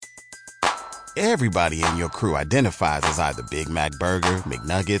Everybody in your crew identifies as either Big Mac Burger,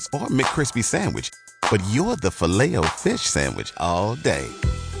 McNuggets, or McCrispy Sandwich. But you're the Filet-O-Fish Sandwich all day.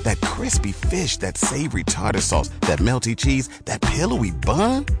 That crispy fish, that savory tartar sauce, that melty cheese, that pillowy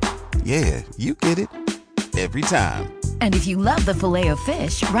bun. Yeah, you get it. Every time. And if you love the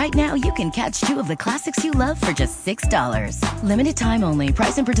Filet-O-Fish, right now you can catch two of the classics you love for just $6. Limited time only.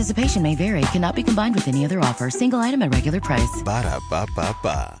 Price and participation may vary. Cannot be combined with any other offer. Single item at regular price.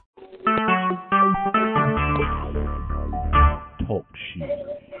 Ba-da-ba-ba-ba. Talk show.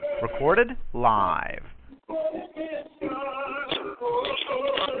 Recorded live.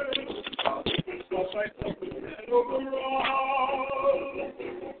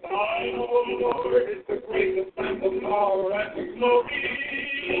 I know the Lord is the greatest and the power and the glory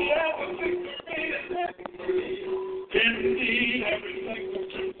and the victory. Indeed, everything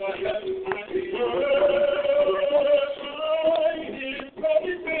that you have and the earth is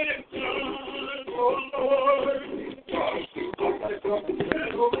very victor, oh Lord. I don't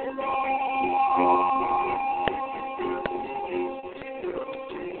get over all.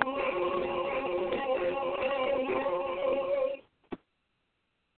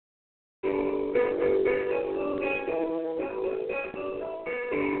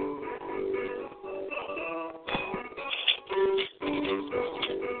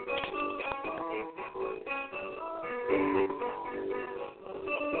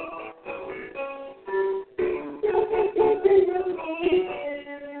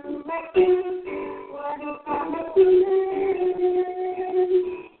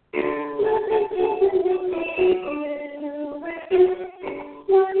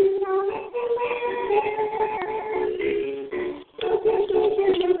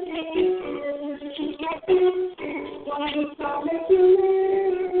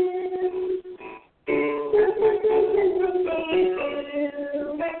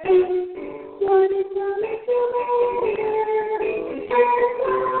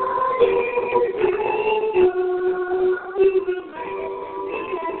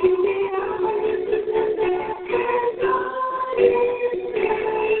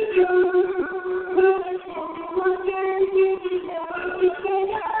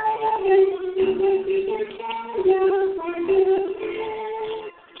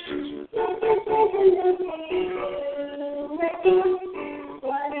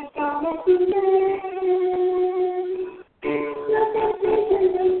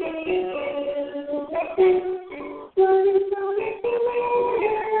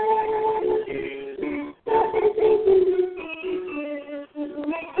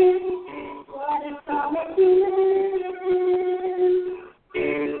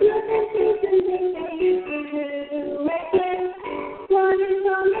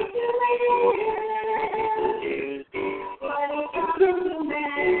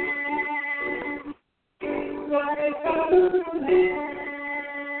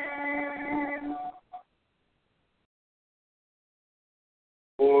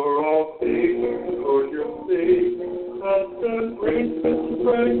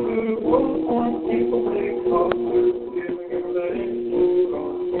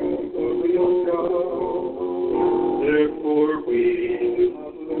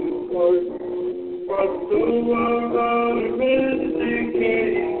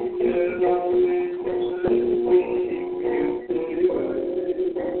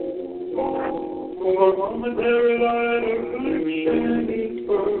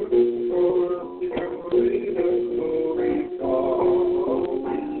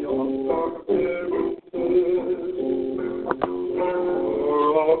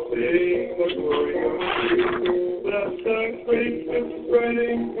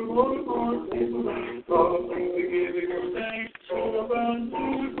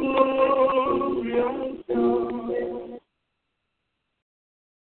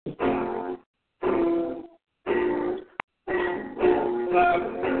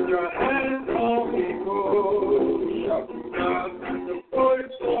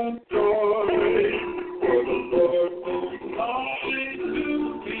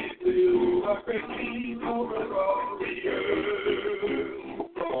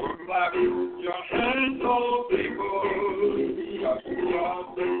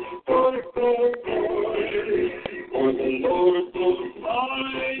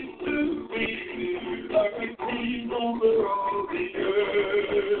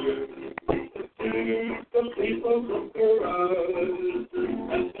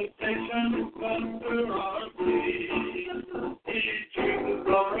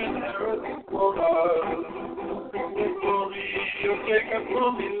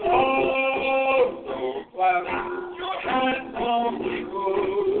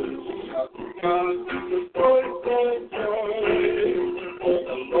 God with the voice of joy. For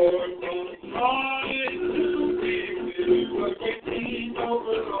the Lord will rise to reveal a great king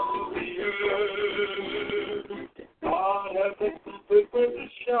over all the earth. God has exalted with a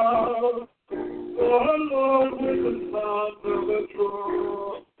shout. The Lord with the sound of a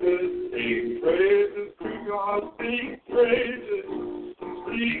trumpet. Sing praises to God, sing praises to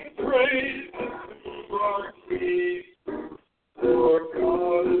our King. For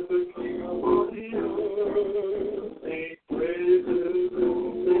God is the King of all the earth. Sing praises to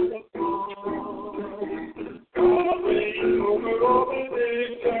the song. God reigns over all the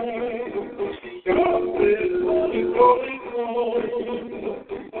nations. God sits on his holy throne.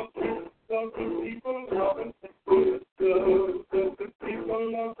 Of the people of the people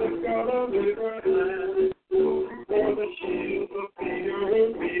of the God of Abraham. For the shield of the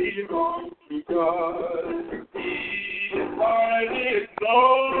earth belongs to God. He is highly exalted.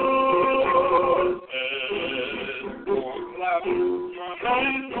 Oh, clap your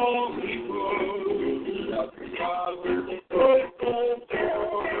hands, all people. Shout to God with the voice of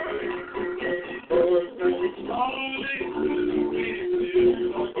joy. For the highly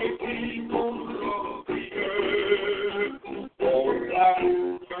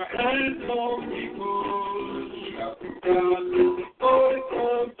and all people, shout to God with the voice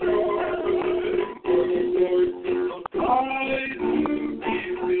of joy. For the Lord is high to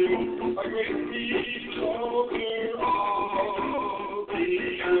reveal a great peace over all the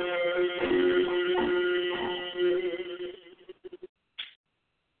earth.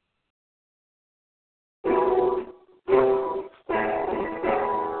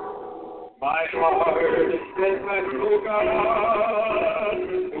 My heart is steadfast, O God.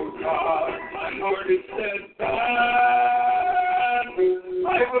 My heart is steadfast.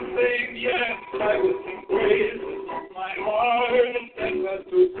 I will sing, yes, I will sing praise. My heart is steadfast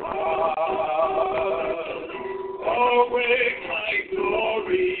to God. Awake my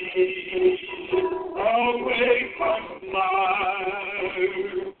glory. Awake my life.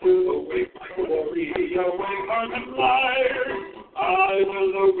 Awake my glory. Awake my life. I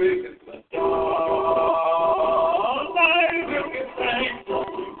will awaken the dawn. I will give thanks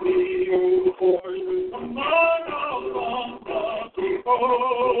unto thee, O Lord, among all the people.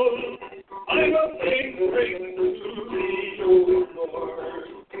 I will sing praise to thee, O Lord,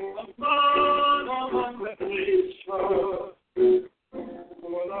 among the nations.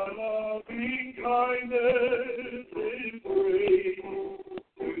 For thy loving kindness is great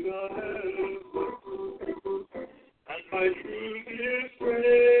to the heavens. And my truth is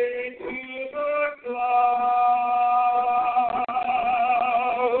great to the clouds.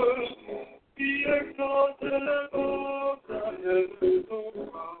 Be exalted above the heavens, O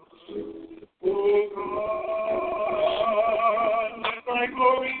God. Let thy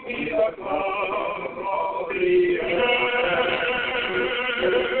glory be above all the earth.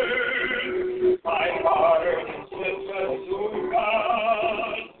 My heart is steadfast, O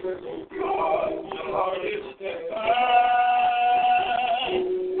God. O God, my heart is steadfast.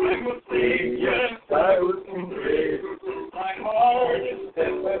 I will sing, yes, I will sing praise. My heart is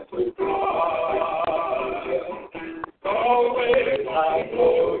steadfast, O God. Awake my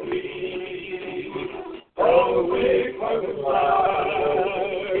glory. Awake my life.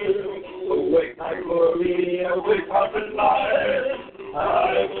 Awake my glory. Awake my life. I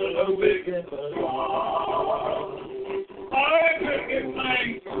will awaken the dawn. I will give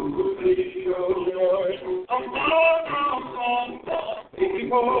thanks to thee, O Lord, among the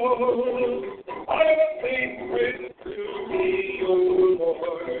people. I will sing praise to thee, O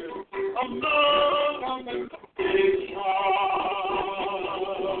Lord, among the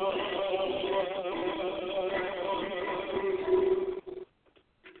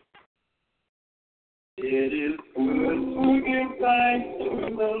It is good to give thanks to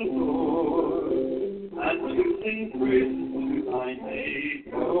the Lord and to sing praise to thy name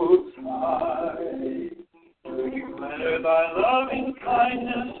most high. To declare thy loving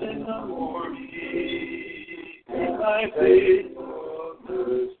kindness in the morning, and thy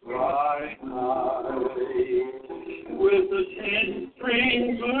faithfulness right high. With the 10-string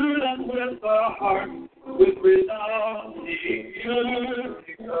flute and with the harp, with resounding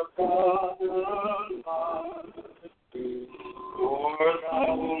music upon the heart. For thou,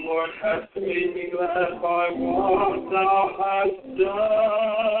 O Lord, hast made me glad by what thou hast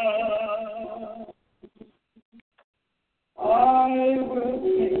done. I will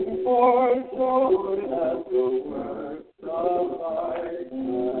sing for joy at the works of thy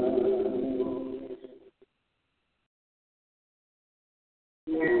hand.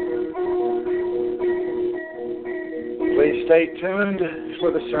 Please stay tuned for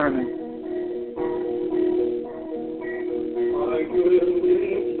the sermon.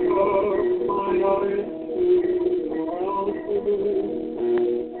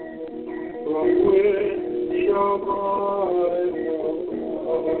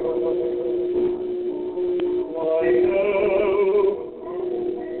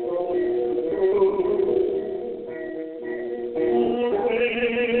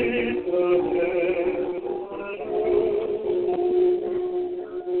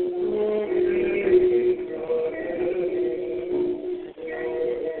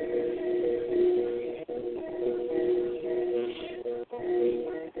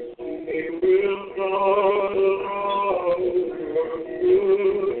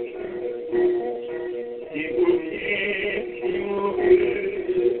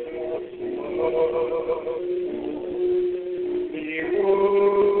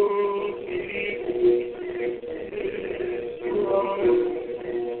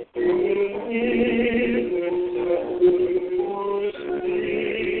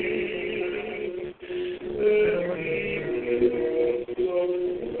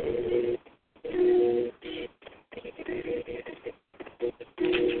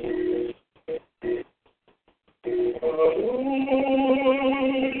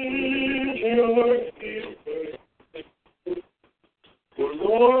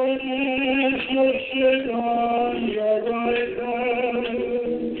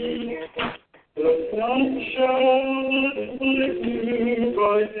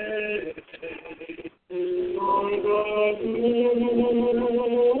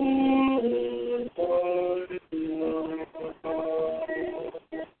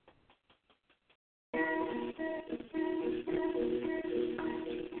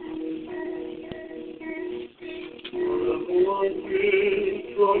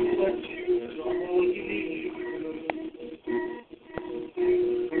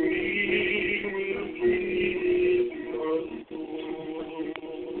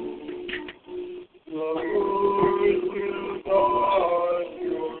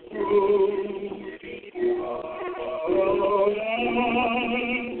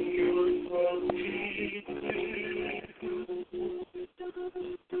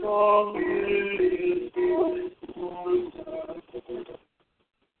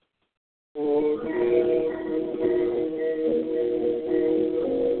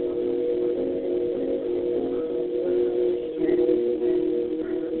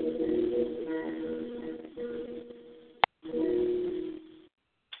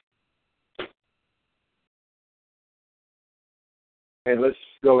 Okay, let's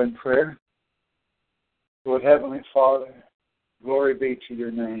go in prayer. Lord Heavenly Father, glory be to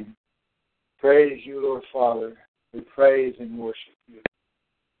your name. Praise you, Lord Father. We praise and worship you.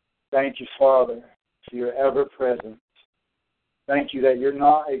 Thank you, Father, for your ever-presence. Thank you that you're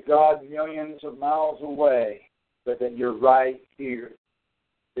not a God millions of miles away, but that you're right here,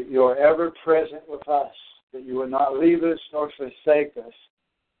 that you are ever present with us, that you will not leave us nor forsake us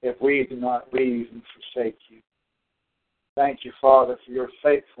if we do not leave and forsake you. Thank you, Father, for your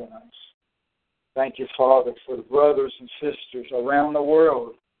faithfulness. Thank you, Father, for the brothers and sisters around the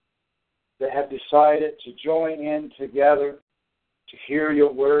world that have decided to join in together to hear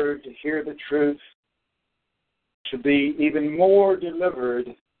your word, to hear the truth, to be even more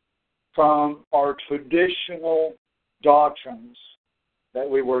delivered from our traditional doctrines that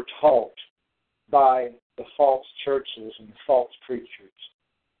we were taught by the false churches and false preachers.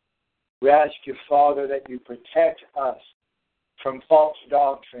 We ask you, Father, that you protect us from false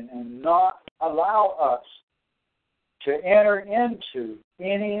doctrine and not allow us to enter into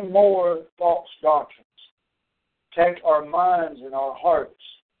any more false doctrines. Protect our minds and our hearts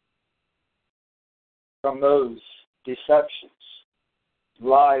from those deceptions,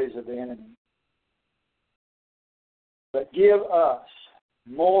 lies of the enemy. But give us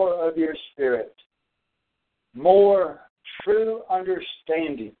more of your Spirit, more true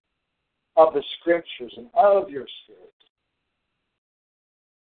understanding of the Scriptures and of your Spirit.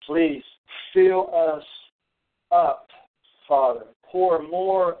 Please fill us up, Father. Pour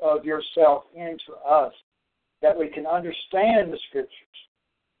more of yourself into us that we can understand the Scriptures,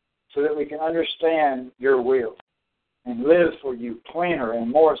 so that we can understand your will and live for you plainer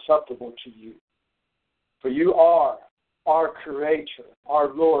and more acceptable to you. For you are our Creator,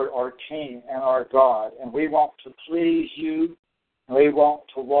 our Lord, our King, and our God, and we want to please you, and we want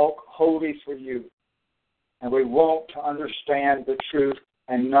to walk holy for you, and we want to understand the truth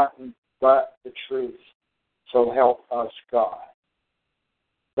and nothing but the truth. So help us, God.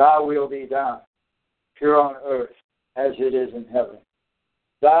 Thy will be done, here on earth as it is in heaven.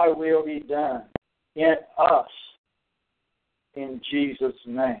 Thy will be done in us, in Jesus'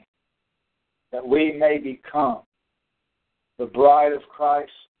 name, that we may become the bride of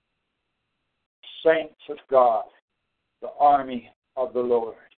Christ, saints of God, the army of the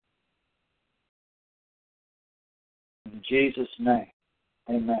Lord. In Jesus' name,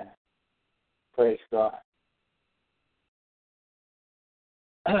 amen. Praise God.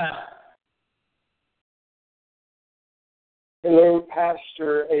 Hello,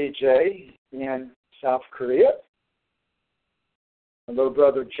 Pastor AJ in South Korea. Hello,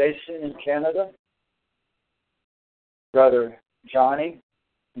 Brother Jason in Canada. Brother Johnny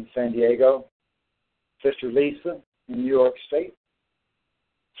in San Diego. Sister Lisa in New York State.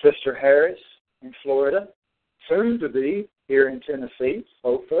 Sister Harris in Florida. Soon to be here in Tennessee,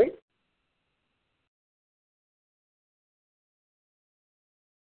 hopefully.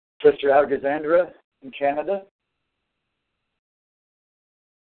 Sister Alexandra in Canada.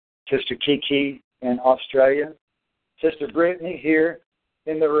 Sister Kiki in Australia. Sister Brittany here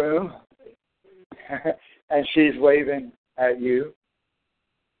in the room. And she's waving at you.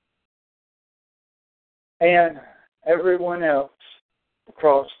 And everyone else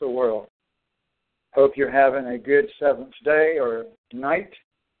across the world. Hope you're having a good seventh day or night,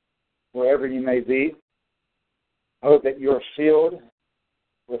 wherever you may be. Hope that you're filled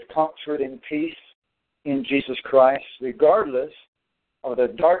with comfort and peace in Jesus Christ, regardless of the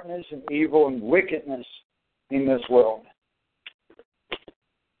darkness and evil and wickedness in this world.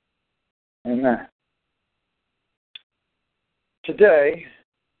 Amen. Today,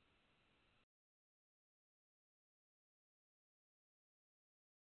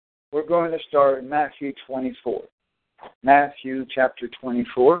 we're going to start in Matthew 24. Matthew chapter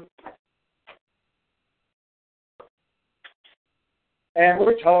 24. And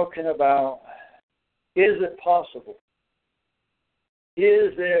we're talking about, is it possible?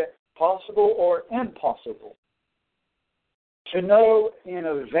 Is it possible or impossible to know in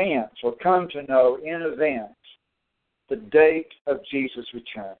advance or come to know in advance the date of Jesus'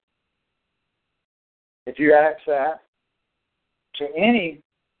 return? If you ask that to any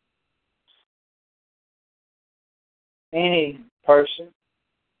person,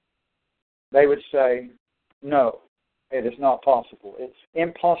 they would say, no, it is not possible. It's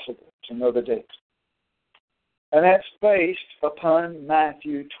impossible to know the date. And that's based upon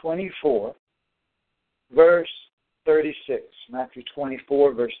Matthew 24, verse 36. Matthew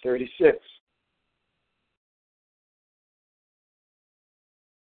 24, verse 36.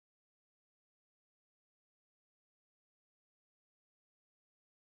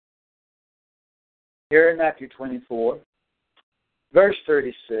 Here in Matthew 24, verse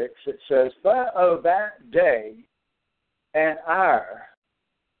 36, it says, "But of that day and hour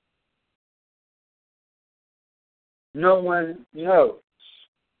no one knows,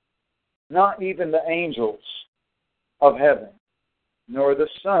 not even the angels of heaven, nor the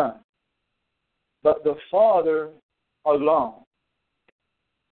Son, but the Father alone."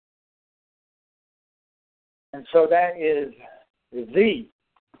 And so that is the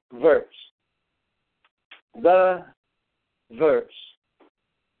verse. The verse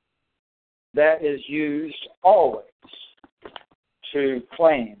that is used always to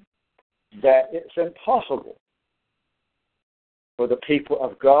claim that it's impossible for the people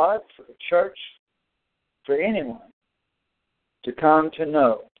of God, for the church, for anyone to come to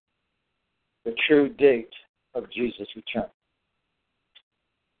know the true date of Jesus' return.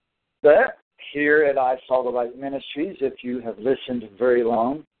 But here at I Saw the Light Ministries, if you have listened very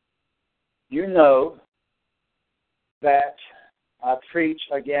long, you know that I preach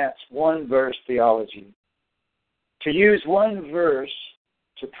against one verse theology. To use one verse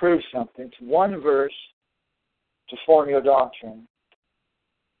to prove something, to one verse to form your doctrine,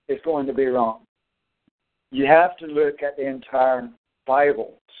 is going to be wrong. You have to look at the entire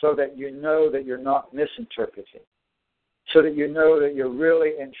Bible so that you know that you're not misinterpreting, so that you know that you're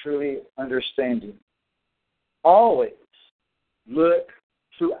really and truly understanding. Always look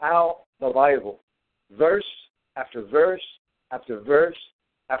throughout the Bible, verse after verse after verse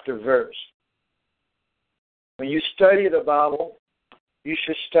after verse. When you study the Bible, you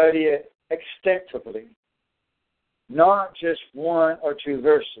should study it extensively. Not just one or two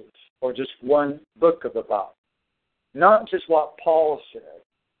verses, or just one book of the Bible. Not just what Paul said.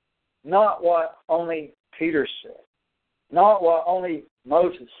 Not what only Peter said. Not what only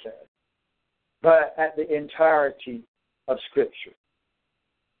Moses said. But at the entirety of Scripture.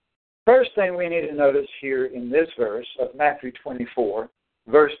 First thing we need to notice here in this verse of Matthew 24,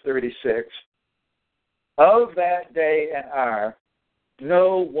 verse 36, of that day and hour,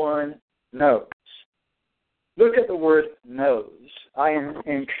 no one knows. Look at the word knows. I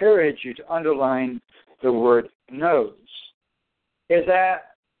encourage you to underline the word knows. Is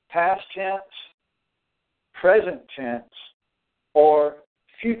that past tense, present tense, or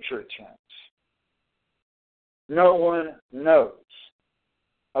future tense. No one knows.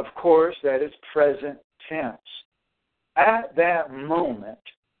 Of course, that is present tense. At that moment,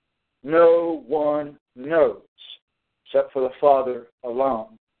 no one knows, except for the Father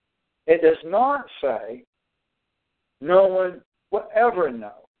alone. It does not say no one will ever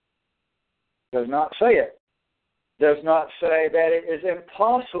know. Does not say it. Does not say that it is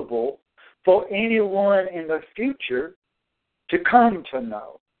impossible for anyone in the future to come to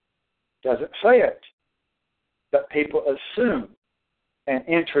know. Doesn't say it. But people assume and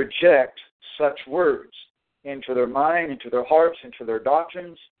interject such words into their mind, into their hearts, into their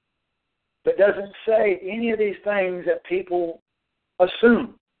doctrines, but doesn't say any of these things that people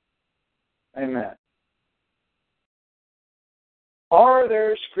assume. Amen. Are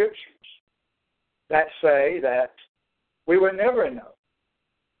there scriptures that say that we will never know?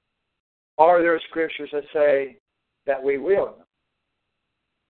 Are there scriptures that say that we will know?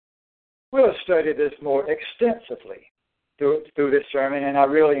 We'll study this more extensively through this sermon, and I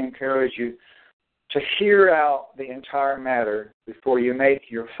really encourage you to hear out the entire matter before you make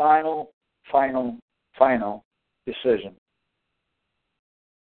your final decision.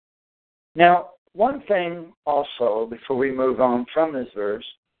 Now, one thing also, before we move on from this verse,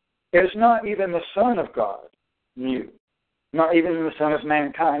 is not even the Son of God knew, not even the Son of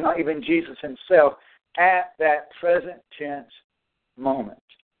mankind, not even Jesus himself at that present tense moment.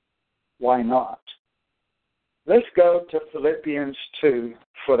 Why not? Let's go to Philippians 2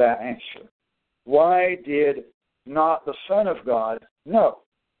 for that answer. Why did not the Son of God know?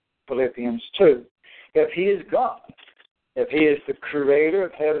 Philippians 2. If he is God, if he is the creator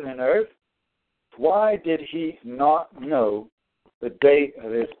of heaven and earth, why did he not know the date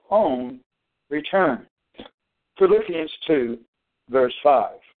of his own return? Philippians 2, verse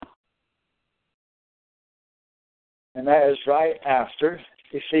 5. And that is right after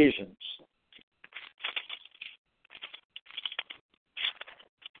Ephesians.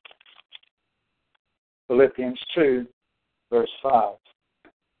 Philippians 2, verse 5.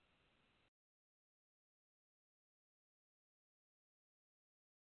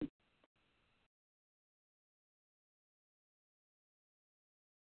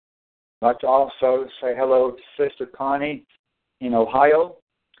 I'd like to also say hello to Sister Connie in Ohio,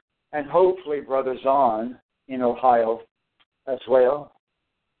 and hopefully Brother Zahn in Ohio as well.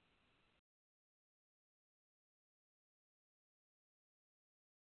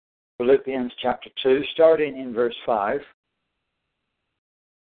 Philippians chapter 2, starting in verse 5.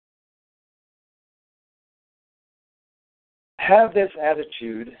 Have this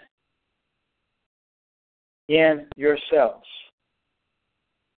attitude in yourselves,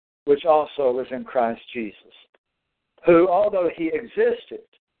 which also was in Christ Jesus, who, although he existed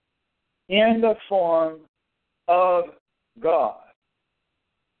in the form of God,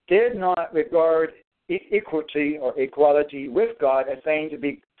 did not regard equality or equality with God a thing to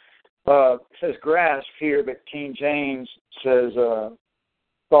be, says grasp here, but King James says,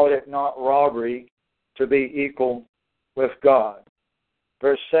 thought it not robbery to be equal with God.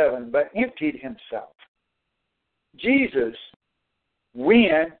 Verse 7, but emptied himself. Jesus,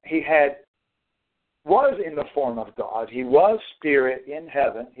 when he was in the form of God, he was spirit in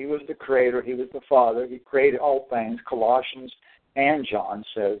heaven, he was the creator, he was the Father, he created all things, Colossians and John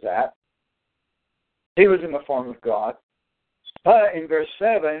says that. He was in the form of God. But in verse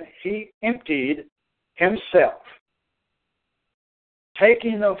 7, he emptied himself,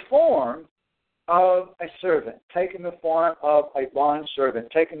 taking the form of a servant, taking the form of a bond servant,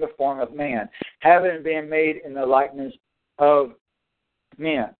 taking the form of man, having been made in the likeness of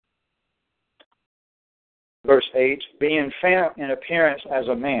men. Verse 8, being found in appearance as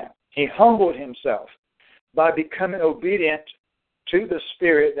a man, he humbled himself by becoming obedient to the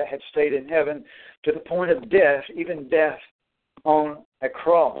Spirit that had stayed in heaven to the point of death, even death on a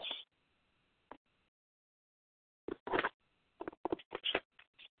cross.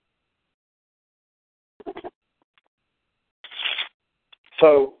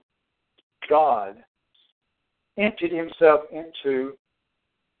 So God emptied himself into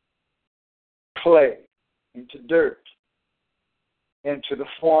clay, into dirt, into the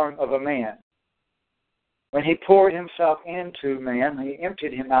form of a man. When he poured himself into man, he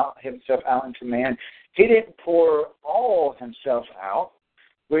emptied himself out into man. He didn't pour all himself out.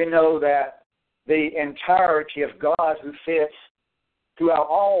 We know that the entirety of God who fits throughout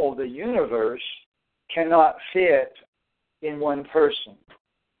all the universe cannot fit in one person.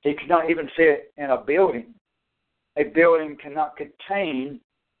 He cannot even fit in a building. A building cannot contain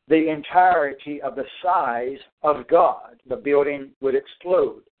the entirety of the size of God. The building would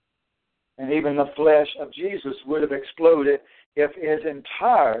explode. And And even the flesh of Jesus would have exploded if his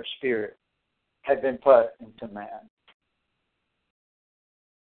entire spirit had been put into man.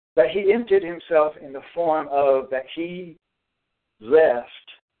 But he emptied himself in the form of that he left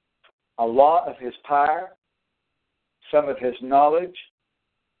a lot of his power, some of his knowledge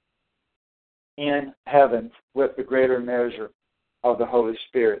in heaven with the greater measure of the Holy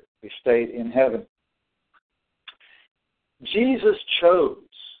Spirit. He stayed in heaven. Jesus chose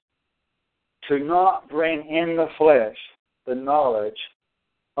to not bring in the flesh the knowledge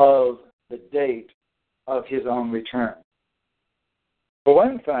of the date of his own return. For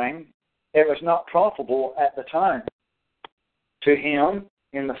one thing, it was not profitable at the time to him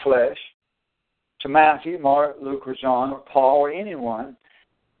in the flesh, to Matthew, Mark, Luke, or John, or Paul, or anyone.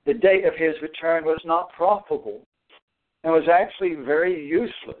 The date of his return was not profitable and was actually very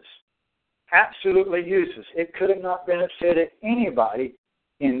useless, absolutely useless. It could have not benefited anybody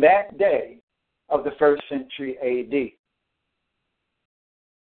in that day of the first century A.D.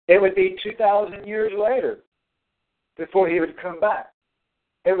 It would be 2,000 years later before he would come back.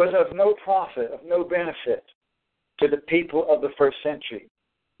 It was of no profit, of no benefit to the people of the first century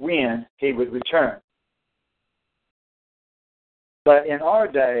when he would return. But in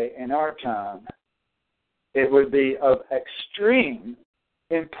our day, in our time, it would be of extreme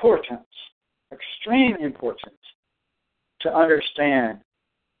importance to understand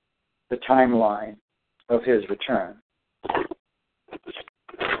the timeline of his return.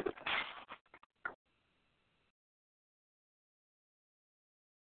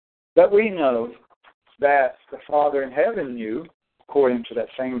 But we know that the Father in heaven knew, according to that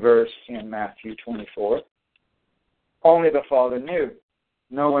same verse in Matthew 24, only the Father knew.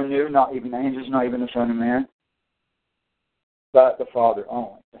 No one knew, not even angels, not even the Son of Man, but the Father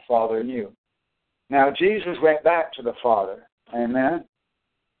only. The Father knew. Now, Jesus went back to the Father. Amen?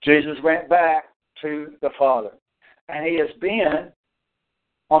 Jesus went back to the Father. And he has been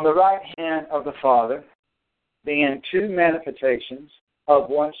on the right hand of the Father, being two manifestations of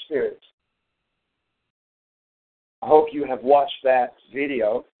one Spirit. I hope you have watched that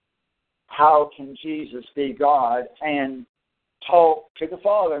video. How can Jesus be God and talk to the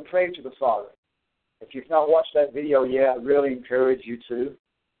Father and pray to the Father? If you've not watched that video yet, I really encourage you to.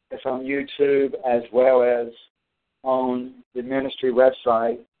 It's on YouTube as well as on the ministry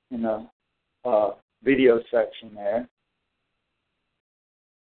website in the video section there.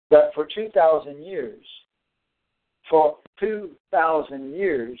 But for 2,000 years,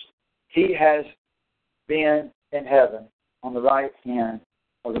 he has been in heaven on the right hand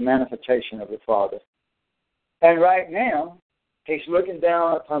of the manifestation of the Father. And right now, he's looking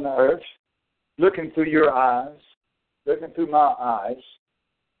down upon the earth, looking through your eyes, looking through my eyes,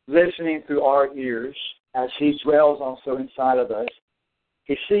 listening through our ears as he dwells also inside of us.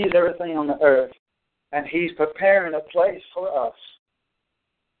 He sees everything on the earth, and he's preparing a place for us.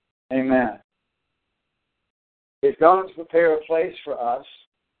 Amen. He's going to prepare a place for us.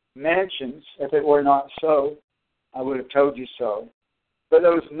 Mansions, if it were not so, I would have told you so. But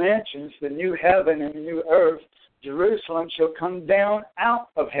those mansions, the new heaven and the new earth, Jerusalem shall come down out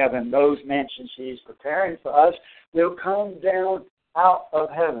of heaven. Those mansions he's preparing for us will come down out of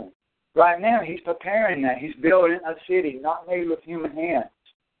heaven. Right now, he's preparing that. He's building a city not made with human hands.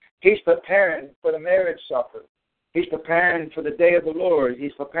 He's preparing for the marriage supper. He's preparing for the day of the Lord.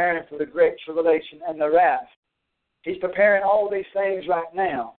 He's preparing for the great tribulation and the wrath. He's preparing all these things right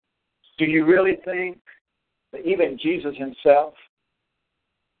now. Do you really think that even Jesus himself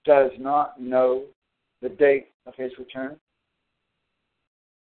does not know the date of his return?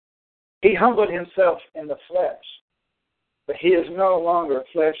 He humbled himself in the flesh, but he is no longer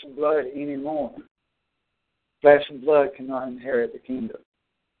flesh and blood anymore. Flesh and blood cannot inherit the kingdom.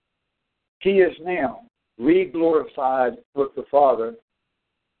 He is now re-glorified with the Father,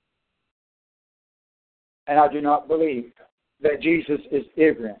 and I do not believe that Jesus is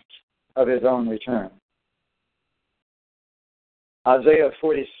ignorant of his own return. Isaiah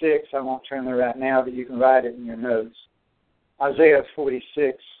 46, I won't turn there right now, but you can write it in your notes. Isaiah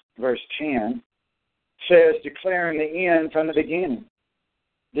 46, verse 10, says, declaring the end from the beginning.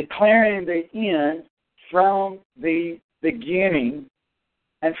 Declaring the end from the beginning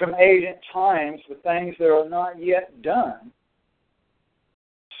and from ancient times, the things that are not yet done,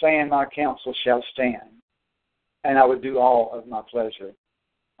 saying, my counsel shall stand, and I would do all of my pleasure.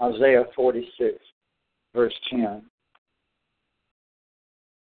 Isaiah 46, verse 10.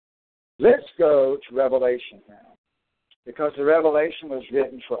 Let's go to Revelation now, because the Revelation was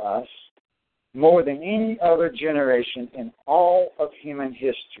written for us more than any other generation in all of human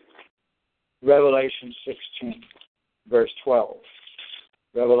history. Revelation 16, verse 12.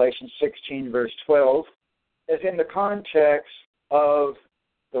 Revelation 16, verse 12, is in the context of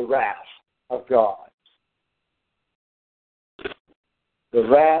the wrath of God. The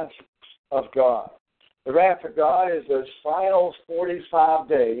wrath of God. The wrath of God is those final 45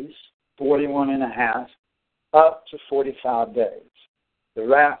 days, 41 and a half, up to 45 days. The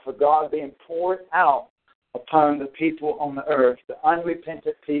wrath of God being poured out upon the people on the earth, the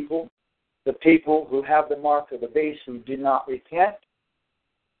unrepentant people, the people who have the mark of the beast who did not repent,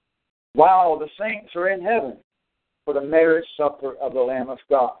 while the saints are in heaven for the marriage supper of the Lamb of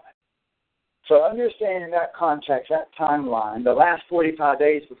God. So understanding that context, that timeline, the last 45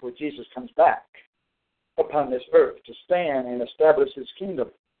 days before Jesus comes back upon this earth to stand and establish his kingdom.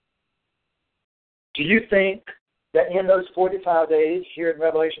 Do you think that in those 45 days, here in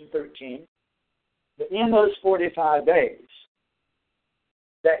Revelation 13, that in those 45 days,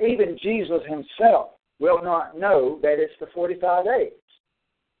 that even Jesus himself will not know that it's the 45 days?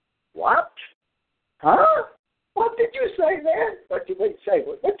 What? Huh? What did you say there? What did you say?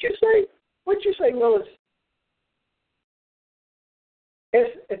 What did you say? What did you say, Willis?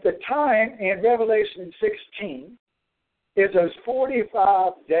 It's at the time in Revelation 16, is those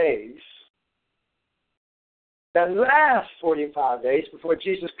 45 days, the last 45 days before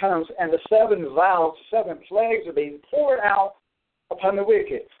Jesus comes, and the 7 vials, 7 plagues are being poured out upon the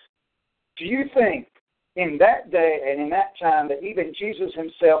wicked. Do you think in that day and in that time that even Jesus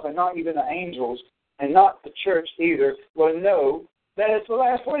himself and not even the angels and not the church either will know that it's the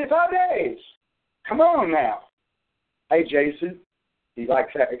last 45 days? Come on now. Hey, Jason. He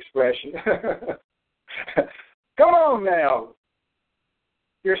likes that expression. Come on now.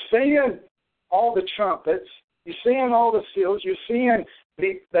 You're seeing all the trumpets. You're seeing all the seals. You're seeing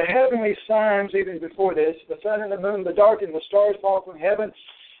the heavenly signs even before this, the sun and the moon, the dark and the stars fall from heaven.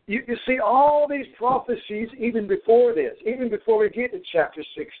 You see all these prophecies even before this, even before we get to chapter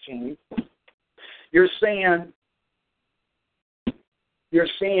 16. You're seeing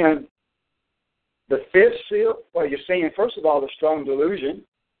the 5th seal. Well, you're seeing, first of all, the strong delusion.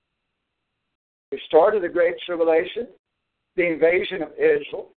 The start of the Great Tribulation, the invasion of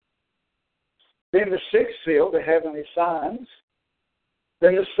Israel. Then the 6th seal, the heavenly signs.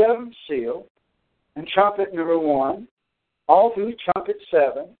 Then the 7th seal, and trumpet number 1, all through trumpet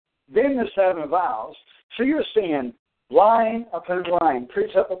 7. Then the 7 vials. So you're seeing line upon line,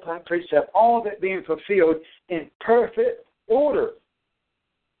 precept upon precept, all of it being fulfilled in perfect order.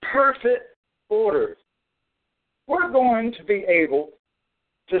 Perfect order. We're going to be able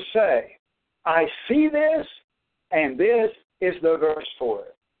to say, I see this, and this is the verse for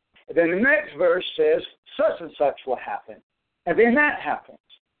it. And then the next verse says, such and such will happen. And then that happens.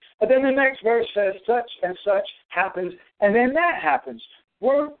 And then the next verse says, such and such happens, and then that happens.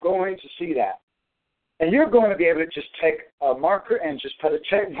 We're going to see that. And you're going to be able to just take a marker and just put a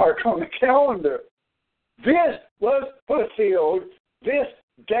check mark on the calendar. This was fulfilled this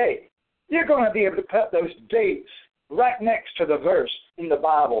day. You're going to be able to put those dates right next to the verse in the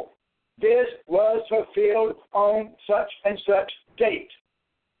Bible. This was fulfilled on such and such date.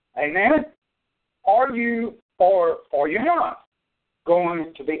 Amen? Are you or are you not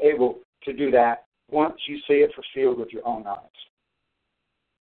going to be able to do that once you see it fulfilled with your own eyes?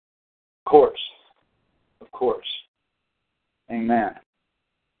 Of course. Of course. Amen.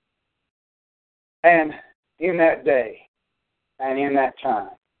 And in that day and in that time,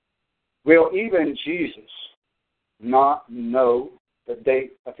 will even Jesus not know the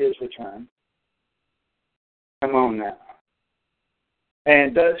date of his return? Come on now.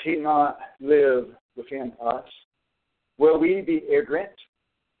 And does he not live within us? Will we be ignorant?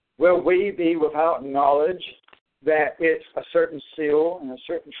 Will we be without knowledge that it's a certain seal and a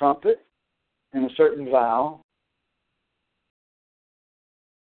certain trumpet and a certain vial?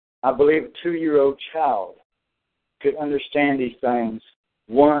 I believe a 2-year-old child could understand these things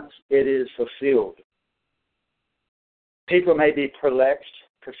once it is fulfilled. People may be perplexed,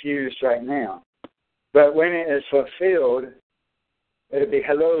 confused right now, but when it is fulfilled, it'll be,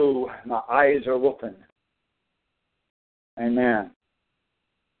 hello, my eyes are open. Amen.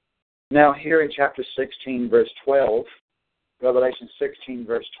 Now here in chapter 16, verse 12, Revelation 16,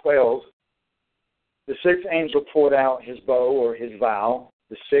 verse 12, the 6th angel poured out his bow or his vial,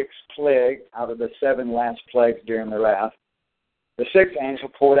 the 6th plague out of the 7 last plagues during the wrath. The 6th angel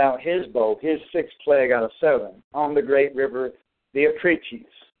poured out his bow, his 6th plague out of 7, on the great river, the Euphrates,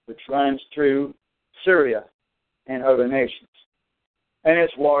 which runs through Syria and other nations. And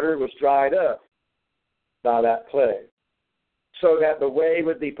its water was dried up by that plague, so that the way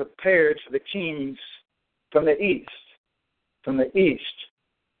would be prepared for the kings from the east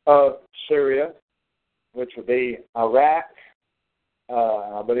of Syria, which would be Iraq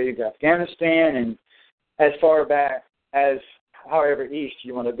I believe, Afghanistan, and as far back as however east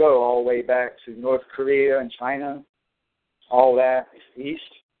you want to go, all the way back to North Korea and China, all that is east.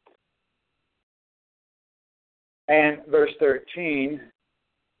 And verse 13,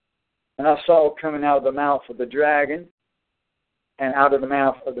 and I saw coming out of the mouth of the dragon, and out of the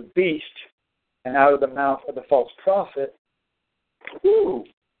mouth of the beast, and out of the mouth of the false prophet,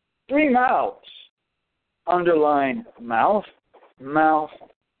 3 mouths. Underline mouth, mouth,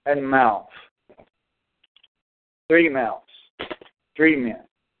 and mouth. 3 mouths. 3 men.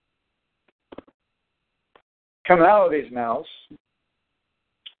 Come out of these mouths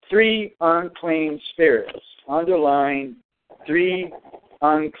 3 unclean spirits. Underline 3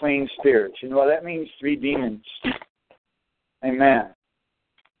 unclean spirits. You know what that means? 3 demons. Amen.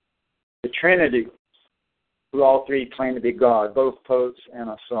 The Trinity, who all 3 claim to be God, both Potes and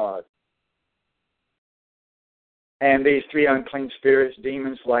Assad. And these 3 unclean spirits,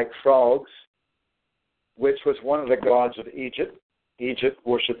 demons like frogs, which was one of the gods of Egypt. Egypt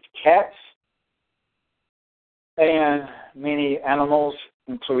worshipped cats and many animals,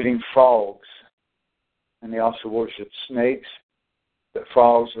 including frogs. And they also worshipped snakes. But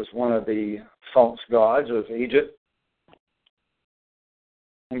frogs was one of the false gods of Egypt.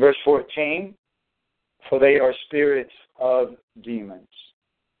 In verse 14, for they are spirits of demons,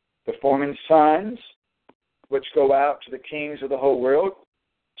 performing signs which go out to the kings of the whole world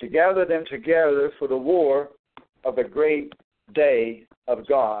to gather them together for the war of the great day of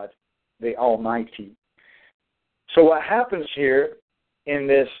God, the Almighty. So what happens here in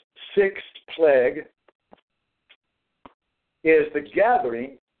this 6th plague is the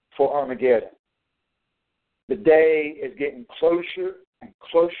gathering for Armageddon. The day is getting closer and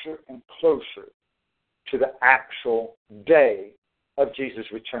closer and closer to the actual day of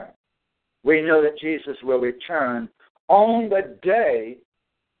Jesus' return. We know that Jesus will return on the day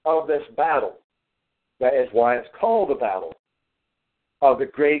of this battle. That is why it's called the battle of the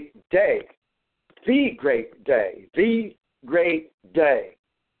great day. The great day. The great day.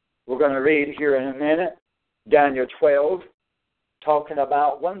 We're going to read here in a minute, Daniel 12, talking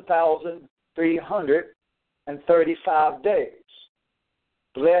about 1,335 days.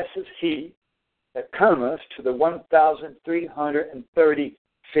 Blessed is he that cometh to the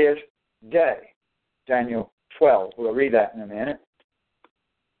 1,335th day. Daniel 12. We'll read that in a minute.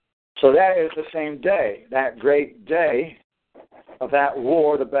 So that is the same day. That great day of that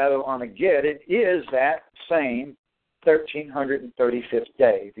war, the Battle of Armageddon, is that same 1,335th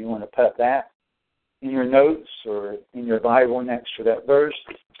day. If you want to put that in your notes or in your Bible next to that verse,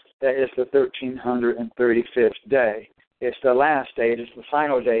 that is the 1,335th day. It's the last day. It's the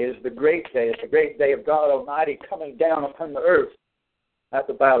final day. It's the great day. It's the great day of God Almighty coming down upon the earth at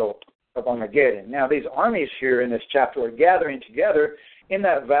the Battle of Armageddon. Now, these armies here in this chapter are gathering together in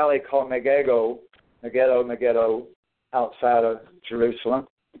that valley called Megiddo, outside of Jerusalem.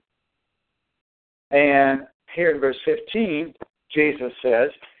 And here in verse 15, Jesus says,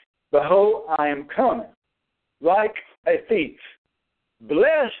 behold, I am coming like a thief.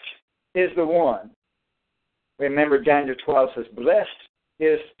 Blessed is the one. Remember, Daniel 12 says, blessed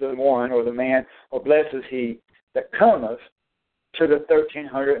is the one, or the man, or blessed is he that cometh to the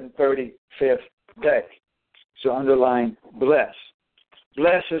 1,335th day. So underline blessed.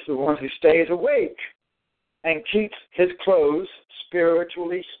 Blessed is the one who stays awake and keeps his clothes,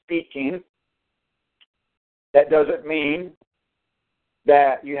 spiritually speaking. That doesn't mean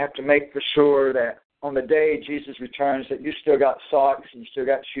that you have to make for sure that on the day Jesus returns that you still got socks and you still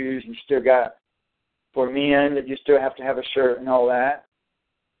got shoes and you still got, for men, that you still have to have a shirt and all that.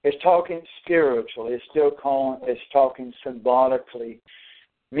 It's talking spiritually. It's talking symbolically,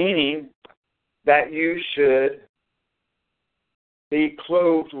 meaning that you should be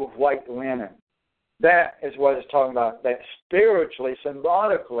clothed with white linen. That is what it's talking about. That spiritually,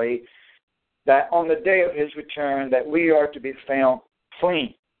 symbolically, that on the day of his return, that we are to be found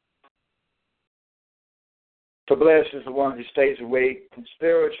clean. For blessed is the one who stays awake and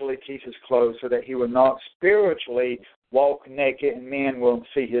spiritually keeps his clothes, so that he will not spiritually walk naked and men will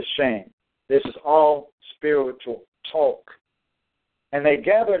see his shame. This is all spiritual talk. And they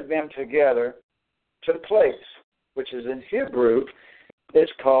gathered them together to the place, which is in Hebrew,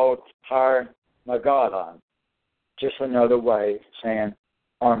 it's called Har Magdon. Just another way of saying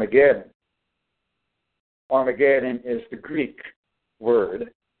Armageddon. Armageddon is the Greek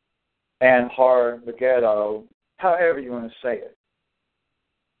word, and Har Magdon, however you want to say it,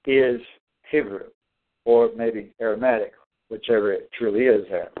 is Hebrew, or maybe Aramaic, whichever it truly is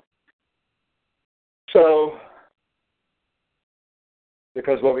there. So,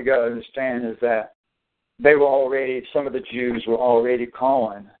 because what we got to understand is that they were already, some of the Jews were already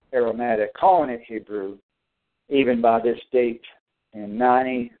calling Aramaic, calling it Hebrew, even by this date in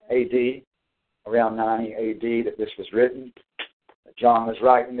 90 A.D., around 90 A.D. that this was written. John was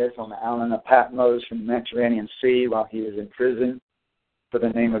writing this on the island of Patmos from the Mediterranean Sea while he was in prison for the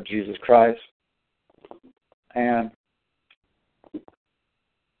name of Jesus Christ. And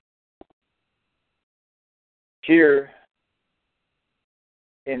here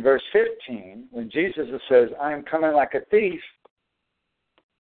in verse 15, when Jesus says, I am coming like a thief,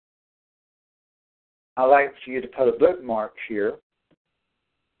 I'd like for you to put a bookmark here,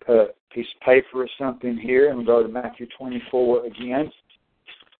 put a piece of paper or something here, and go to Matthew 24 again.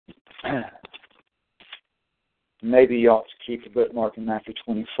 Maybe you ought to keep a bookmark in Matthew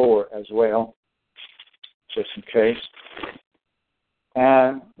 24 as well, just in case.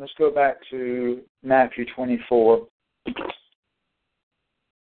 And let's go back to Matthew 24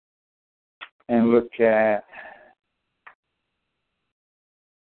 and look at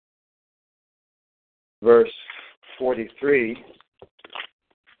verse 43.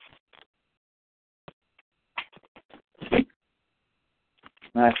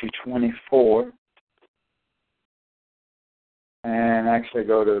 Matthew 24. And actually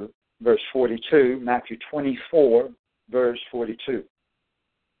go to verse 42. Matthew 24, verse 42.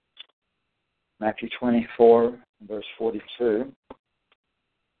 Matthew 24, verse 42.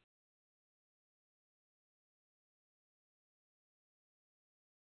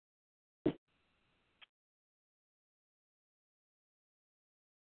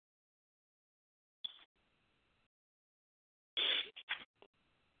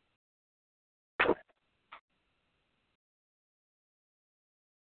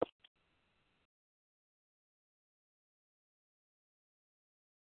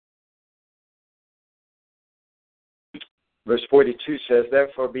 Verse 42 says,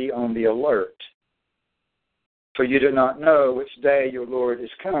 therefore be on the alert, for you do not know which day your Lord is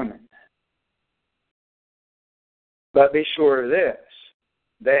coming. But be sure of this,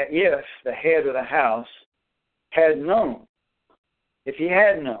 that if the head of the house had known, if he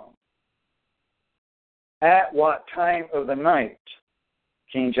had known, at what time of the night,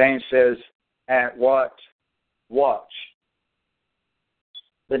 King James says, at what watch,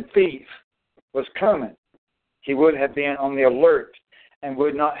 the thief was coming, he would have been on the alert and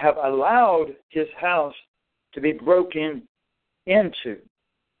would not have allowed his house to be broken into.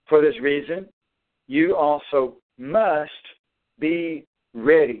 For this reason, you also must be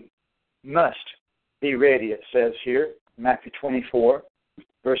ready. Must be ready, it says here, Matthew 24,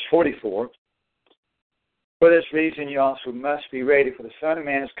 verse 44. For this reason, you also must be ready, for the Son of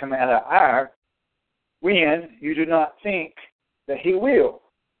Man is coming at an hour when you do not think that he will.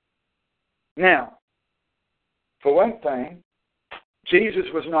 Now, for one thing, Jesus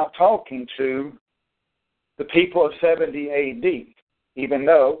was not talking to the people of 70 A.D., even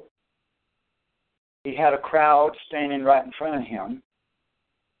though he had a crowd standing right in front of him.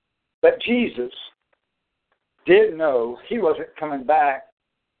 But Jesus did know he wasn't coming back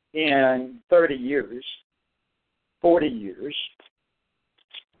in 30 years, 40 years.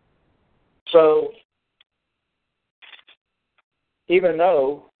 So, even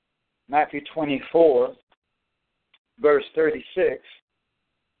though Matthew 24, verse 36,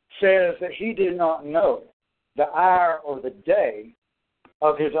 says that he did not know the hour or the day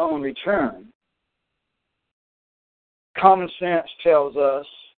of his own return, common sense tells us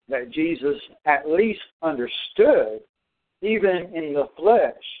that Jesus at least understood, even in the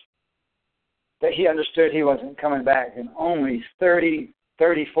flesh, that he understood he wasn't coming back in only 30,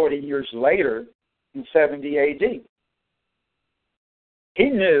 40 years later in 70 A.D. He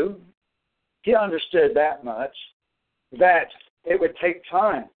knew, he understood that much, that it would take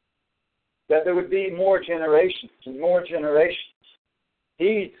time, that there would be more generations and more generations.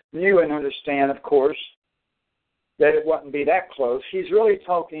 He knew and understand, of course, that it wouldn't be that close. He's really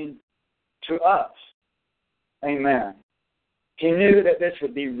talking to us. Amen. He knew that this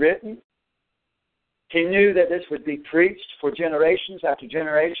would be written. He knew that this would be preached for generations after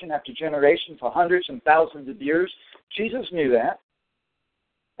generation after generation for hundreds and thousands of years. Jesus knew that.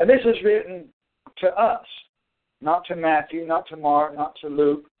 And this is written to us. Not to Matthew, not to Mark, not to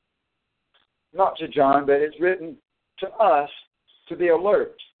Luke, not to John, but it's written to us to be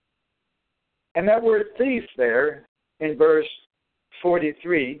alert. And that word thief there in verse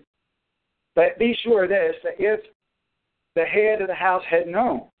 43, but be sure of this, that if the head of the house had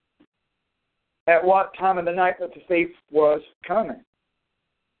known at what time of the night that the thief was coming,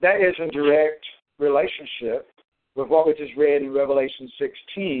 that is in direct relationship with what we just read in Revelation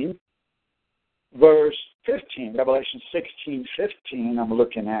 16, verse 15, Revelation 16:15, I'm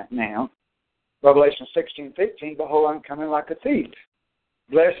looking at now. Revelation 16:15, behold, I'm coming like a thief.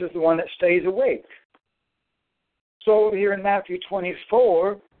 Blessed is the one that stays awake. So over here in Matthew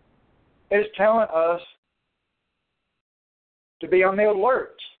 24, it's telling us to be on the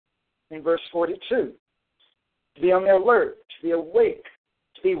alert in verse 42. To be on the alert, to be awake,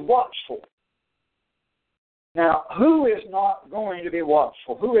 to be watchful. Now, who is not going to be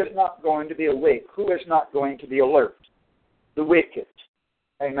watchful? Who is not going to be awake? Who is not going to be alert? The wicked.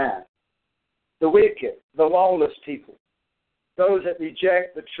 Amen. The wicked, the lawless people. Those that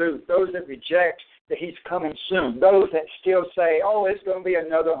reject the truth. Those that reject that He's coming soon. Those that still say, oh, it's going to be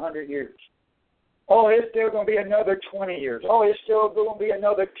another 100 years. Oh, it's still going to be another 20 years. Oh, it's still going to be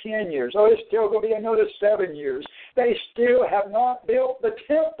another 10 years. Oh, it's still going to be another 7 years. They still have not built the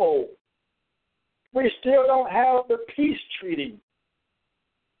temple. We still don't have the peace treaty.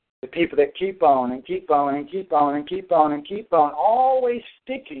 The people that keep on and keep on and keep on and keep on and keep on, always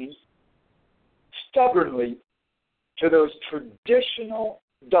sticking stubbornly to those traditional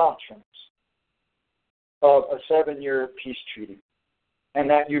doctrines of a 7-year peace treaty. And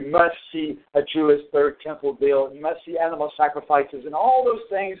that you must see a Jewish third temple built, you must see animal sacrifices, and all those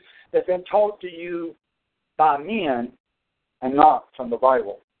things that's been taught to you by men and not from the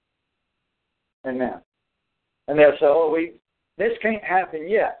Bible. Amen. And they'll say, oh, this can't happen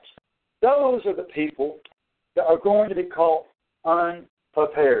yet. Those are the people that are going to be called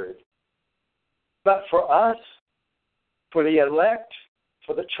unprepared. But for us, for the elect,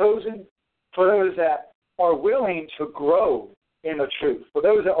 for the chosen, for those that are willing to grow in the truth, for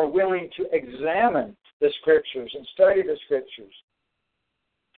those that are willing to examine the Scriptures and study the Scriptures,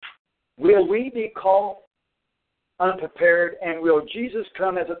 will we be called unprepared, and will Jesus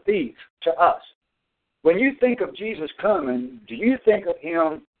come as a thief to us? When you think of Jesus coming, do you think of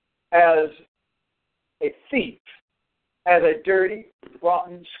Him as a thief, as a dirty,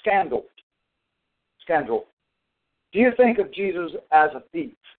 rotten scandal? Do you think of Jesus as a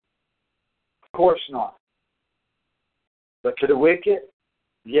thief? Of course not. But to the wicked,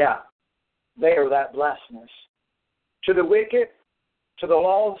 yeah, they are that blasphemous. To the wicked, to the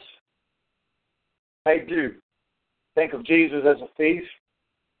lost, they do think of Jesus as a thief.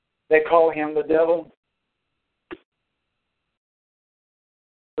 They call Him the devil,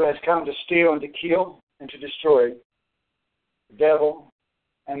 who has come to steal and to kill and to destroy. The devil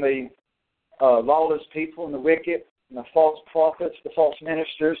and the lawless people and the wicked and the false prophets, the false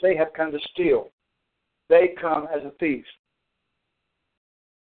ministers, they have come to steal. They come as a thief.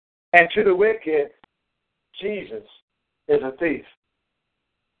 And to the wicked, Jesus is a thief.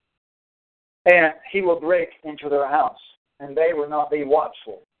 And He will break into their house, and they will not be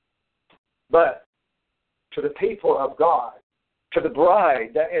watchful. But to the people of God, to the bride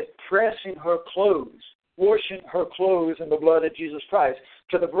that is pressing her clothes, washing her clothes in the blood of Jesus Christ,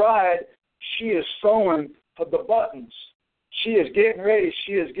 to the bride, she is sewing the buttons. She is getting ready.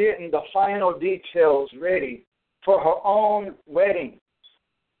 She is getting the final details ready for her own wedding.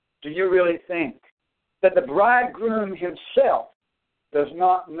 Do you really think that the bridegroom himself does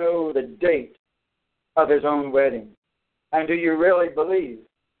not know the date of his own wedding? And do you really believe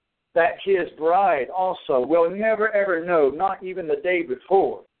that his bride also will never ever know, not even the day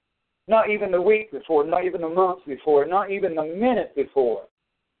before, not even the week before, not even the month before, not even the minute before,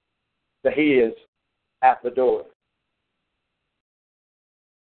 that he is at the door?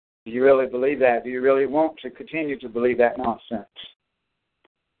 Do you really believe that? Do you really want to continue to believe that nonsense?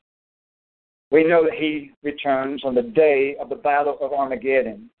 We know that He returns on the day of the battle of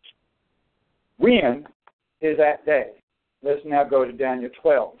Armageddon. When is that day? Let's now go to Daniel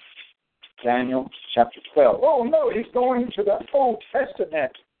 12. Daniel chapter 12. Oh, no, he's going to the Old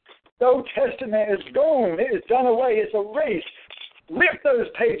Testament. The Old Testament is gone. It is done away. It's erased. Rip those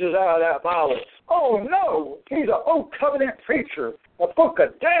pages out of that Bible. Oh, no, he's an Old Covenant preacher. The book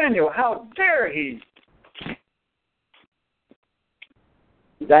of Daniel. How dare he?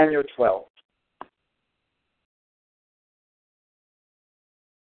 Daniel 12.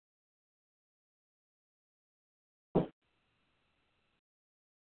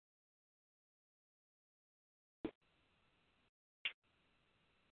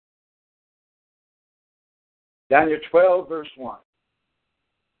 Daniel 12, verse 1.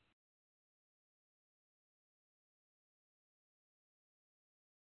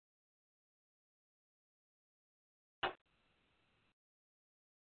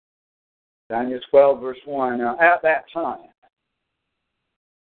 Daniel 12, verse 1. Now, at that time,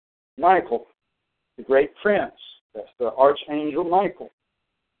 Michael, the great prince, that's the archangel Michael,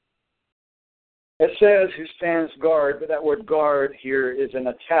 it says who stands guard, but that word guard here is in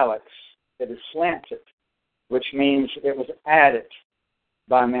italics. It is slanted, which means it was added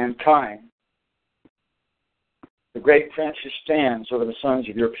by mankind. The great prince who stands over the sons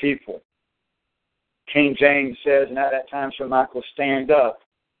of your people. King James says, and at that time shall Michael stand up.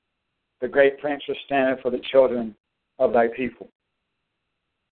 The great prince shall stand for the children of thy people.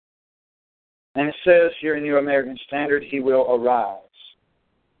 And it says here in New American Standard, he will arise.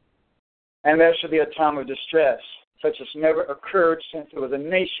 And there shall be a time of distress, such as never occurred since there was a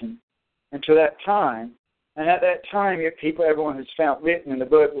nation until that time. And at that time, your people, everyone who's found written in the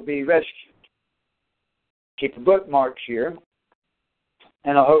book, will be rescued. Keep a bookmark here.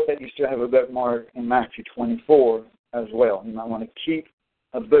 And I hope that you still have a bookmark in Matthew 24 as well. You might want to keep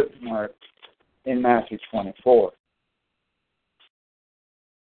a bookmark in Matthew 24.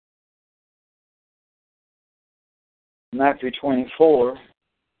 Matthew 24,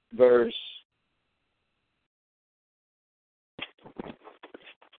 verse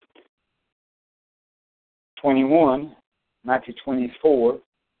 21. Matthew 24,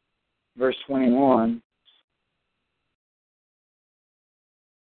 verse 21.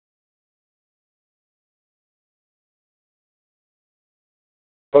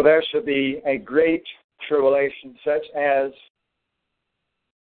 For there shall be a great tribulation, such as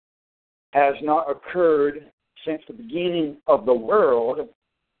has not occurred since the beginning of the world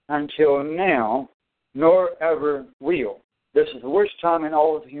until now, nor ever will. This is the worst time in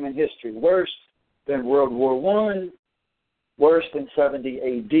all of human history. Worse than World War I, worse than 70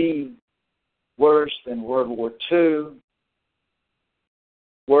 A.D., worse than World War II,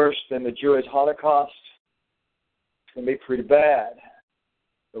 worse than the Jewish Holocaust. It's going to be pretty bad.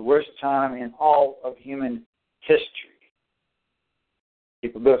 The worst time in all of human history.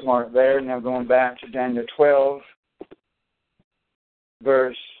 Keep a bookmark there. Now going back to Daniel 12,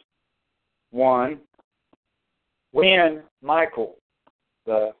 verse 1. When Michael,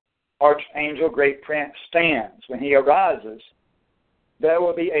 the archangel, great prince, stands, when he arises, there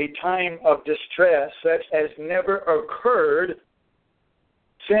will be a time of distress such as never occurred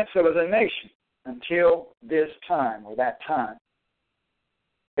since there was a nation until this time, or that time.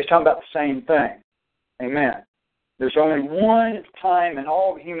 It's talking about the same thing. Amen. There's only one time in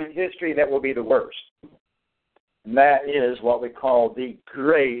all of human history that will be the worst. And that is what we call the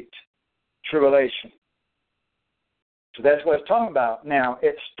Great Tribulation. So that's what it's talking about. Now,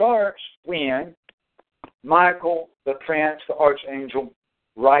 it starts when Michael, the prince, the archangel,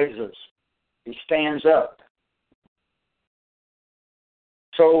 rises. He stands up.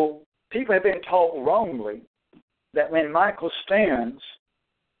 So people have been taught wrongly that when Michael stands,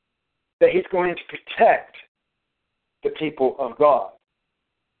 that he's going to protect the people of God.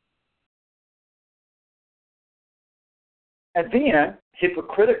 And then,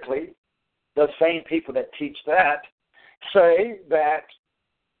 hypocritically, the same people that teach that say that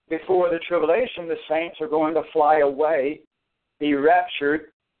before the tribulation, the saints are going to fly away, be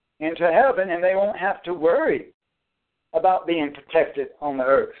raptured into heaven, and they won't have to worry about being protected on the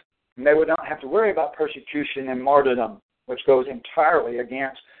earth. And they would not have to worry about persecution and martyrdom, which goes entirely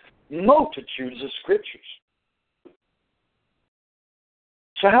against multitudes of scriptures.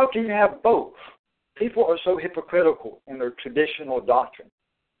 So how can you have both? People are so hypocritical in their traditional doctrine.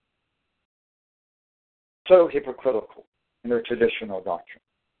 So hypocritical in their traditional doctrine.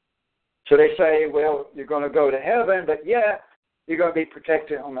 So they say, well, you're going to go to heaven, but yet you're going to be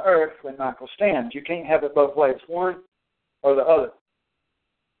protected on the earth when Michael stands. You can't have it both ways, one or the other.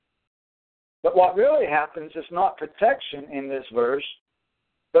 But what really happens is not protection in this verse,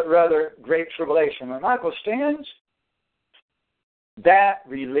 but rather great tribulation. When Michael stands, that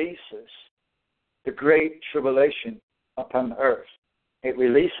releases the great tribulation upon the earth. It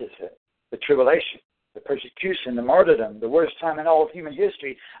releases it, the tribulation, the persecution, the martyrdom, the worst time in all of human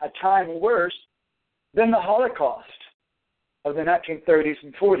history, a time worse than the Holocaust of the 1930s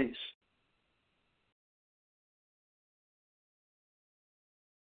and 40s.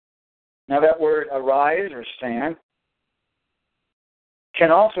 Now that word arise or stand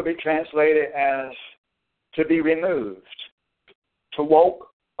can also be translated as to be removed, to walk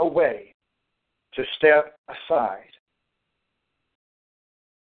away, to step aside.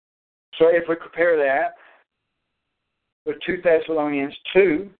 So if we compare that with 2 Thessalonians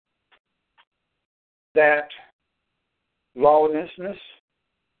 2, that lawlessness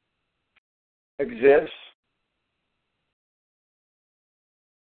exists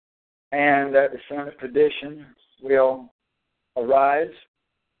and that the son of perdition will arise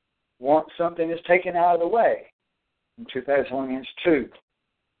once something is taken out of the way. In 2 Thessalonians 2,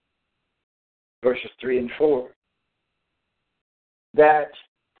 verses 3 and 4, that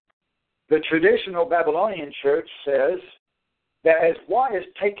the traditional Babylonian church says that as what is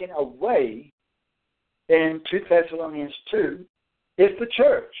taken away in 2 Thessalonians 2 is the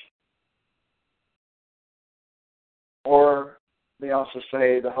church. or they also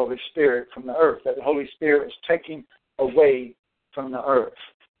say the Holy Spirit from the earth, that the Holy Spirit is taking away from the earth,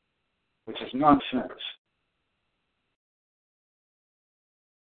 which is nonsense.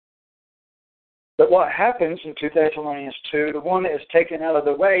 But what happens in 2 Thessalonians 2, the one that is taken out of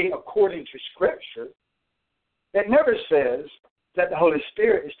the way according to Scripture, it never says that the Holy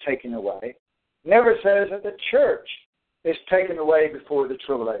Spirit is taken away, never says that the church is taken away before the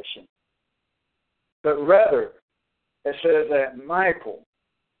tribulation. But rather, it says that Michael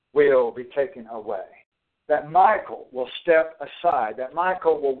will be taken away, that Michael will step aside, that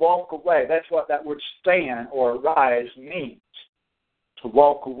Michael will walk away. That's what that word stand or arise means, to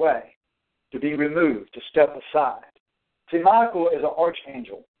walk away, to be removed, to step aside. See, Michael is an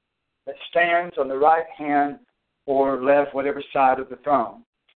archangel that stands on the right hand or left, whatever side of the throne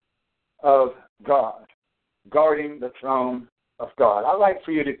of God, guarding the throne of God. I'd like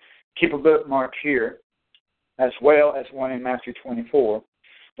for you to keep a bookmark here, as well as one in Matthew 24.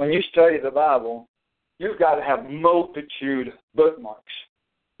 When you study the Bible, you've got to have multitude bookmarks.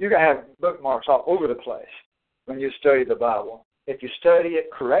 You've got to have bookmarks all over the place when you study the Bible. If you study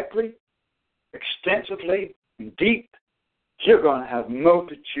it correctly, extensively, and deep, you're going to have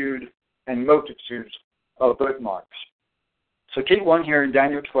multitude and multitudes of bookmarks. So keep one here in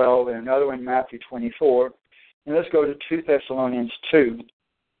Daniel 12 and another one in Matthew 24. And let's go to 2 Thessalonians 2.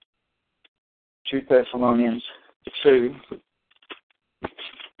 2 Thessalonians 2.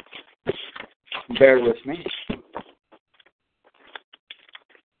 Bear with me.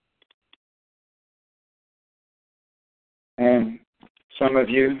 And some of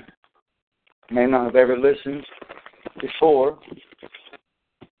you may not have ever listened before.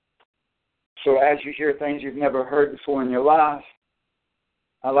 So as you hear things you've never heard before in your life,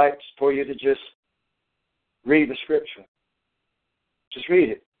 I'd like for you to just read the Scripture. Just read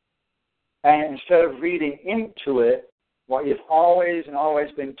it. And instead of reading into it, what you've always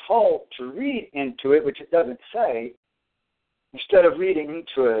been taught to read into it, which it doesn't say, instead of reading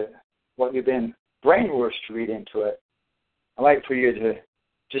into it what you've been brainwashed to read into it, I'd like for you to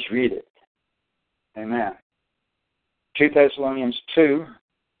just read it. Amen. 2 Thessalonians 2,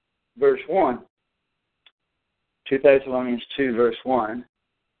 verse 1. 2 Thessalonians 2, verse 1.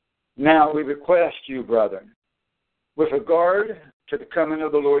 Now we request you, brethren, with regard to the coming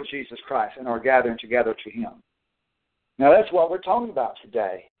of the Lord Jesus Christ and our gathering together to Him. Now that's what we're talking about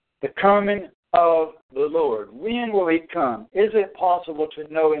today. The coming of the Lord. When will He come? Is it possible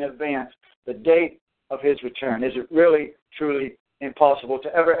to know in advance the date of His return? Is it really, truly impossible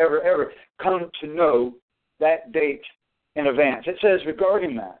to ever come to know that date in advance? It says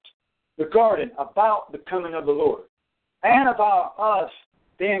regarding about the coming of the Lord and about us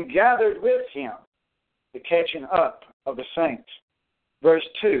being gathered with Him, the catching up of the saints. Verse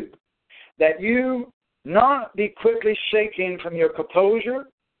 2, that you not be quickly shaken from your composure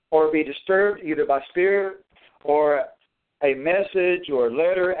or be disturbed either by spirit or a message or a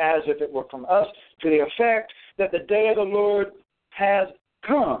letter as if it were from us, to the effect that the day of the Lord has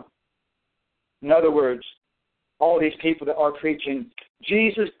come. In other words, all these people that are preaching,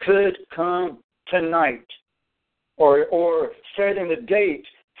 Jesus could come tonight, or setting a date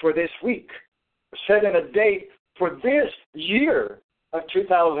for this week, setting a date for this year of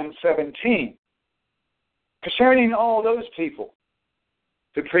 2017. Concerning all those people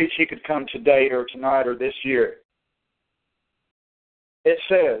who preach He could come today or tonight or this year, it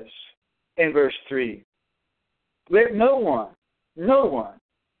says in verse 3, let no one,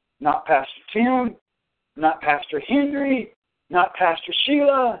 not Pastor Tim, not Pastor Henry, not Pastor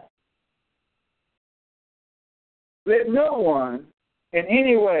Sheila, let no one in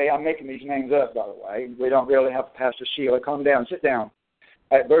any way, I'm making these names up, by the way. We don't really have Pastor Sheila. Calm down, sit down.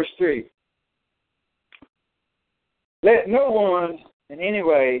 At verse 3, let no one in any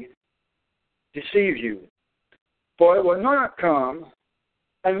way deceive you, for it will not come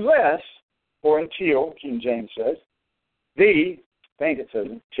unless, or until, King James says, the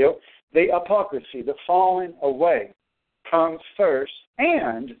hypocrisy, the falling away, comes first,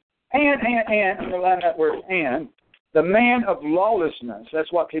 and, underline that word, and, the man of lawlessness,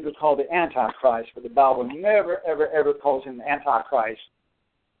 that's what people call the Antichrist, but the Bible never, ever calls him the Antichrist.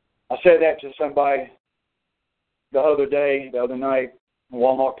 I said that to somebody the other night, in the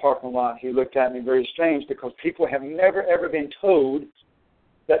Walmart parking lot. He looked at me very strange because people have never, ever been told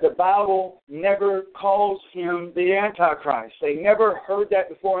that the Bible never calls him the Antichrist. They never heard that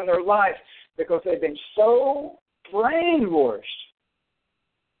before in their life because they've been so brainwashed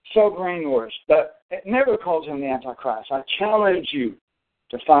that it never calls him the Antichrist. I challenge you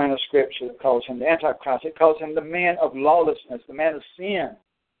to find a scripture that calls him the Antichrist. It calls him the man of lawlessness, the man of sin.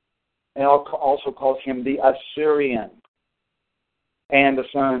 and also calls him the Assyrian and the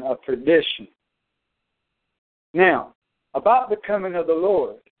son of perdition. Now, about the coming of the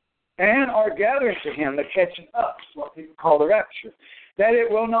Lord and our gathering to him, the catching up, what people call the rapture, that it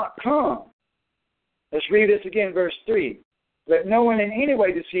will not come. Let's read this again, verse 3. Let no one in any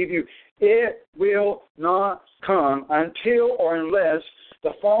way deceive you. It will not come until or unless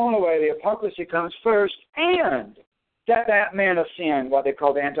the falling away, the apostasy comes first, and that man of sin, what they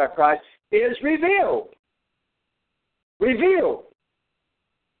call the Antichrist, is revealed. Revealed.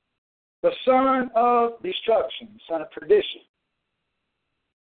 The son of destruction, son of perdition.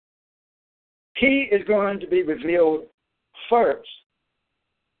 He is going to be revealed first.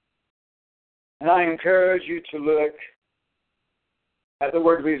 And I encourage you to look at the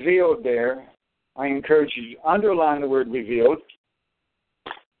word revealed there. I encourage you to underline the word revealed.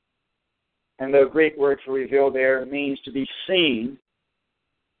 And the Greek word for revealed there means to be seen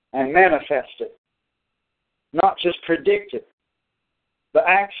and manifested. Not just predicted, but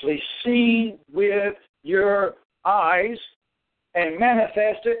actually seen with your eyes and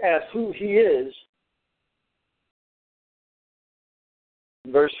manifested as who he is.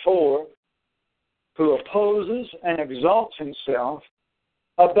 Verse 4, who opposes and exalts himself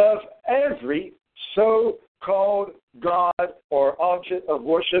above every so-called God or object of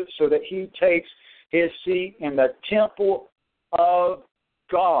worship, so that he takes his seat in the temple of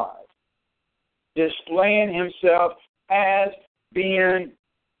God, displaying himself as being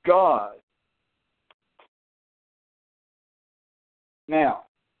God. Now,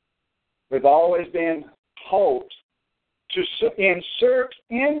 we've always been told to insert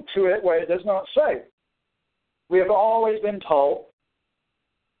into it what it does not say. We have always been told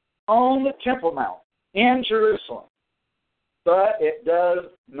on the Temple Mount in Jerusalem, but it does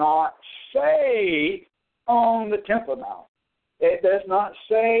not say on the Temple Mount. It does not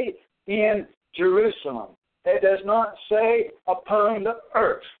say in Jerusalem. It does not say upon the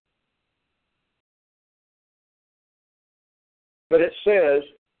earth. But it says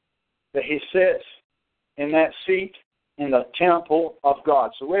that he sits in that seat in the temple of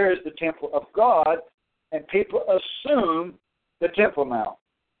God. So where is the temple of God? And people assume the Temple Mount.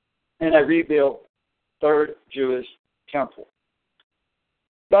 And they rebuilt third Jewish temple.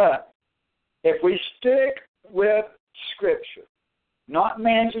 But if we stick with Scripture, not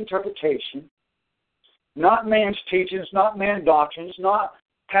man's interpretation, not man's teachings, not man's doctrines, not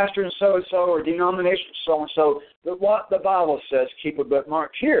pastor and so-and-so or denomination so-and-so, but what the Bible says, keep a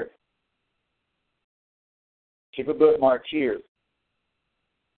bookmark here. Keep a bookmark here.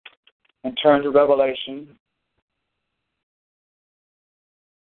 And turn to Revelation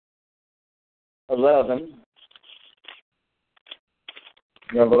 11.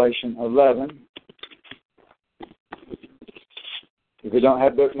 Revelation 11. If you don't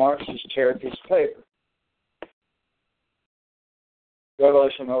have bookmarks, just tear a piece of paper.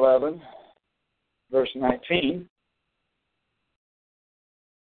 Revelation 11, verse 19.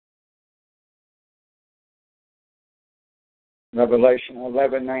 Revelation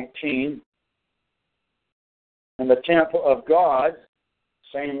 11:19. And the temple of God,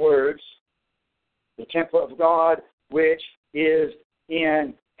 same words, the temple of God which is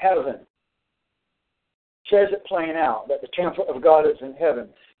in heaven. Says it plain out that the temple of God is in heaven.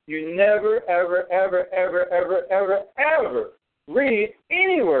 You never, ever, ever, ever, ever, ever, ever read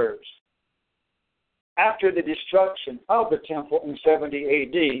any words after the destruction of the temple in 70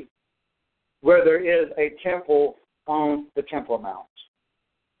 A.D. where there is a temple on the Temple Mount.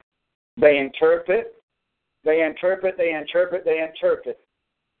 They interpret.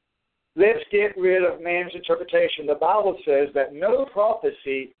 Let's get rid of man's interpretation. The Bible says that no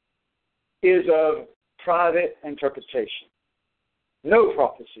prophecy is of private interpretation. No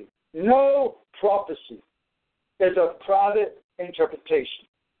prophecy is of private interpretation.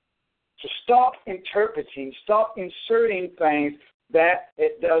 So stop interpreting, stop inserting things that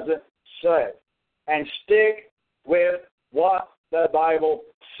it doesn't say, and stick with what the Bible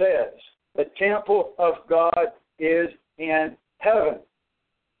says. The temple of God is in heaven.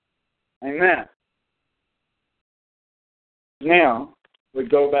 Amen. Now, we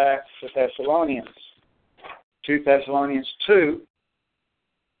go back to Thessalonians. 2 Thessalonians 2.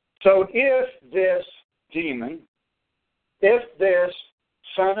 So if this demon, if this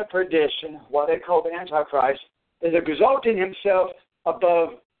son of perdition, what they call the Antichrist, is exalting himself above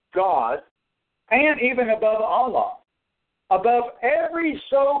God and even above Allah, above every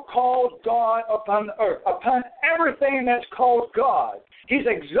so-called God upon the earth, upon everything that's called God, he's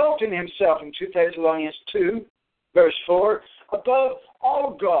exalting himself in 2 Thessalonians 2, verse 4, above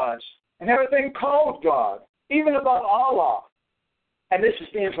all gods and everything called God, even above Allah. And this is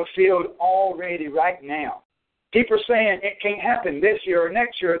being fulfilled already right now. People are saying it can't happen this year or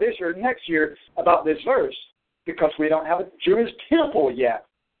next year or this year or next year about this verse because we don't have a Jewish temple yet.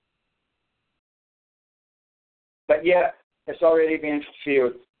 But yet, it's already being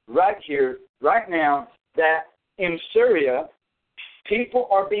fulfilled right here, right now, that in Syria, people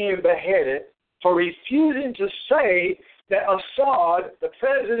are being beheaded for refusing to say that Assad, the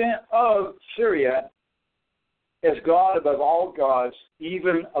president of Syria, is God above all gods,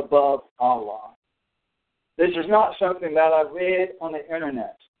 even above Allah. This is not something that I read on the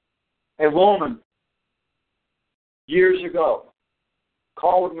internet. A woman, years ago,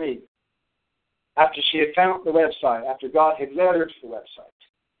 called me after she had found the website, after God had led her to the website.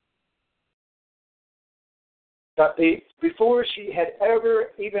 But before she had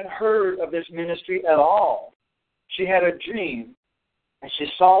ever even heard of this ministry at all, she had a dream, and she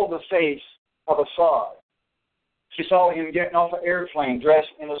saw the face of Assad. She saw him getting off an airplane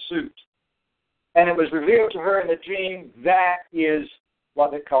dressed in a suit. And it was revealed to her in the dream that is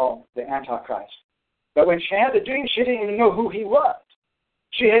what they call the Antichrist. But when she had the dream, she didn't even know who he was.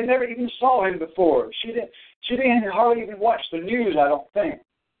 She had never even saw him before. She didn't hardly even watch the news, I don't think.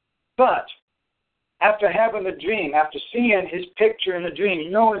 But after having the dream, after seeing his picture in the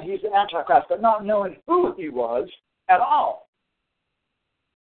dream, knowing he's the Antichrist, but not knowing who he was at all,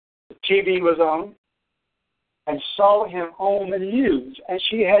 the TV was on, and saw him on the news, and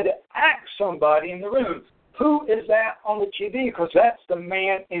she had to ask somebody in the room, who is that on the TV? Because that's the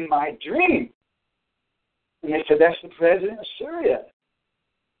man in my dream. And they said, that's the president of Syria.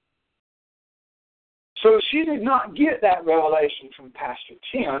 So she did not get that revelation from Pastor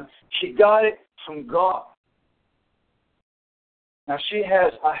Tim. She got it from God. Now she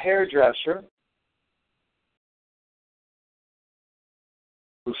has a hairdresser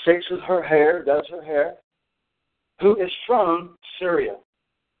who fixes her hair, does her hair, who is from Syria.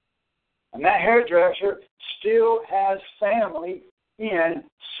 And that hairdresser still has family in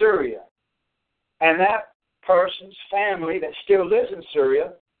Syria. And that person's family that still lives in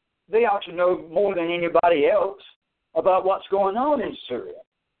Syria, they ought to know more than anybody else about what's going on in Syria.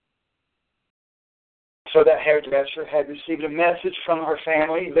 So that hairdresser had received a message from her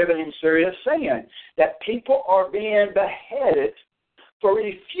family living in Syria saying that people are being beheaded for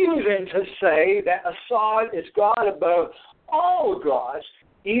refusing to say that Assad is God above all gods,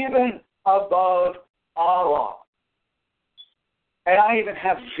 even above Allah. And I even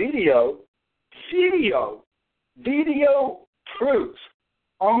have video proof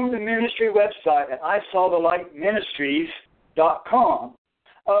on the ministry website at ISawTheLightMinistries.com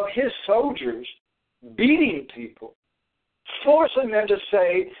of his soldiers beating people, forcing them to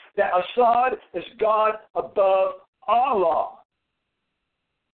say that Assad is God above Allah.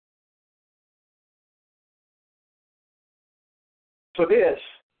 So this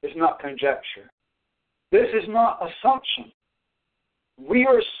is not conjecture. This is not assumption. We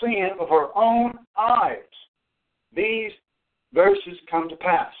are seeing with our own eyes these verses come to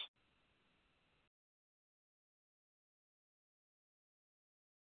pass.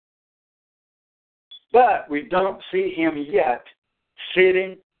 But we don't see him yet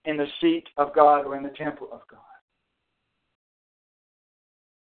sitting in the seat of God or in the temple of God.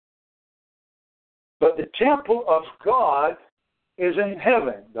 But the temple of God is in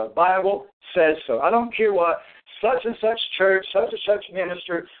heaven. The Bible says so. I don't care what such and such church, such and such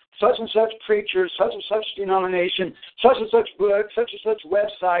minister, such and such preacher, such and such denomination, such and such book, such and such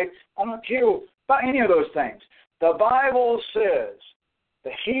website. I don't care about any of those things. The Bible says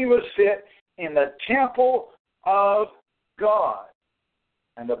that he was fit in the temple of God.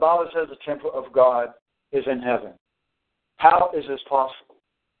 And the Bible says the temple of God is in heaven. How is this possible?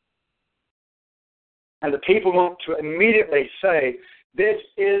 And the people want to immediately say, this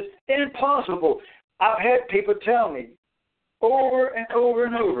is impossible. I've had people tell me over and over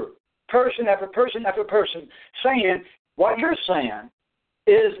and over, person after person after person, saying, what you're saying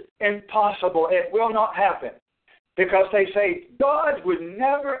is impossible. It will not happen. Because they say God would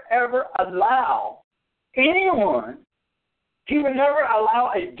never, ever allow anyone, he would never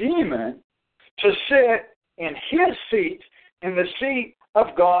allow a demon to sit in his seat, in the seat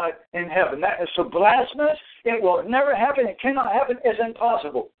of God in heaven. That is so blasphemous. It will never happen. It cannot happen. It's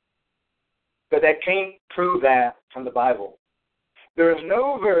impossible. But they can't prove that from the Bible. There is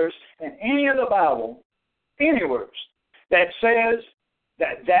no verse in any of the Bible, any verse, that says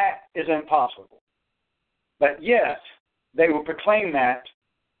that that is impossible. But yet, they will proclaim that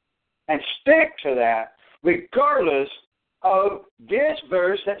and stick to that regardless of this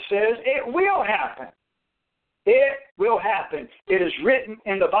verse that says it will happen. It will happen. It is written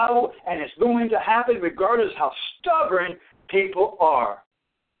in the Bible, and it's going to happen regardless how stubborn people are.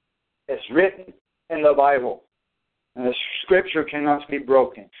 It's written in the Bible, and the Scripture cannot be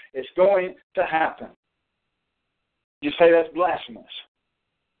broken. It's going to happen. You say that's blasphemous.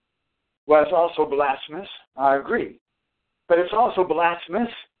 Well, it's also blasphemous. I agree. But it's also blasphemous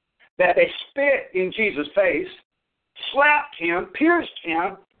that they spit in Jesus' face, slapped him, pierced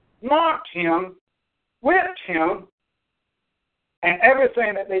him, mocked him, whipped him, and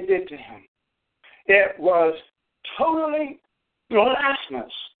everything that they did to him. It was totally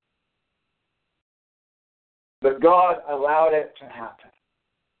blasphemous. But God allowed it to happen.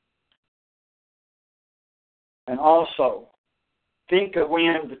 And also, think of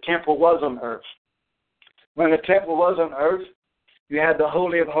when the temple was on earth. When the temple was on earth, you had the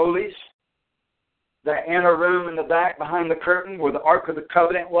Holy of Holies, the inner room in the back behind the curtain where the Ark of the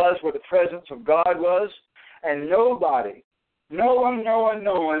Covenant was, where the presence of God was, and no one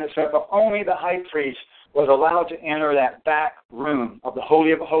except only the high priest was allowed to enter that back room of the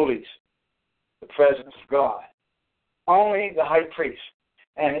Holy of Holies, the presence of God. Only the high priest.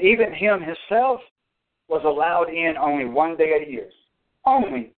 And even him himself was allowed in only one day a year.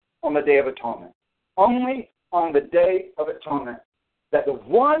 Only on the Day of Atonement. Only on the Day of Atonement. That the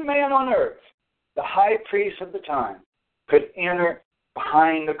one man on earth, the high priest of the time, could enter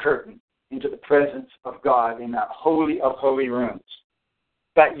behind the curtain into the presence of God in that holy of holy rooms.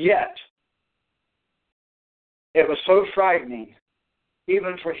 But yet, it was so frightening,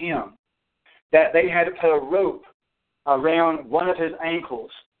 even for him, that they had to put a rope around one of his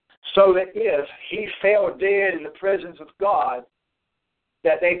ankles so that if he fell dead in the presence of God,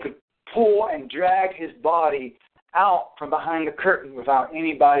 that they could pull and drag his body out from behind the curtain without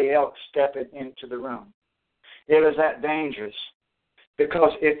anybody else stepping into the room. It was that dangerous.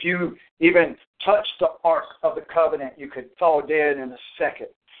 Because if you even touched the Ark of the Covenant, you could fall dead in a second.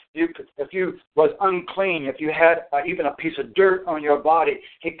 If you was unclean, if you had even a piece of dirt on your body,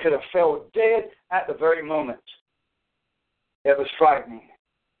 he could have fell dead at the very moment. It was frightening.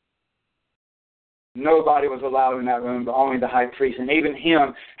 Nobody was allowed in that room but only the high priest. And even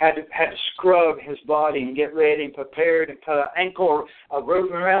him had to scrub his body and get ready and prepared and put a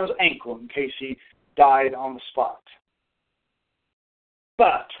rope around his ankle in case he died on the spot.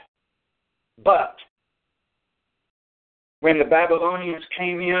 But, when the Babylonians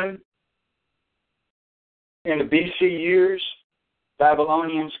came in the BC years,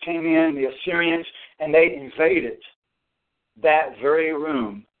 Babylonians came in, the Assyrians, and they invaded that very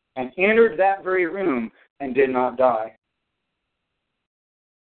room and entered that very room and did not die.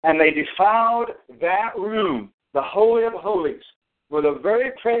 And they defiled that room, the Holy of Holies, where the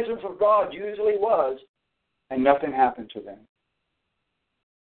very presence of God usually was, and nothing happened to them.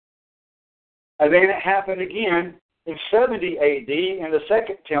 And then it happened again in 70 A.D. in the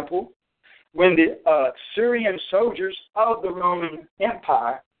Second Temple when the Syrian soldiers of the Roman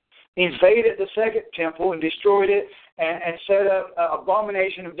Empire invaded the Second Temple and destroyed it and set up an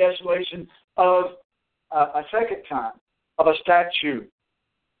abomination of desolation of a second time, of a statue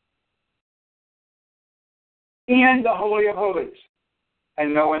in the Holy of Holies.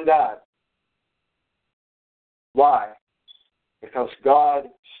 And no one died. Why? Because God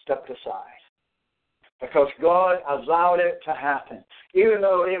stepped aside. Because God allowed it to happen. Even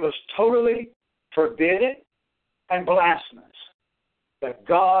though it was totally forbidden and blasphemous. But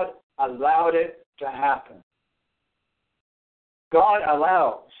God allowed it to happen. God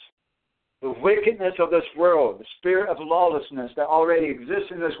allows the wickedness of this world, the spirit of lawlessness that already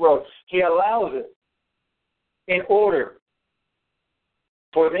exists in this world. He allows it in order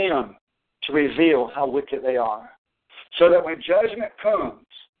for them to reveal how wicked they are. So that when judgment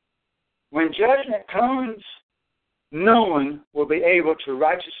comes, no one will be able to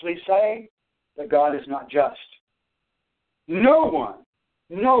righteously say that God is not just. No one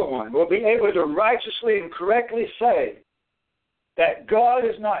will be able to righteously and correctly say that God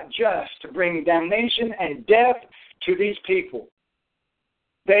is not just to bring damnation and death to these people.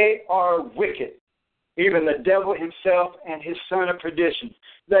 They are wicked. Even the devil himself and his son of perdition.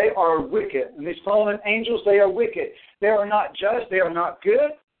 They are wicked. And these fallen angels, they are wicked. They are not just. They are not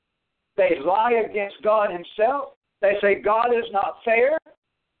good. They lie against God himself. They say God is not fair,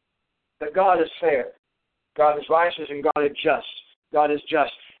 but God is fair. God is righteous and God is just. God is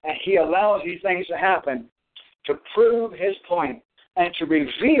just. And he allows these things to happen to prove his point and to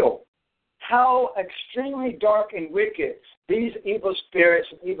reveal how extremely dark and wicked these evil spirits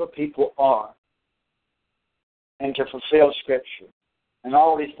and evil people are. And to fulfill Scripture. And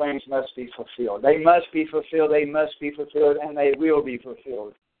all these things must be fulfilled. They must be fulfilled, they must be fulfilled, and they will be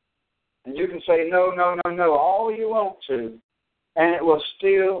fulfilled. And you can say, no, all you want to, and it will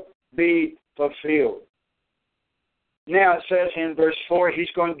still be fulfilled. Now it says in verse 4, he's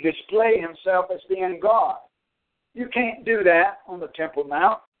going to display himself as being God. You can't do that on the Temple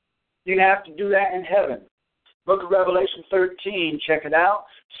Mount. You have to do that in heaven. Book of Revelation 13, check it out,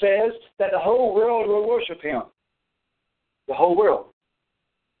 says that the whole world will worship him. The whole world.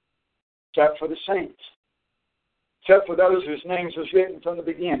 Except for the saints. Except for those whose names was written from the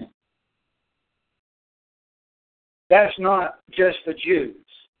beginning. That's not just the Jews.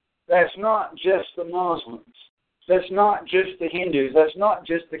 That's not just the Muslims. That's not just the Hindus. That's not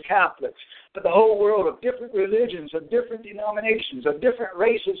just the Catholics. But the whole world of different religions, of different denominations, of different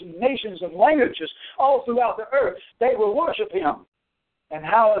races and nations and languages all throughout the earth, they will worship him. And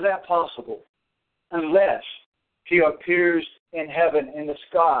how is that possible? Unless he appears in heaven in the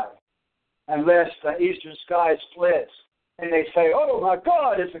sky. Unless the eastern sky splits and they say, oh my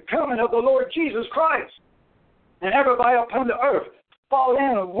God, it's the coming of the Lord Jesus Christ. And everybody upon the earth fall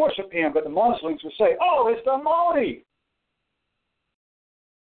in and worship him. But the Muslims will say, oh, it's the Mahdi.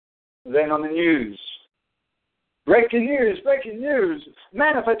 Then on the news, breaking news,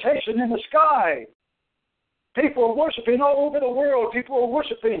 manifestation in the sky. People are worshiping all over the world. People are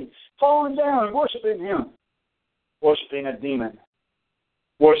worshiping, falling down and worshiping him. Worshiping a demon.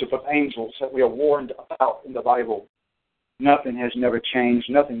 Worship of angels that we are warned about in the Bible. Nothing has never changed.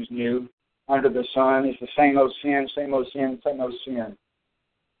 Nothing's new. Under the sun is the same old sin, same old sin, same old sin.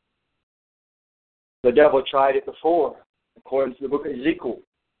 The devil tried it before, according to the book of Ezekiel.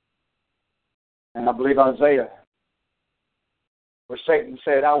 And I believe Isaiah, where Satan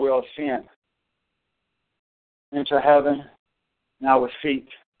said, I will ascend into heaven, and I will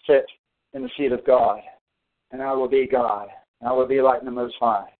sit in the seat of God, and I will be God, and I will be like the Most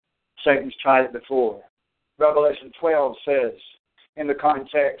High. Satan's tried it before. Revelation 12 says, in the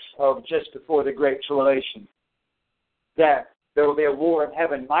context of just before the Great Tribulation, that there will be a war in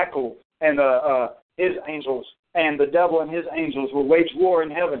heaven. Michael and his angels and the devil and his angels will wage war in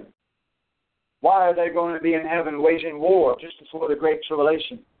heaven. Why are they going to be in heaven waging war just before the Great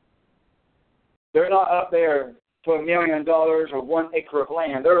Tribulation? They're not up there for $1 million or 1 acre of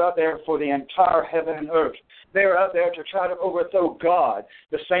land. They're up there for the entire heaven and earth. They're up there to try to overthrow God.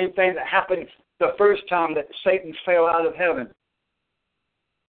 The same thing that happened the first time that Satan fell out of heaven.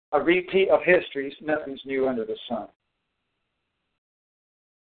 A repeat of history. Nothing's new under the sun.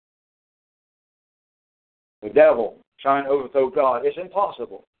 The devil trying to overthrow God. It's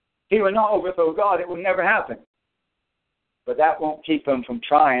impossible. He will not overthrow God. It will never happen. But that won't keep him from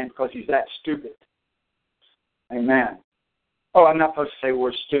trying because he's that stupid. Amen. Oh, I'm not supposed to say the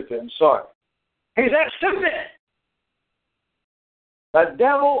word stupid. I'm sorry. He's that stupid. The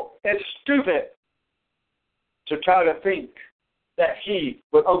devil is stupid to try to think that he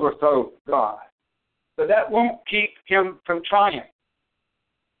will overthrow God. But that won't keep him from trying.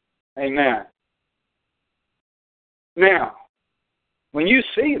 Amen. Now, when you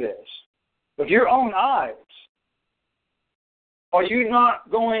see this with your own eyes, are you not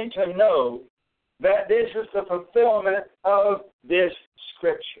going to know that this is the fulfillment of this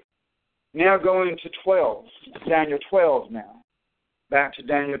scripture? Now going to 12, Daniel 12 now. Back to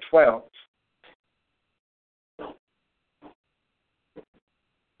Daniel 12.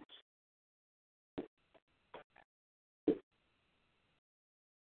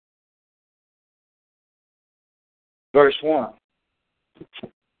 Verse 1.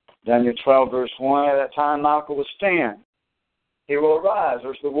 Daniel 12, verse 1. At that time, Michael will stand. He will arise.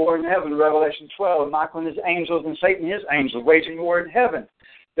 There's the war in heaven, Revelation 12. Michael and his angels and Satan and his angels waging war in heaven.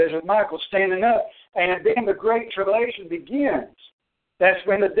 There's Michael standing up. And then the Great Tribulation begins. That's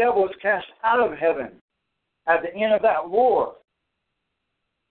when the devil is cast out of heaven at the end of that war.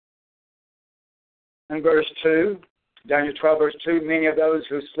 In verse 2, Daniel 12, verse 2, many of those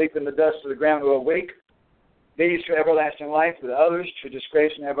who sleep in the dust of the ground will awake. These to everlasting life, but others to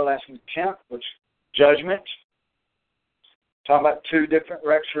disgrace and everlasting contempt, which judgment. Talking about 2 different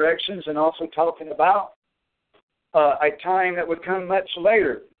resurrections, and also talking about a time that would come much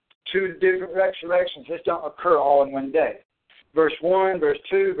later. 2 different resurrections. This don't occur all in one day. Verse 1, verse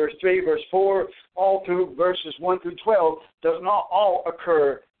 2, verse 3, verse 4, all through verses 1 through 12 does not all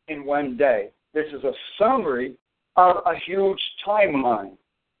occur in one day. This is a summary of a huge timeline.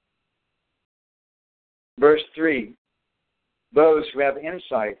 Verse 3, those who have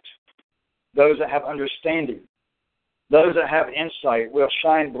insight, those that have understanding, those that have insight will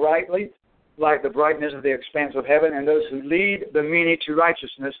shine brightly like the brightness of the expanse of heaven, and those who lead the many to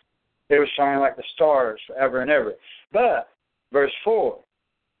righteousness, they will shine like the stars forever and ever. But, verse 4,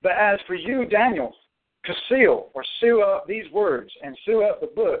 but as for you, Daniel, to seal or seal up these words and seal up the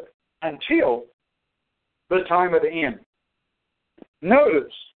book until the time of the end.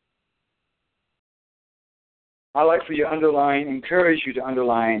 Notice, I like for you to underline, encourage you to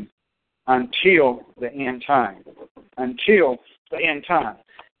underline, until the end time. Until the end time.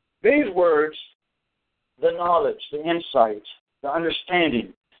 These words, the knowledge, the insight, the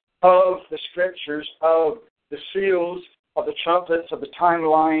understanding of the Scriptures, of the seals, of the trumpets, of the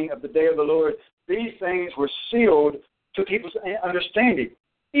timeline of the day of the Lord, these things were sealed to people's understanding.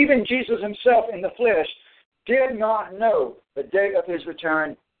 Even Jesus himself in the flesh did not know the day of his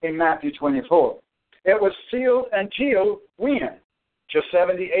return in Matthew 24. It was sealed until when? Till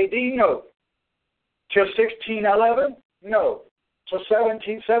 70 A.D.? No. Till 1611? No. Till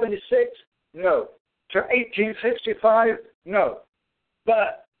 1776? No. Till 1865? No.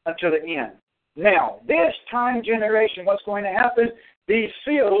 But until the end. Now, this time generation, what's going to happen? These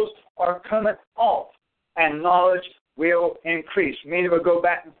seals are coming off, and knowledge will increase. Meaning will go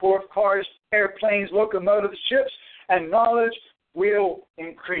back and forth, cars, airplanes, locomotives, ships, and knowledge will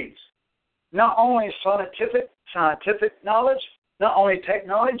increase. Not only scientific knowledge, not only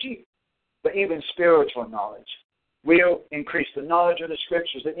technology, but even spiritual knowledge will increase. The knowledge of the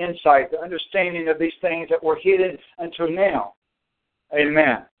Scriptures, the insight, the understanding of these things that were hidden until now.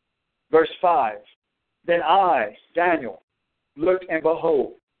 Amen. Verse 5. Then I, Daniel, looked and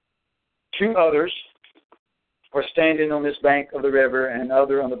behold, two others were standing on this bank of the river and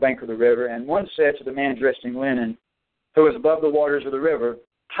other on the bank of the river. And one said to the man dressed in linen, who was above the waters of the river,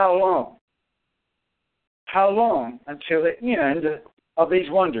 how long? How long until the end of these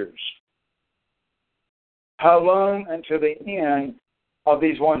wonders? How long until the end of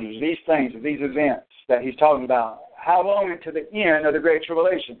these wonders, these things, these events that he's talking about? How long until the end of the Great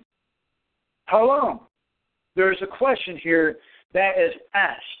Tribulation? How long? There's a question here that is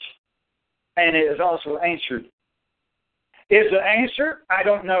asked, and it is also answered. Is the answer, I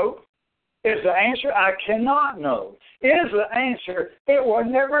don't know. Is the answer, I cannot know. Is the answer, it will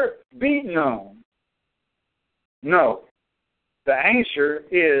never be known. No. The answer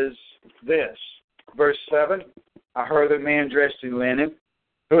is this. Verse 7, I heard a man dressed in linen,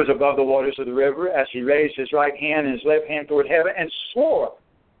 who was above the waters of the river, as he raised his right hand and his left hand toward heaven, and swore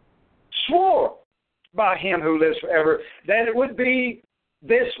by him who lives forever, that it would be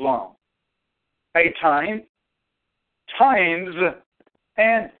this long, a time, times,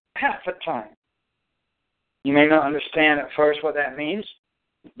 and half a time. You may not understand at first what that means,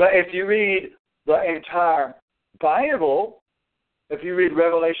 but if you read the entire Bible, if you read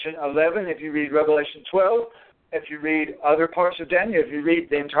Revelation 11, if you read Revelation 12, if you read other parts of Daniel, if you read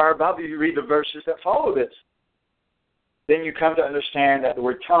the entire Bible, you read the verses that follow this, then you come to understand that the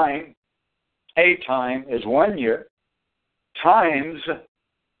word time, a time is 1 year, times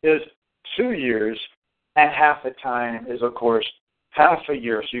is 2 years, and half a time is, of course, half a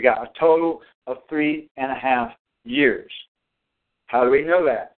year. So you got a total of 3.5 years. How do we know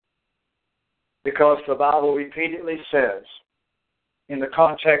that? Because the Bible repeatedly says, in the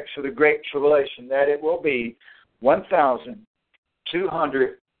context of the Great Tribulation, that it will be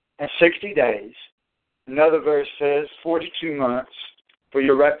 1,260 days. Another verse says 42 months. For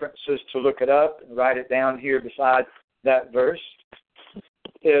your references to look it up and write it down here beside that verse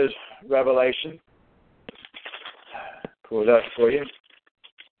is Revelation. Pull it up for you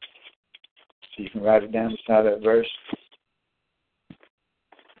so you can write it down beside that verse.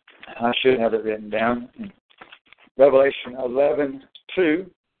 I should have it written down. Revelation 11:2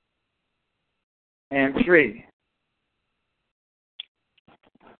 and 3.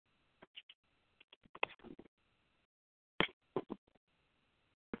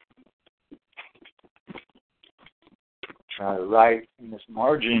 Try to write in this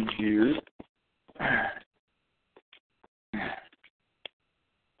margin here.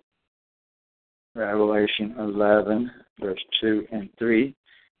 Revelation 11, verse 2 and 3.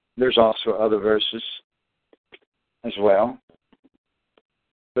 There's also other verses as well.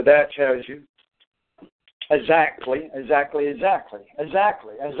 But that tells you exactly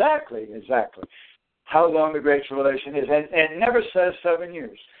how long the Great Tribulation is. And it never says 7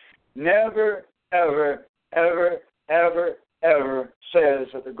 years. Never, ever says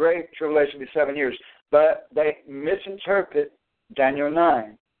that the Great Tribulation will be 7 years. But they misinterpret Daniel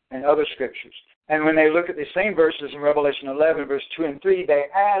 9 and other scriptures. And when they look at the same verses in Revelation 11, verse 2 and 3, they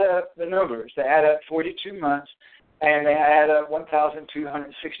add up the numbers. They add up 42 months, and they add up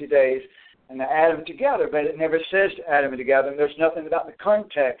 1,260 days, and they add them together. But it never says to add them together, and there's nothing about the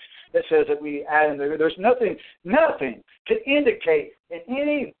context that says that we add them together. There's nothing to indicate in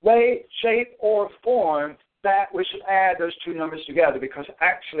any way, shape, or form that we should add those two numbers together, because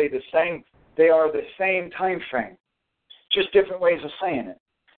actually they are the same time frame, just different ways of saying it.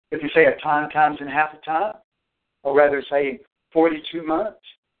 If you say a time times in half a time, or rather say 42 months,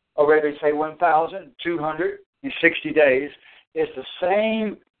 or rather say 1,260 days, it's the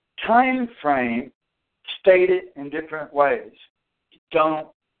same time frame stated in different ways. Don't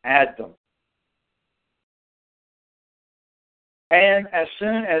add them. And as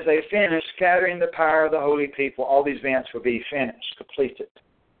soon as they finish scattering the power of the holy people, all these events will be finished, completed.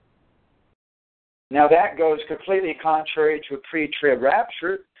 Now that goes completely contrary to a pre-trib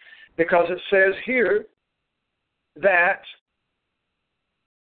rapture, because it says here that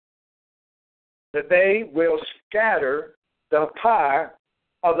they will scatter the power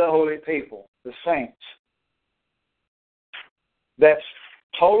of the holy people, the saints. That's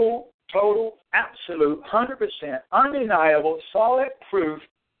total, absolute, 100%, undeniable, solid proof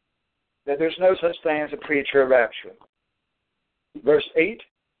that there's no such thing as a pre-trib rapture. Verse 8,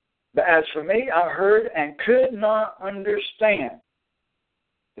 but as for me, I heard and could not understand.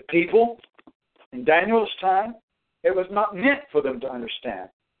 The people in Daniel's time, it was not meant for them to understand.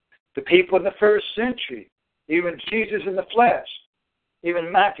 The people in the first century, even Jesus in the flesh, even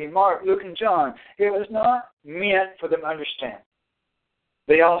Matthew, Mark, Luke, and John, it was not meant for them to understand.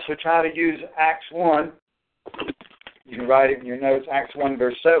 They also try to use Acts 1. You can write it in your notes, Acts 1,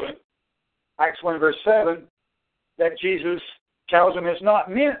 verse 7. Acts 1, verse 7, that Jesus tells them it's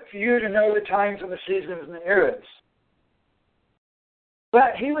not meant for you to know the times and the seasons and the eras.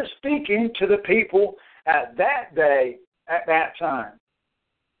 But he was speaking to the people at that day, at that time.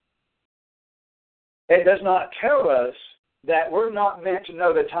 It does not tell us that we're not meant to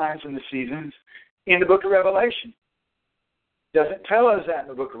know the times and the seasons in the book of Revelation. Doesn't tell us that in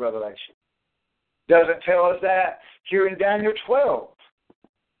the book of Revelation. Doesn't tell us that here in Daniel 12.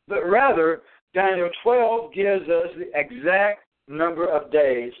 But rather, Daniel 12 gives us the exact number of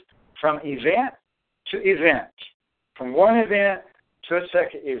days from event to event. From one event to a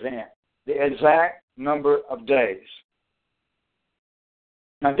second event. The exact number of days.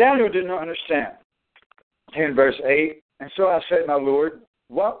 Now Daniel did not understand. Here in verse 8, and so I said, my Lord,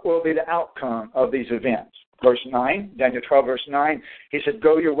 what will be the outcome of these events? Verse 9, Daniel 12, verse 9, he said,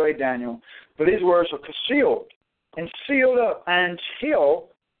 go your way, Daniel, for these words are concealed and sealed up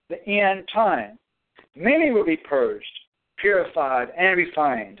until the end time. Many will be purged, purified, and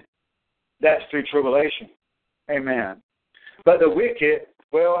refined. That's through tribulation. Amen. But the wicked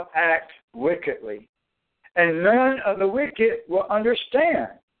will act wickedly, and none of the wicked will understand.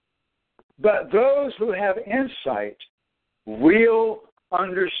 But those who have insight will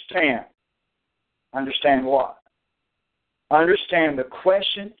understand. Understand what? Understand the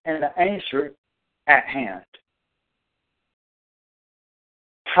question and the answer at hand.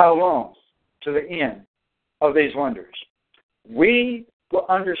 How long to the end of these wonders? We will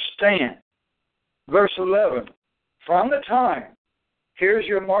understand. Verse 11, from the time, here's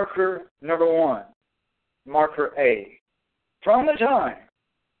your marker number 1, marker A. From the time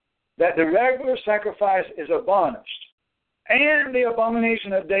that the regular sacrifice is abolished and the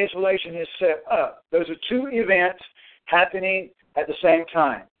abomination of desolation is set up. Those are two events happening at the same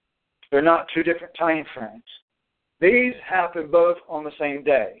time. They're not two different time frames. These happen both on the same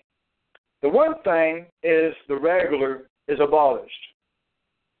day. The one thing is the regular is abolished.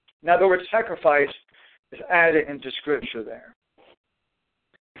 Now the word sacrifice is added into Scripture there.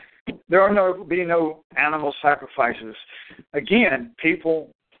 There will be no animal sacrifices. Again, people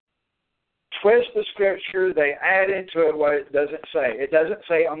twist the Scripture, they add into it what it doesn't say. It doesn't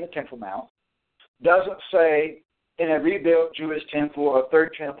say on the Temple Mount. It doesn't say in a rebuilt Jewish temple or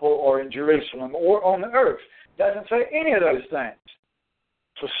third temple or in Jerusalem or on the earth. It doesn't say any of those things.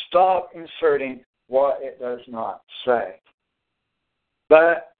 So stop inserting what it does not say.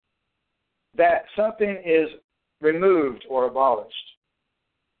 But that something is removed or abolished.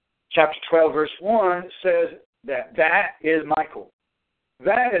 Chapter 12, verse 1 says that is Michael.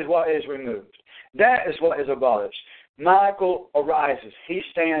 That is what is removed. That is what is abolished. Michael arises. He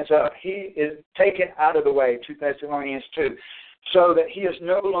stands up. He is taken out of the way, 2 Thessalonians 2, so that he is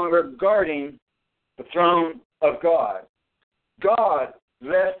no longer guarding the throne of God. God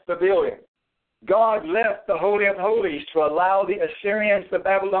left the building. God left the Holy of Holies to allow the Assyrians, the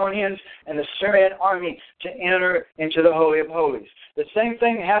Babylonians, and the Syrian army to enter into the Holy of Holies. The same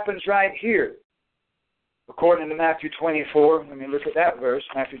thing happens right here. According to Matthew 24, let me look at that verse,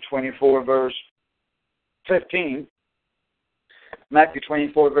 Matthew 24, verse 15. Matthew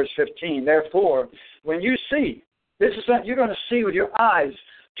 24, verse 15. Therefore, when you see, this is something you're going to see with your eyes.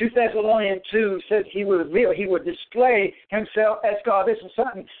 2 Thessalonians 2 says he would reveal, he would display himself as God. This is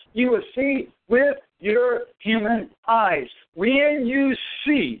something you will see with your human eyes. When you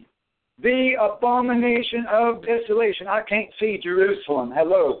see The abomination of desolation. I can't see Jerusalem.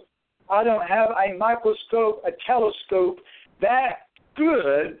 Hello. I don't have a microscope, a telescope that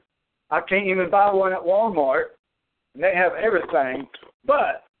good. I can't even buy one at Walmart. They have everything.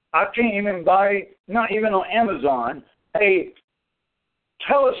 But I can't even buy, not even on Amazon, a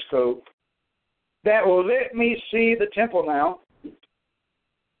telescope that will let me see the Temple Mount.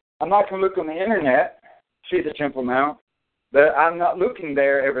 I'm not going to look on the internet, see the Temple Mount, but I'm not looking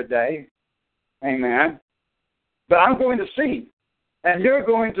there every day. Amen. But I'm going to see. And you're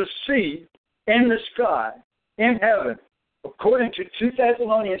going to see in the sky, in heaven, according to 2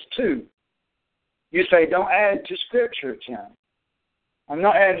 Thessalonians 2. You say, don't add to Scripture, Tim. I'm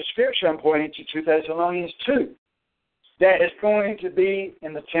not adding to Scripture. I'm pointing to 2 Thessalonians 2. That is going to be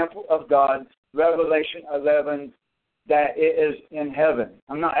in the temple of God, Revelation 11, that it is in heaven.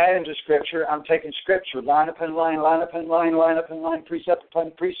 I'm not adding to Scripture. I'm taking Scripture, line upon line, line upon line, line upon line, precept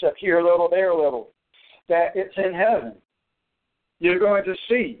upon precept, here a little, there a little, that it's in heaven. You're going to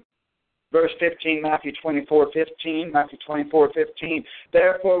see. Verse 15, Matthew 24:15, Matthew 24:15.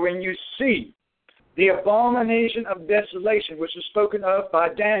 Therefore, when you see the abomination of desolation, which is spoken of by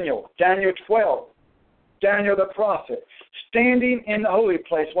Daniel, Daniel 12, Daniel the prophet, standing in the holy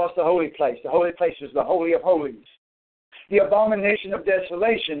place. What's the holy place? The holy place is the Holy of Holies. The abomination of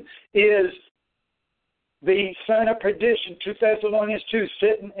desolation is the son of perdition, 2 Thessalonians 2,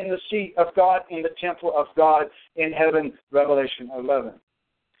 sitting in the seat of God in the temple of God in heaven, Revelation 11.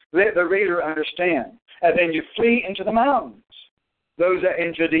 Let the reader understand. And then you flee into the mountains. Those are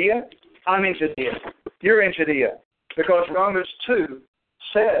in Judea. I'm in Judea. You're in Judea. Because Romans 2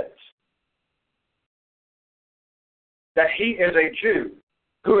 says that he is a Jew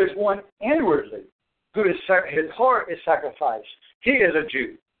who is one inwardly, who is his heart is sacrificed. He is a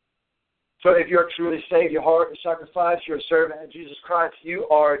Jew. So if you're truly saved, your heart is sacrificed, you're a servant of Jesus Christ, you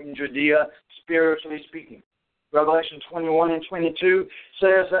are in Judea, spiritually speaking. Revelation 21 and 22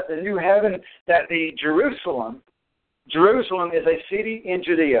 says that the new heaven, that the Jerusalem is a city in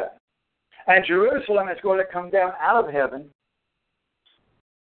Judea. And Jerusalem is going to come down out of heaven.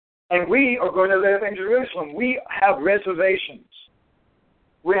 And we are going to live in Jerusalem. We have reservations.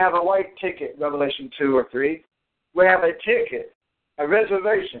 We have a white ticket, Revelation 2 or 3. We have a ticket, a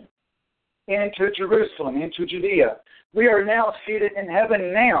reservation into Jerusalem, into Judea. We are now seated in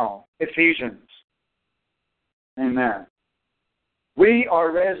heaven now, Ephesians. Amen. We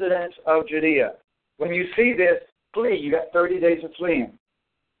are residents of Judea. When you see this, flee. You got 30 days of fleeing.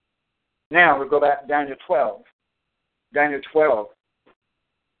 Now we'll go back to Daniel 12. Daniel 12.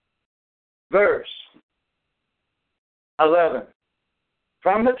 Verse 11.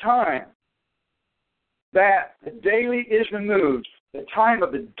 From the time that the daily is removed, the time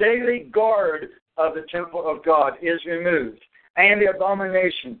of the daily guard of the temple of God is removed, and the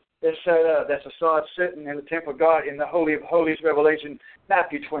abomination is set up. That's Assad sitting in the temple of God in the Holy of Holies, Revelation,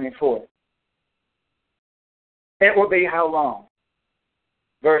 Matthew 24. It will be how long?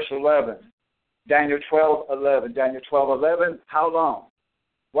 Verse 11. Daniel 12:11. Daniel 12:11. How long?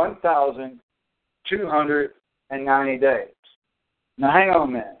 1,290 days. Now hang on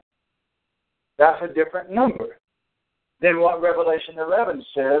a minute. That's a different number than what Revelation 11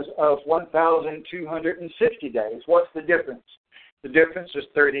 says of 1,260 days. What's the difference? The difference is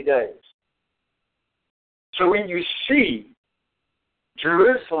 30 days. So when you see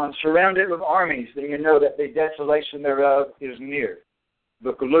Jerusalem surrounded with armies, then you know that the desolation thereof is near.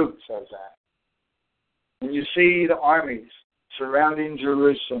 The book of Luke says that. When you see the armies surrounding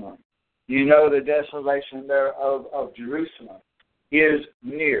Jerusalem, you know the desolation thereof of Jerusalem is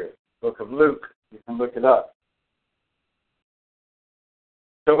near. Book of Luke, you can look it up.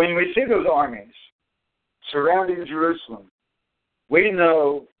 So when we see those armies surrounding Jerusalem, we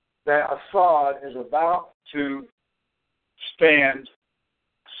know that Assad is about to sit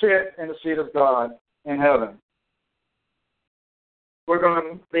in the seat of God in heaven. We're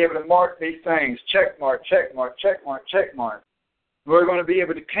going to be able to mark these things. Check mark, check mark, check mark, check mark. We're going to be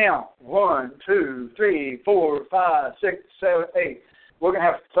able to count 1, 2, 3, 4, 5, 6, 7, 8. We're going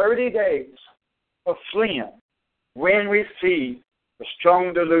to have 30 days of fleeing when we see the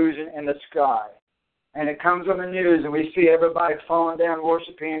strong delusion in the sky. And it comes on the news and we see everybody falling down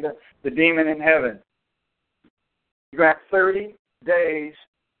worshiping the demon in heaven. You're going to have 30 days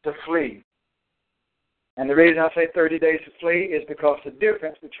to flee. And the reason I say 30 days to flee is because the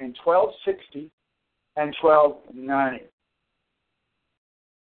difference between 1260 and 1290.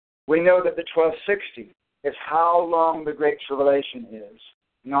 We know that the 1260 is how long the Great Tribulation is.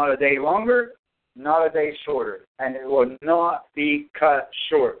 Not a day longer, not a day shorter. And it will not be cut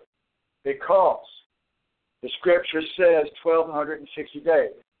short. Because the Scripture says 1,260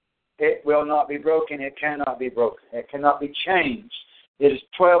 days. It will not be broken. It cannot be broken. It cannot be changed. It is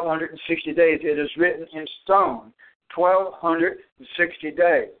 1,260 days. It is written in stone. 1,260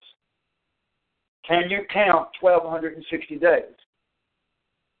 days. Can you count 1,260 days?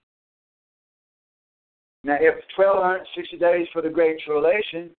 Now, if 1,260 days for the Great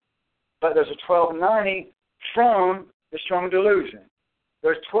Tribulation, but there's a 1,290 from the strong delusion.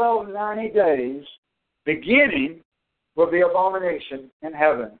 There's 1,290 days beginning with the abomination in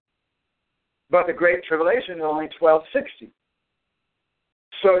heaven. But the Great Tribulation is only 1,260.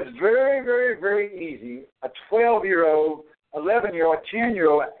 So it's very, very, very easy. A 12-year-old, 11-year-old,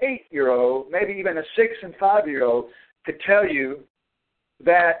 10-year-old, 8-year-old, maybe even a 6- and 5-year-old could tell you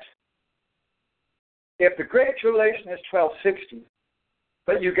that if the Great Tribulation is 1,260,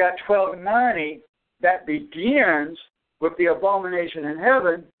 but you got 1,290 that begins with the abomination in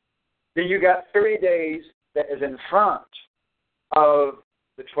heaven, then you got 30 days that is in front of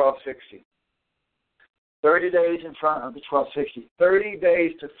the 1,260. 30 days in front of the 1,260. 30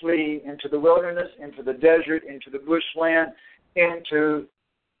 days to flee into the wilderness, into the desert, into the bushland, into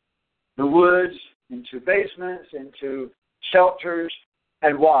the woods, into basements, into shelters.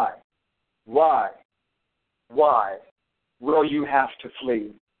 And why? Why? Why will you have to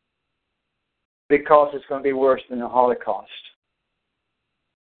flee? Because it's going to be worse than the Holocaust.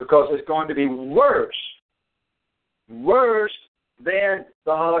 Because it's going to be worse than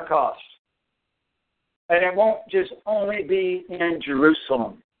the Holocaust. And it won't just only be in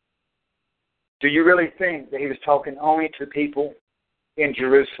Jerusalem. Do you really think that he was talking only to people in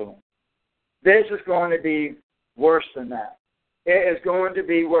Jerusalem? This is going to be worse than that. It is going to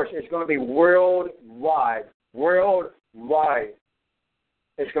be worse. It's going to be worldwide. Worldwide.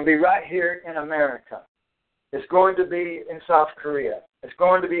 It's going to be right here in America. It's going to be in South Korea. It's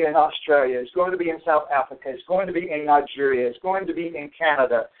going to be in Australia. It's going to be in South Africa. It's going to be in Nigeria. It's going to be in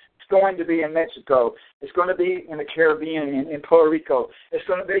Canada. It's going to be in Mexico. It's going to be in the Caribbean, in Puerto Rico. It's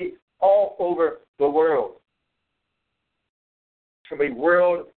going to be all over the world. It's going to be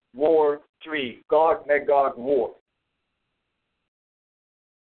World War III, Gog-Magog war.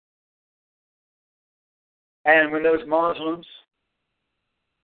 And when those Muslims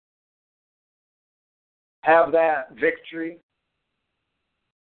have that victory,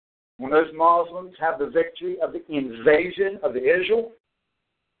 when those Muslims have the victory of the invasion of the Israel,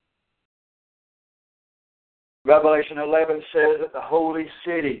 Revelation 11 says that the holy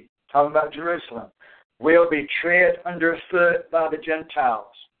city, talking about Jerusalem, will be tread underfoot by the Gentiles,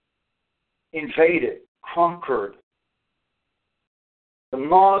 invaded, conquered. The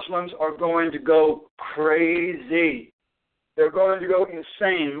Muslims are going to go crazy. They're going to go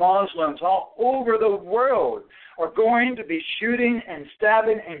insane. Muslims all over the world are going to be shooting and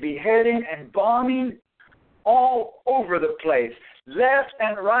stabbing and beheading and bombing all over the place. Left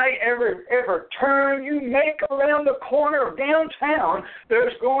and right, every turn you make around the corner of downtown,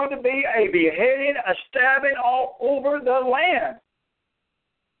 there's going to be a beheading, a stabbing all over the land.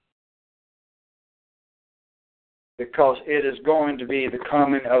 Because it is going to be the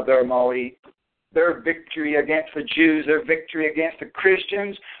coming of their Maw'id. Their victory against the Jews, their victory against the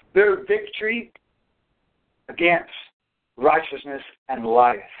Christians, their victory against righteousness and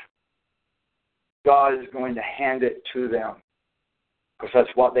life. God is going to hand it to them. Because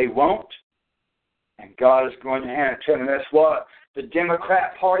that's what they want. And God is going to hand it to them. That's what the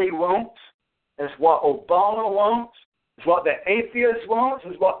Democrat Party wants. That's what Obama wants. It's what the atheists want.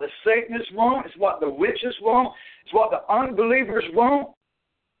 It's what the Satanists want. It's what the witches want. It's what the unbelievers want.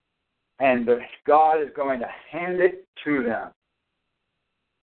 And God is going to hand it to them.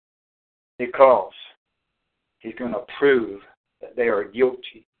 Because He's going to prove that they are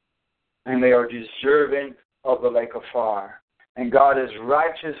guilty. And they are deserving of the lake of fire. And God is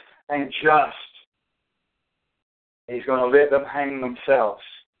righteous and just. He's going to let them hang themselves.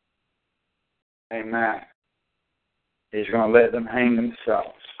 Amen. He's going to let them hang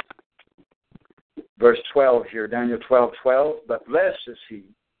themselves. Verse 12 here, Daniel 12:12. But blessed is he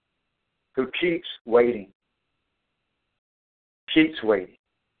who keeps waiting. Keeps waiting.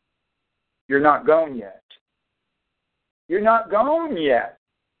 You're not gone yet. You're not gone yet.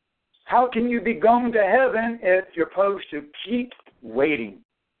 How can you be gone to heaven if you're supposed to keep waiting?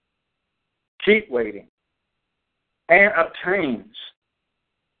 Keep waiting. And obtains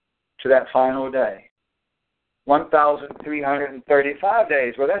to that final day. 1,335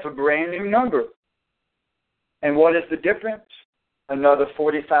 days. Well, that's a brand new number. And what is the difference? Another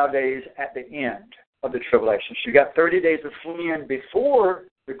 45 days at the end of the tribulation. So you got 30 days of fleeing before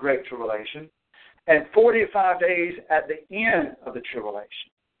the Great Tribulation and 45 days at the end of the tribulation.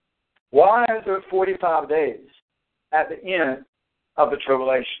 Why is there 45 days at the end of the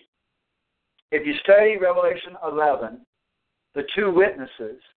tribulation? if you study Revelation 11, the two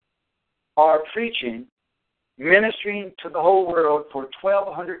witnesses are preaching, ministering to the whole world for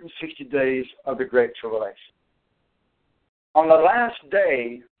 1,260 days of the Great Tribulation. On the last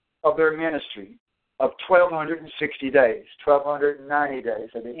day of their ministry of 1,260 days, 1,290 days,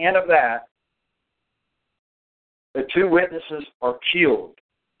 at the end of that, the two witnesses are killed.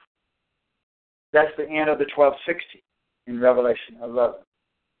 That's the end of the 1,260 in Revelation 11.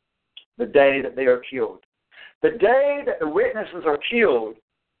 The day that they are killed. The day that the witnesses are killed,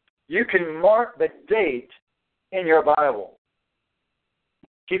 you can mark the date in your Bible.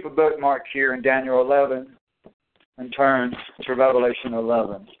 Keep a bookmark here in Daniel 11 and turn to Revelation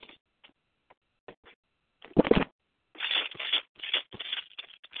 11.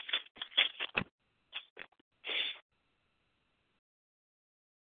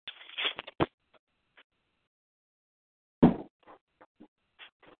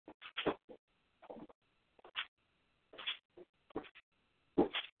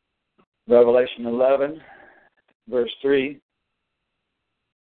 Revelation 11, verse 3.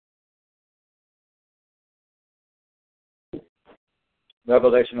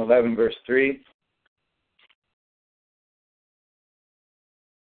 Revelation 11, verse 3.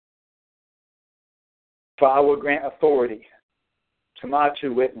 For I will grant authority to my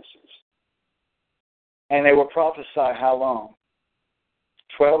two witnesses, and they will prophesy how long?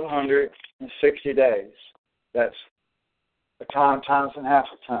 1,260 days. That's a time times and half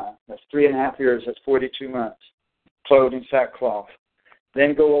a time. That's 3.5 years. That's 42 months. Clothed in sackcloth.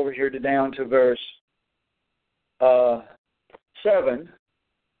 Then go over here down to verse 7.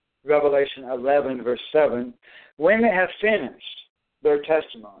 Revelation 11, verse 7. When they have finished their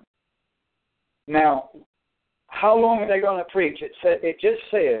testimony. Now, how long are they going to preach? It just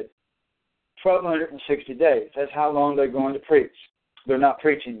said 1,260 days. That's how long they're going to preach. They're not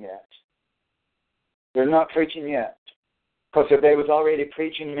preaching yet. They're not preaching yet. Because if they was already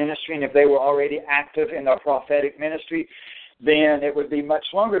preaching ministry and if they were already active in their prophetic ministry, then it would be much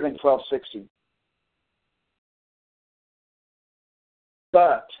longer than 1,260.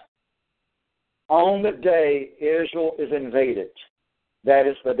 But on the day Israel is invaded, that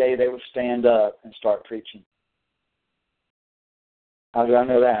is the day they will stand up and start preaching. How do I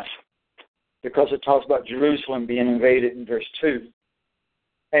know that? Because it talks about Jerusalem being invaded in verse 2.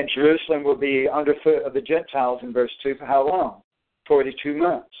 And Jerusalem will be underfoot of the Gentiles in verse 2 for how long? 42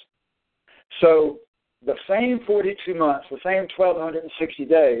 months. So the same 42 months, the same 1,260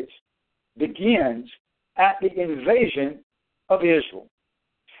 days, begins at the invasion of Israel.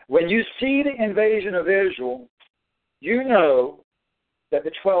 When you see the invasion of Israel, you know that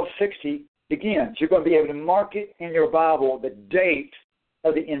the 1,260 begins. You're going to be able to mark it in your Bible, the date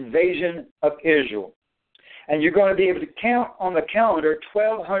of the invasion of Israel. And you're going to be able to count on the calendar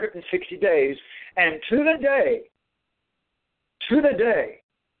 1,260 days. And to the day,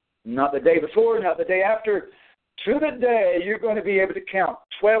 not the day before, not the day after, to the day, you're going to be able to count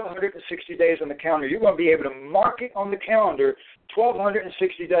 1,260 days on the calendar. You're going to be able to mark it on the calendar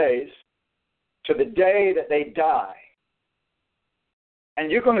 1,260 days to the day that they die.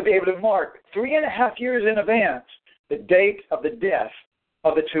 And you're going to be able to mark 3.5 years in advance the date of the death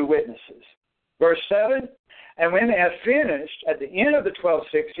of the two witnesses. Verse 7, and when they have finished, at the end of the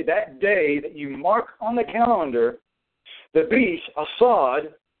 1,260, that day that you mark on the calendar, the beast,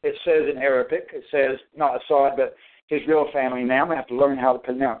 Assad, it says in Arabic, it says, not Assad, but his real family name. I'm going to have to learn how to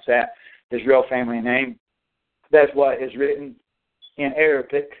pronounce that, his real family name. That's what is written in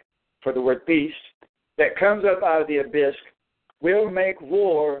Arabic for the word beast, that comes up out of the abyss, will make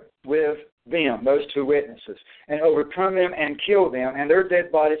war with them, those two witnesses, and overcome them and kill them, and their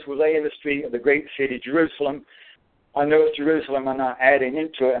dead bodies will lay in the street of the great city, Jerusalem. I know it's Jerusalem, I'm not adding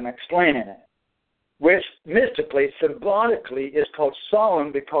into it, I'm explaining it. Which mystically, symbolically, is called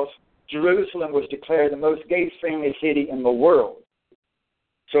solemn because Jerusalem was declared the most gay-friendly city in the world.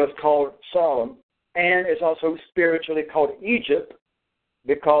 So it's called solemn, and it's also spiritually called Egypt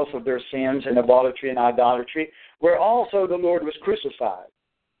because of their sins and idolatry and idolatry, where also the Lord was crucified.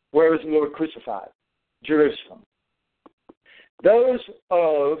 Where was the Lord crucified? Jerusalem. Those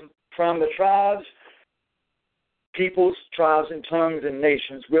from the tribes, peoples, tribes, and tongues and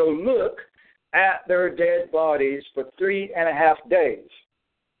nations will look at their dead bodies for 3.5 days.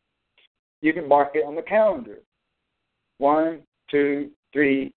 You can mark it on the calendar. 1, 2,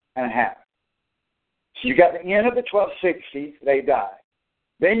 3.5. So you got the end of the 1,260, they die.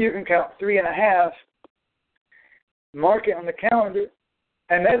 Then you can count 3.5, mark it on the calendar,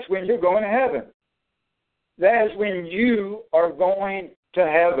 and that's when you're going to heaven. That is when you are going to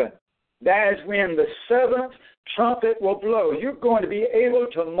heaven. That is when the seventh trumpet will blow. You're going to be able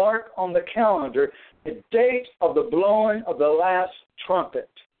to mark on the calendar the date of the blowing of the last trumpet.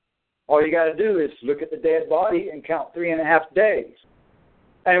 All you got to do is look at the dead body and count 3.5 days.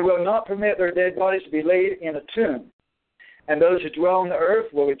 And it will not permit their dead bodies to be laid in a tomb. And those who dwell on the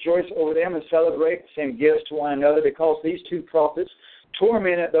earth will rejoice over them and celebrate, send gifts to one another, because these two prophets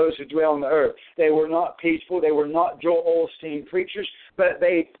tormented those who dwell on the earth. They were not peaceful. They were not Joel Osteen preachers, but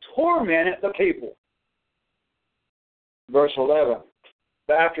they tormented the people. Verse 11.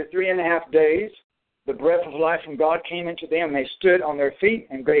 But after 3.5 days, the breath of life from God came into them. They stood on their feet,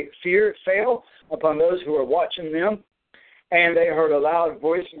 and great fear fell upon those who were watching them. And they heard a loud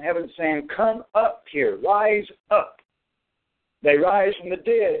voice from heaven saying, "Come up here, rise up." They rise from the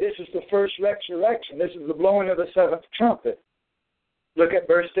dead. This is the first resurrection. This is the blowing of the seventh trumpet. Look at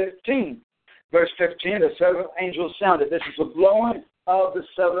verse 15. Verse 15, the seventh angel sounded. This is the blowing of the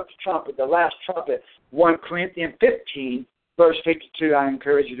seventh trumpet, the last trumpet. 1 Corinthians 15, verse 52. I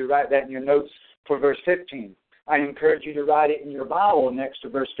encourage you to write that in your notes for verse 15. I encourage you to write it in your Bible next to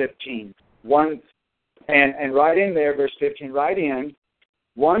verse 15. And right in there, verse 15, right in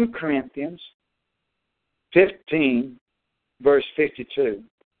 1 Corinthians 15, verse 52,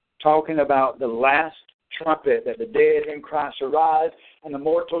 talking about the last trumpet, that the dead in Christ arise, and the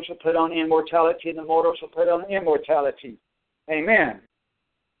mortal shall put on immortality, and the mortal shall put on immortality. Amen.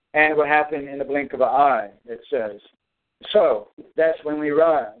 And it will happen in the blink of an eye, it says. So, that's when we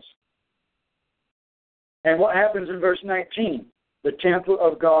rise. And what happens in verse 19? The temple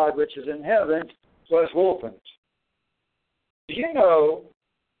of God which is in heaven was opened. Do you know,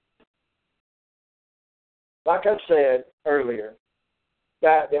 like I said earlier,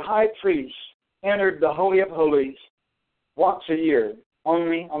 that the high priest entered the Holy of Holies once a year,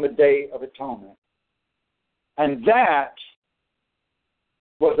 only on the Day of Atonement. And that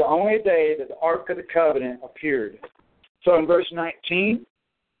was the only day that the Ark of the Covenant appeared. So in verse 19,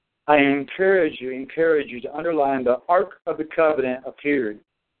 I encourage you to underline the Ark of the Covenant appeared.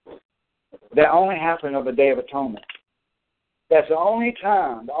 That only happened on the Day of Atonement. That's the only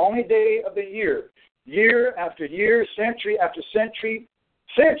time, the only day of the year after year, century after century,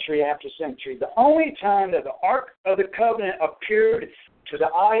 century after century. The only time that the Ark of the Covenant appeared to the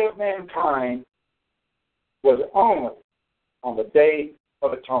eye of mankind was only on the Day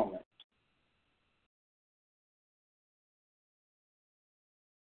of Atonement.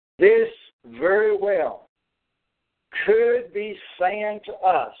 This very well could be saying to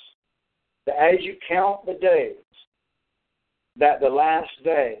us that as you count the days, that the last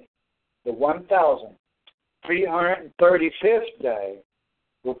day, the 1,335th day,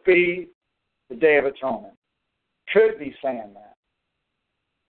 will be the Day of Atonement. Could be saying that.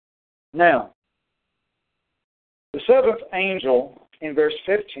 Now, the seventh angel in verse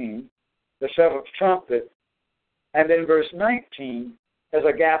 15, the seventh trumpet, and then verse 19 has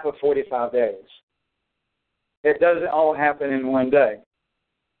a gap of 45 days. It doesn't all happen in one day.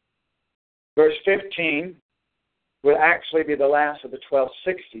 Verse 15 will actually be the last of the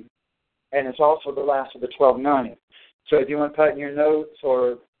 1260, and it's also the last of the 1290. So if you want to put in your notes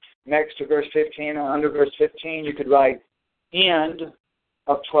or next to verse 15 or under verse 15, you could write end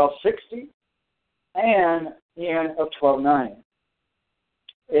of 1260 and end of 1290.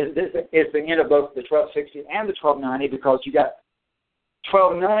 It's the end of both the 1260 and the 1290 because you got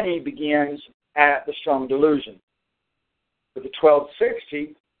 1290 begins at the strong delusion. But the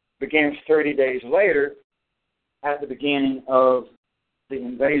 1260 begins 30 days later at the beginning of the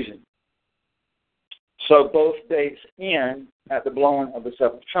invasion. So both dates end at the blowing of the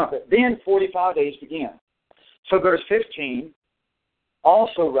seventh trumpet. Then 45 days begin. So verse 15,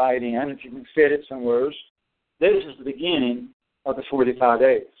 also write in, if you can fit it somewhere, this is the beginning of the 45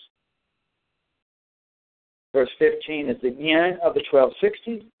 days. Verse 15 is the end of the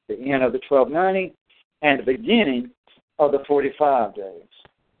 1260, the end of the 1290, and the beginning of the 45 days.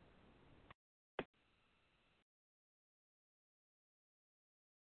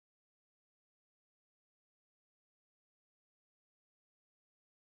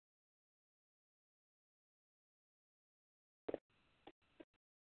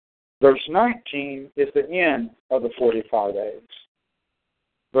 Verse 19 is the end of the 45 days.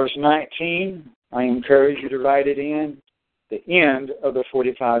 Verse 19, I encourage you to write it in, the end of the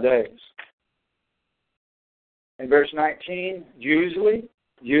 45 days. In verse 19, usually,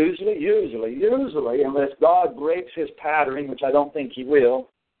 unless God breaks his pattern, which I don't think he will,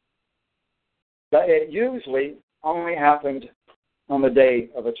 but it usually only happened on the Day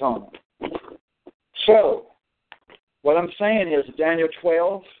of Atonement. So, what I'm saying is Daniel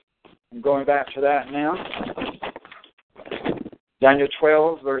 12, I'm going back to that now. Daniel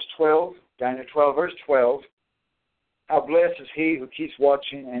 12, verse 12. Daniel 12, verse 12. How blessed is he who keeps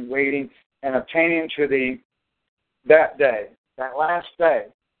watching and waiting and obtaining to that day, that last day,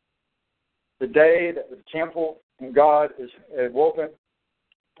 the day that the temple and God is woven,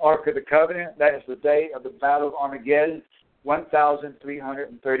 Ark of the Covenant. That is the day of the Battle of Armageddon,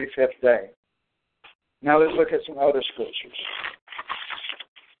 1,335th day. Now let's look at some other scriptures.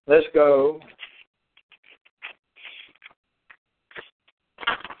 Let's go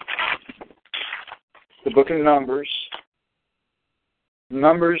the book of Numbers,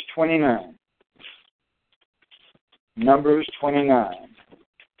 Numbers 29. Numbers 29.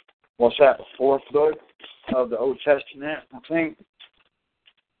 What's that, the fourth book of the Old Testament, I think?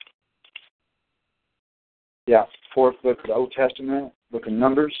 Yeah, fourth book of the Old Testament, book of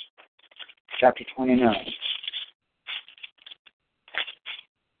Numbers, chapter 29.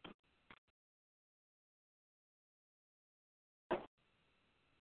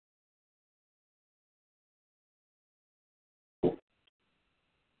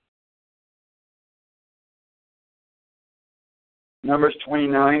 Numbers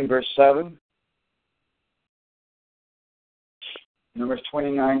 29, verse 7. Numbers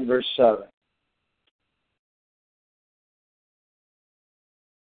 29, verse 7.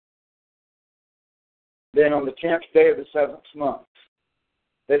 Then on the 10th day of the 7th month,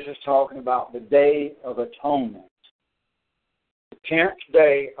 this is talking about the Day of Atonement. The 10th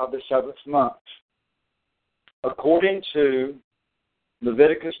day of the 7th month. According to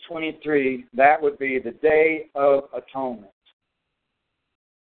Leviticus 23, that would be the Day of Atonement.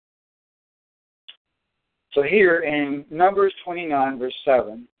 So here in Numbers 29, verse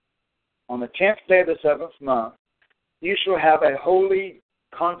 7, on the 10th day of the 7th month, you shall have a holy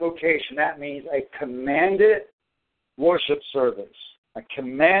convocation. That means a commanded worship service, a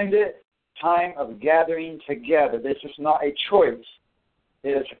commanded time of gathering together. This is not a choice. It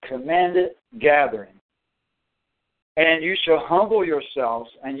is a commanded gathering. And you shall humble yourselves,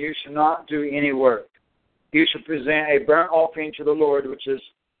 and you shall not do any work. You shall present a burnt offering to the Lord, which is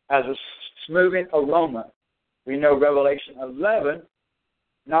as a smoothing aroma. We know Revelation 11,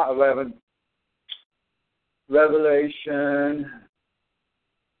 not 11, Revelation,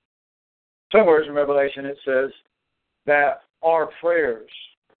 somewhere in Revelation it says that our prayers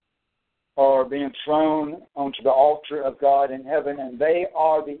are being thrown onto the altar of God in heaven, and they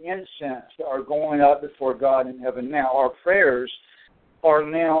are the incense that are going up before God in heaven now. Our prayers are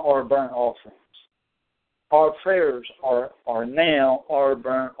now our burnt offerings. Our prayers are now our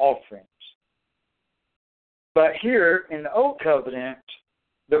burnt offerings. But here in the Old Covenant,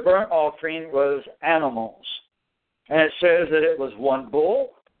 the burnt offering was animals. And it says that it was one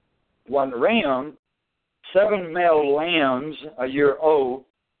bull, one ram, 7 male lambs a year old.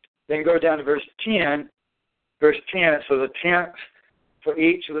 Then go down to verse 10. Verse 10, it says a tenth for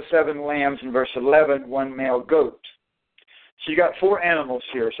each of the 7 lambs. In verse 11, 1 male goat. So you got 4 animals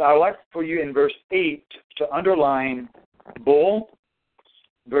here. So I would like for you in verse 8 to underline bull.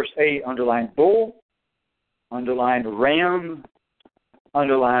 Verse 8, underline bull. Underline ram,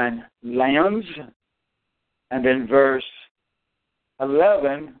 underline lambs, and then verse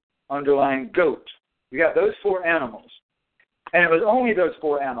 11, underline goat. You got those 4 animals. And it was only those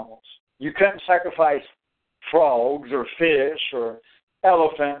 4 animals. You couldn't sacrifice frogs or fish or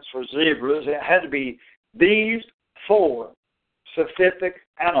elephants or zebras. It had to be these 4 specific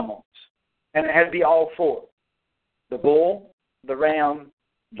animals. And it had to be all 4. The bull, the ram,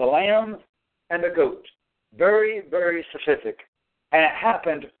 the lamb, and the goat. Very, very specific. And it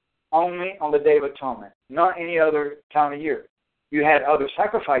happened only on the Day of Atonement, not any other time of year. You had other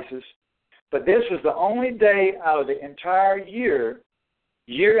sacrifices, but this was the only day out of the entire year,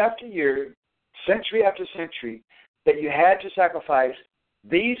 year after year, century after century, that you had to sacrifice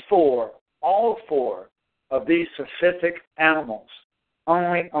these 4, all 4 of these specific animals,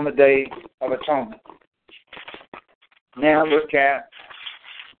 only on the Day of Atonement. Now look at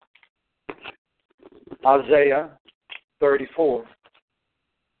Isaiah 34.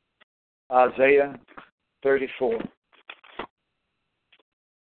 Isaiah 34.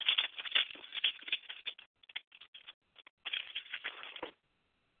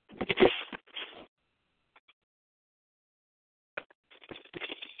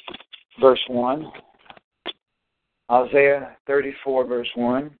 Verse 1. Isaiah 34, verse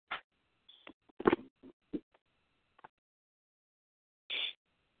 1.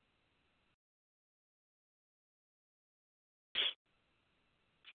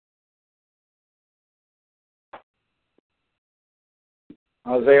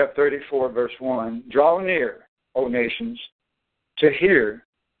 Isaiah 34, verse 1. Draw near, O nations, to hear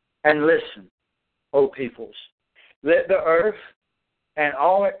and listen, O peoples. Let the earth and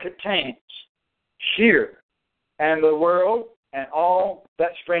all it contains, here, and the world and all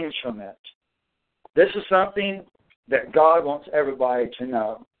that springs from it. This is something that God wants everybody to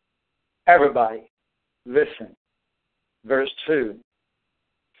know. Everybody, listen. Verse 2.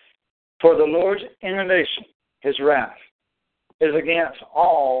 For the Lord's indignation, his wrath, is against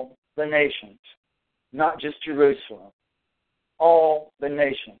all the nations, not just Jerusalem, all the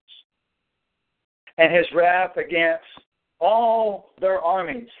nations. And his wrath against all their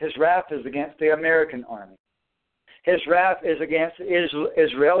armies. His wrath is against the American army. His wrath is against the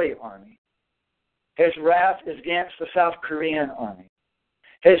Israeli army. His wrath is against the South Korean army.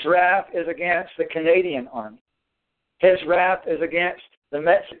 His wrath is against the Canadian army. His wrath is against the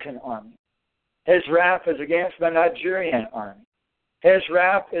Mexican army. His wrath is against the Nigerian army. His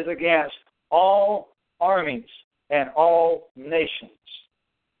wrath is against all armies and all nations.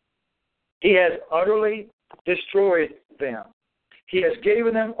 He has utterly destroyed them. He has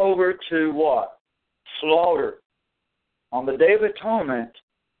given them over to what? Slaughter. On the Day of Atonement,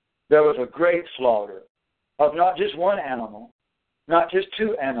 there was a great slaughter of not just one animal, not just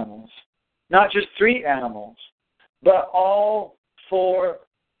two animals, not just three animals, but all four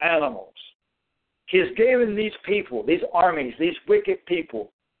animals. He has given these people, these armies, these wicked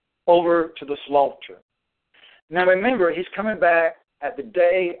people, over to the slaughter. Now remember, he's coming back at the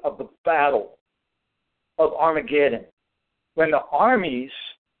day of the battle of Armageddon, when the armies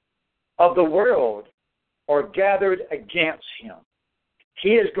of the world are gathered against him.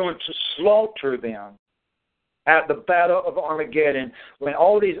 He is going to slaughter them at the battle of Armageddon, when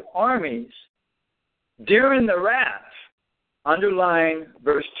all these armies, during the wrath, underline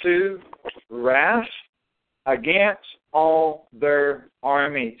verse 2, wrath against all their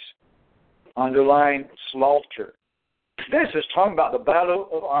armies. Underline slaughter. This is talking about the battle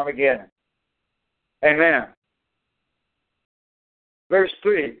of Armageddon. Amen. Verse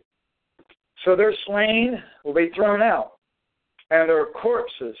 3. So their slain will be thrown out, and their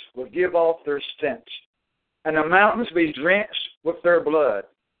corpses will give off their stench, and the mountains will be drenched with their blood.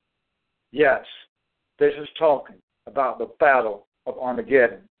 Yes, this is talking about the battle of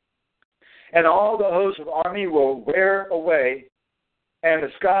Armageddon. And all the hosts of army will wear away, and the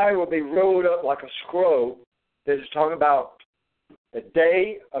sky will be rolled up like a scroll. This is talking about the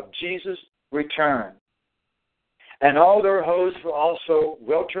day of Jesus' return. And all their hosts will also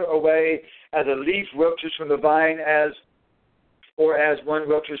welter away as a leaf welters from the vine, as one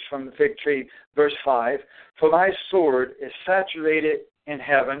welters from the fig tree. Verse 5, for my sword is saturated in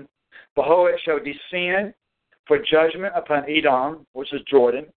heaven. Behold, it shall descend for judgment upon Edom, which is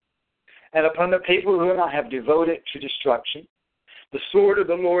Jordan, and upon the people who I have devoted to destruction. The sword of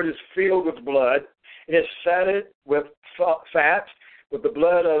the Lord is filled with blood. It is fatted with fat, with the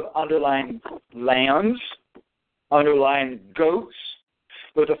blood of underlying lambs, underlying goats,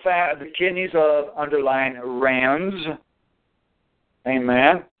 with the fat, the kidneys of underlying rams.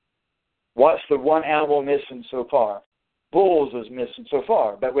 Amen. What's the one animal missing so far? Bulls is missing so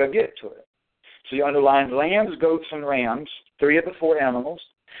far, but we'll get to it. So you underline lambs, goats, and rams, three of the four animals.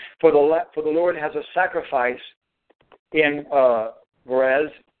 For the Lord has a sacrifice in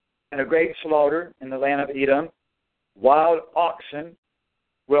Perez, and a great slaughter in the land of Edom. Wild oxen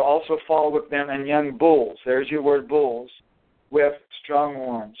will also fall with them, and young bulls. There's your word, bulls, with strong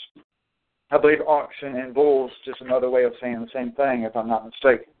horns. I believe oxen and bulls, just another way of saying the same thing, if I'm not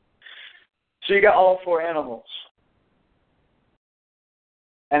mistaken. So you got all four animals.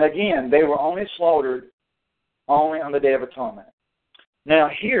 And again, they were only slaughtered only on the Day of Atonement. Now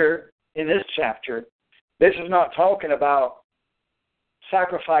here, in this chapter, this is not talking about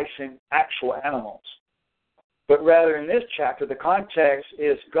sacrificing actual animals. But rather in this chapter, the context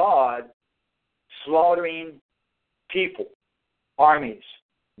is God slaughtering people, armies,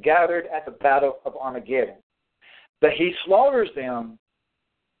 gathered at the battle of Armageddon. But he slaughters them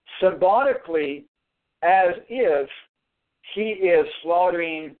symbolically as if he is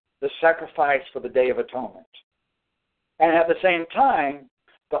slaughtering the sacrifice for the Day of Atonement. And at the same time,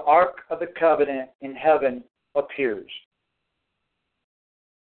 the Ark of the Covenant in heaven appears.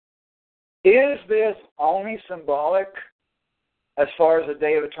 Is this only symbolic as far as the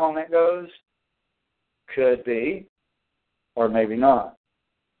Day of Atonement goes? Could be, or maybe not.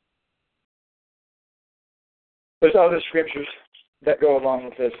 There's other scriptures that go along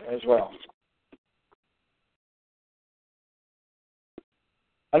with this as well.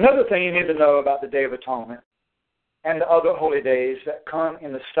 Another thing you need to know about the Day of Atonement and the other holy days that come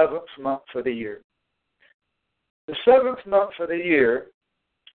in the 7th month of the year. The 7th month of the year,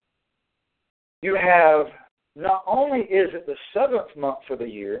 you have, not only is it the 7th month of the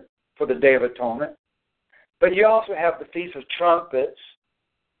year for the Day of Atonement, But you also have the Feast of Trumpets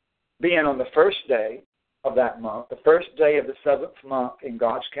being on the first day of that month. The first day of the 7th month in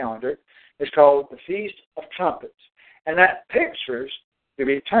God's calendar is called the Feast of Trumpets. And that pictures the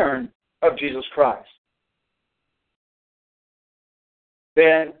return of Jesus Christ.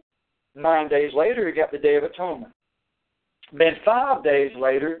 Then 9 days later, you got the Day of Atonement. Then 5 days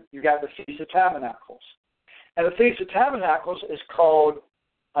later, you got the Feast of Tabernacles. And the Feast of Tabernacles is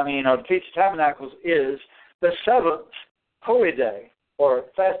the Feast of Tabernacles is the 7th holy day or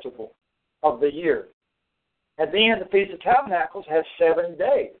festival of the year. And then the Feast of Tabernacles has 7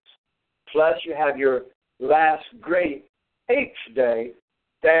 days. Plus you have your last great 8th day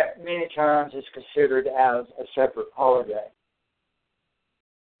that many times is considered as a separate holiday.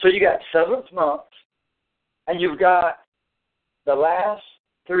 So you got 7th month, and you've got the last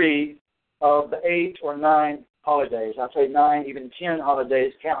 3 of the 8 or 9 holidays. I'd say 9, even 10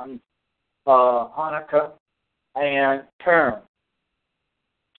 holidays, counting Hanukkah and Purim,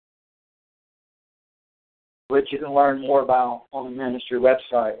 which you can learn more about on the ministry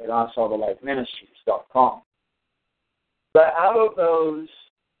website at ISawTheLightMinistries.com. But out of those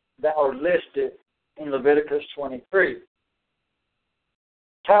that are listed in Leviticus 23,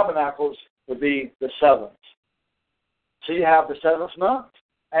 Tabernacles would be the 7th. So you have the 7th month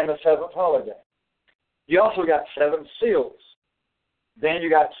and the 7th holiday. You also got 7 seals. Then you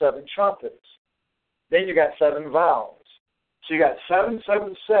got 7 trumpets. Then you got 7 vows. So you got 7,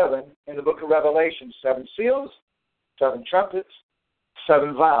 7, 7 in the book of Revelation. 7 seals, 7 trumpets,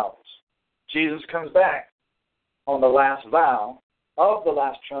 7 vows. Jesus comes back on the last vow of the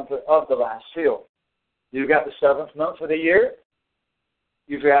last trumpet of the last seal. You've got the 7th month of the year.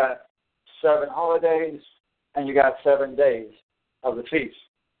 You've got 7 holidays, and you got 7 days of the feast.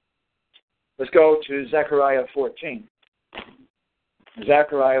 Let's go to Zechariah 14.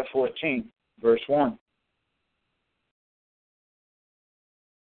 Zechariah 14, verse 1.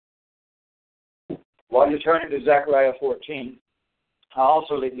 While you're turning to Zechariah 14, I'll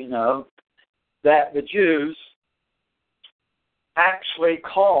also let you know that the Jews actually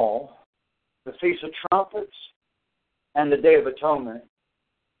call the Feast of Trumpets and the Day of Atonement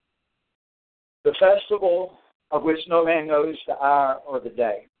the festival of which no man knows the hour or the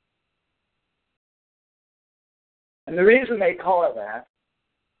day. And the reason they call it that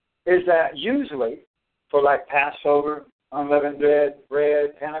is that usually, for like Passover, unleavened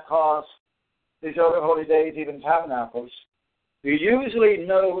bread, Pentecost, these other holy days, even tabernacles, you usually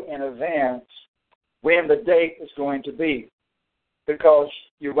know in advance when the date is going to be, because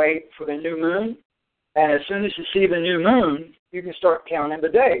you wait for the new moon, and as soon as you see the new moon, you can start counting the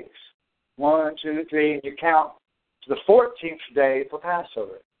days. 1, 2, 3, and you count to the 14th day for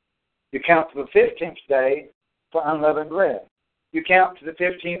Passover. You count to the 15th day for unleavened bread. You count to the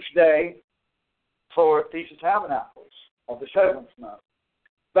 15th day for Feast of Tabernacles of the 7th month.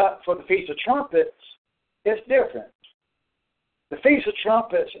 But for the Feast of Trumpets, it's different. The Feast of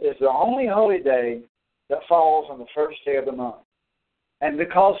Trumpets is the only holy day that falls on the first day of the month. And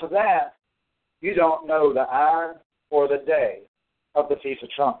because of that, you don't know the hour or the day of the Feast of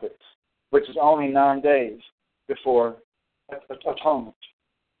Trumpets, which is only 9 days before Atonement.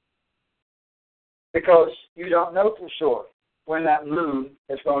 Because you don't know for sure when that moon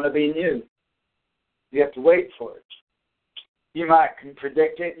is going to be new. You have to wait for it. You might can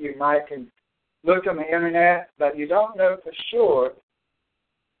predict it, you might can look on the internet, but you don't know for sure,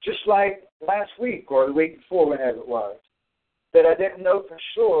 just like last week or the week before, whenever it was, that I didn't know for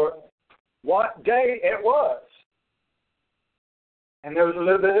sure what day it was. And there was a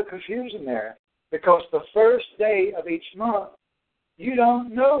little bit of confusion there, because the first day of each month, you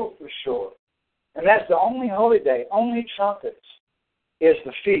don't know for sure. And that's the only holy day, only trumpets, is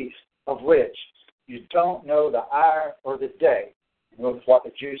the feast of which you don't know the hour or the day. That's what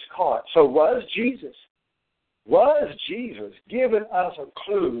the Jews call it. So was Jesus giving us a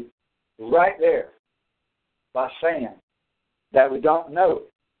clue right there by saying that we don't know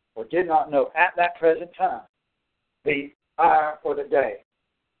or did not know at that present time the hour or the day?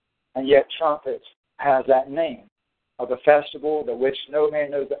 And yet trumpets has that name of the festival that which no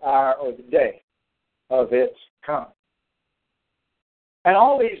man knows the hour or the day of its coming. And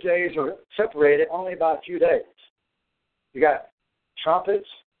all these days are separated only by a few days. You got trumpets,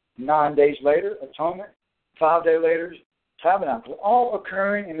 9 days later, atonement, 5 days later, tabernacle, all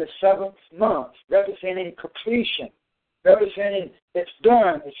occurring in the 7th month, representing completion, representing it's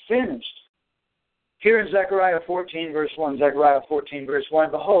done, it's finished. Here in Zechariah 14, verse 1, Zechariah 14, verse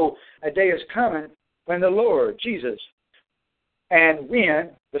 1, behold, a day is coming when the Lord, Jesus, and when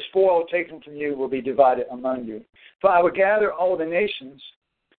the spoil taken from you will be divided among you. For I will gather all the nations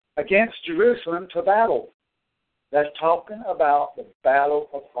against Jerusalem to battle, That's talking about the battle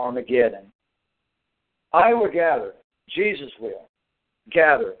of Armageddon. I will gather, Jesus will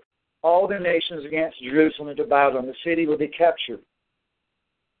gather all the nations against Jerusalem into battle, and the city will be captured.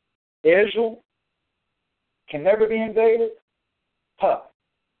 Israel can never be invaded.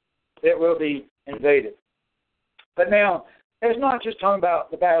 It will be invaded. But now, it's not just talking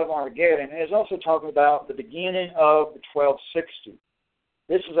about the Battle of Armageddon. It's also talking about the beginning of the 1260.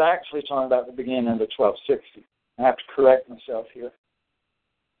 This is actually talking about the beginning of the 1260. I have to correct myself here.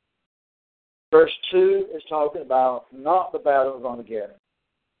 Verse 2 is talking about not the Battle of Armageddon.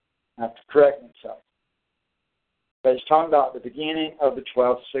 I have to correct myself. But it's talking about the beginning of the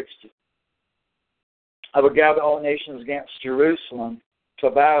 1260. I will gather all nations against Jerusalem to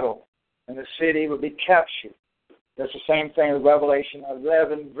battle, and the city will be captured. That's the same thing with Revelation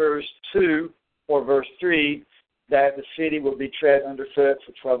 11, verse 2 or verse 3, that the city will be tread underfoot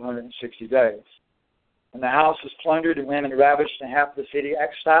for 1,260 days. And the house was plundered and women ravished and half the city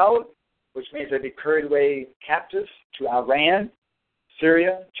exiled, which means they'd be carried away captive to Iran,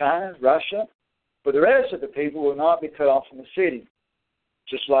 Syria, China, Russia. But the rest of the people will not be cut off from the city,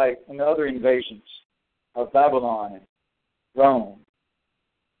 just like in the other invasions of Babylon and Rome.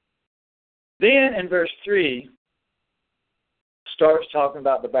 Then in verse 3, starts talking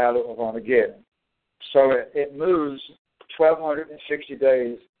about the Battle of Armageddon. So it moves 1,260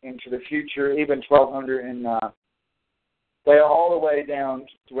 days into the future, even 1,200 and all the way down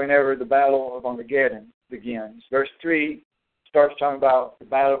to whenever the Battle of Armageddon begins. Verse 3 starts talking about the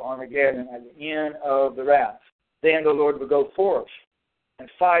Battle of Armageddon at the end of the wrath. Then the Lord will go forth and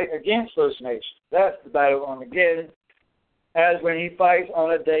fight against those nations. That's the Battle of Armageddon, as when he fights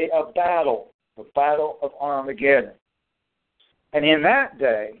on a day of battle, the Battle of Armageddon. And in that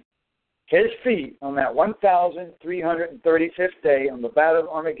day, his feet, on that 1,335th day on the Battle of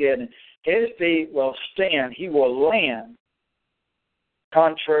Armageddon, his feet will stand, he will land,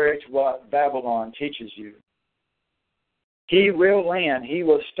 contrary to what Babylon teaches you. He will land, he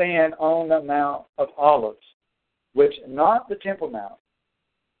will stand on the Mount of Olives, which not the Temple Mount.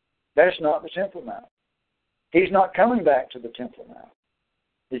 That's not the Temple Mount. He's not coming back to the Temple Mount.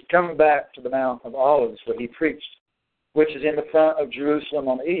 He's coming back to the Mount of Olives where he preached, which is in the front of Jerusalem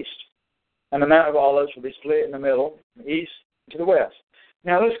on the east. And the Mount of Olives will be split in the middle, from the east to the west.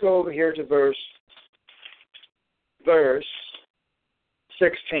 Now let's go over here to verse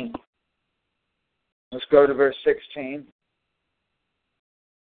 16. Let's go to verse 16.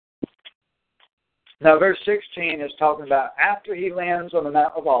 Now verse 16 is talking about after he lands on the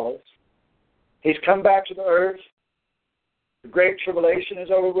Mount of Olives, he's come back to the earth, the great tribulation is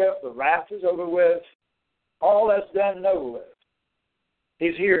over with, the wrath is over with, all that's done and over with.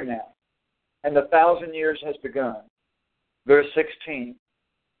 He's here now, and the 1,000 years has begun. Verse 16,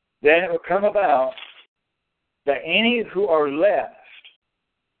 then it will come about that any who are left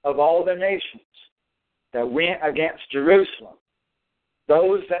of all the nations that went against Jerusalem,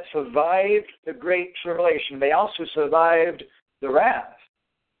 those that survived the great tribulation, they also survived the wrath.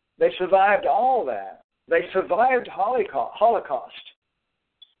 They survived all that. They survived Holocaust.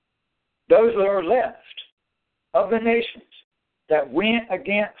 Those that are left of the nations that went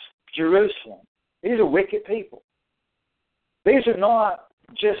against Jerusalem, these are wicked people. These are not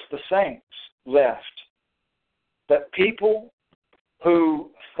just the saints left, but people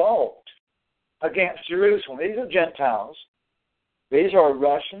who fought against Jerusalem. These are Gentiles. These are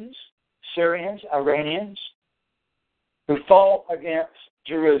Russians, Syrians, Iranians, who fought against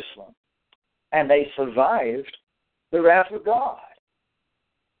Jerusalem. And they survived the wrath of God.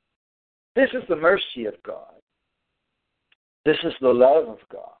 This is the mercy of God. This is the love of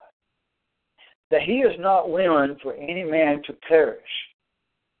God. That he is not willing for any man to perish,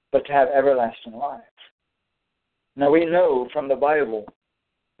 but to have everlasting life. Now we know from the Bible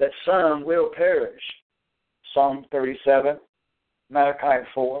that some will perish. Psalm 37, Malachi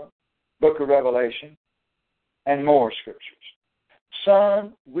 4, Book of Revelation, and more scriptures.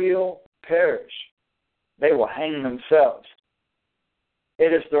 Some will perish. They will hang themselves.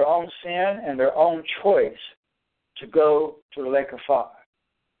 It is their own sin and their own choice to go to the lake of fire.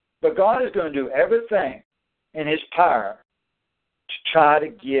 But God is going to do everything in his power to try to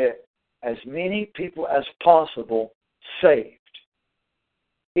get as many people as possible saved,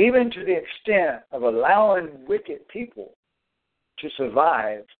 even to the extent of allowing wicked people to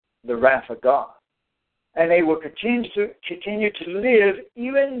survive the wrath of God. And they will continue to live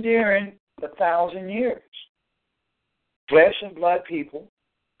even during the 1,000 years. Flesh and blood people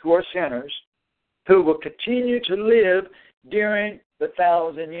who are sinners, who will continue to live during the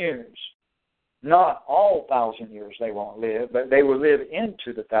 1,000 years. Not all 1,000 years they won't live, but they will live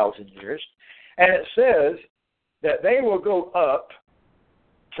into the 1,000 years. And it says that they will go up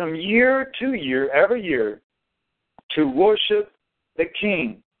from year to year, every year, to worship the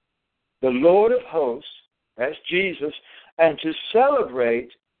King, the Lord of hosts, that's Jesus, and to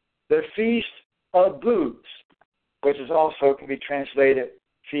celebrate the Feast of Booths, which is also can be translated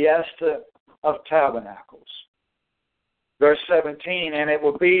Fiesta of Tabernacles. Verse 17, and it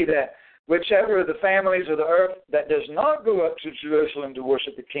will be that whichever of the families of the earth that does not go up to Jerusalem to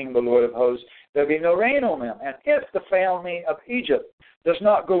worship the King, the Lord of hosts, there will be no rain on them. And if the family of Egypt does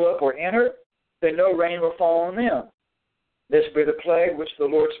not go up or enter, then no rain will fall on them. This will be the plague which the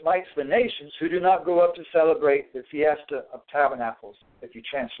Lord smites the nations who do not go up to celebrate the Fiesta of Tabernacles, if you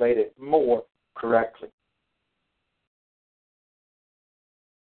translate it more correctly.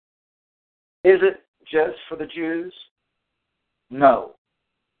 Is it just for the Jews? No.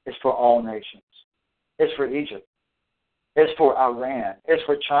 It's for all nations. It's for Egypt. It's for Iran. It's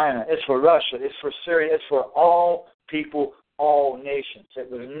for China. It's for Russia. It's for Syria. It's for all people, all nations. It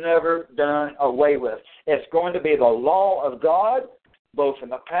was never done away with. It's going to be the law of God, both in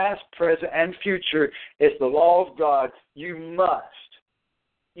the past, present, and future. It's the law of God. You must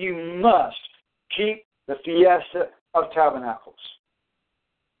keep the Fiesta of Tabernacles.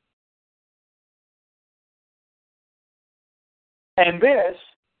 And this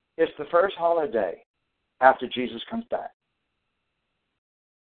is the first holiday after Jesus comes back.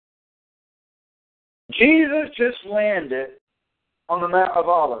 Jesus just landed on the Mount of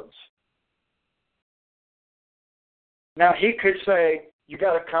Olives. Now, he could say, you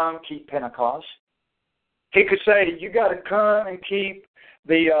got to come keep Pentecost. He could say, you got to come and keep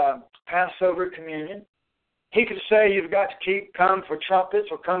the Passover communion. He could say, you've got to come for trumpets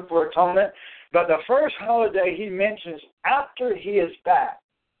or come for atonement. But the first holiday he mentions after he is back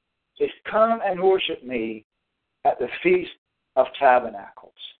is come and worship me at the Feast of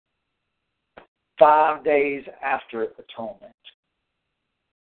Tabernacles, 5 days after atonement.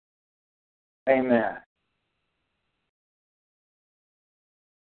 Amen.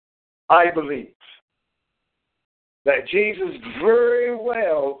 I believe that Jesus very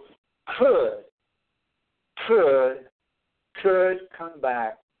well could come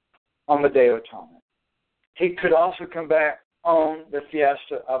back on the Day of Atonement. He could also come back on the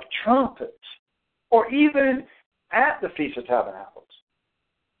Fiesta of Trumpets, or even at the Feast of Tabernacles.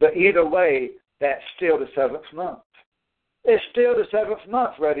 But either way, that's still the seventh month. It's still the seventh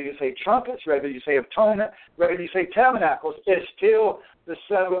month, whether you say trumpets, whether you say atonement, whether you say tabernacles, it's still the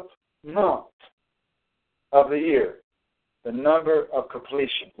seventh month of the year, the number of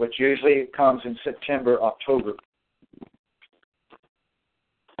completion, which usually comes in September, October.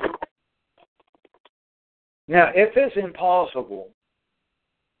 Now, if it's impossible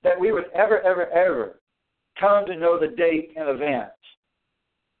that we would ever come to know the date in advance,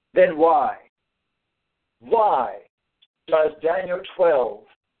 then why? Why does Daniel 12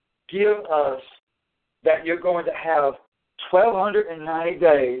 give us that you're going to have 1,290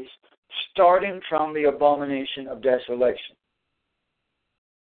 days starting from the abomination of desolation?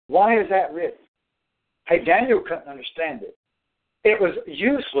 Why is that written? Hey, Daniel couldn't understand it. It was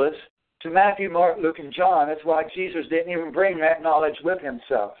useless to Matthew, Mark, Luke, and John. That's why Jesus didn't even bring that knowledge with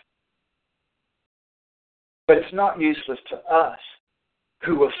himself. But it's not useless to us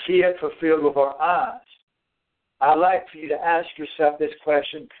who will see it fulfilled with our eyes. I'd like for you to ask yourself this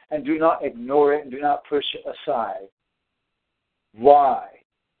question and do not ignore it and do not push it aside. Why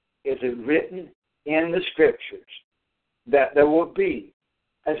is it written in the Scriptures that there will be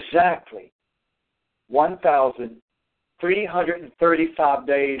exactly 1,335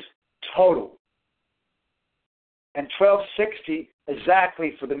 days total, and 1,260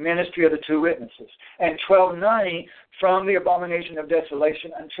 exactly for the ministry of the two witnesses, and 1,290 from the abomination of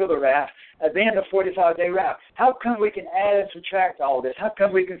desolation until the wrath, and then the 45-day wrath? How come we can add and subtract all this? How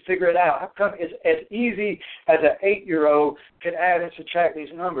come we can figure it out? How come it's as easy as an 8-year-old can add and subtract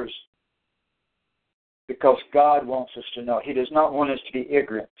these numbers? Because God wants us to know. He does not want us to be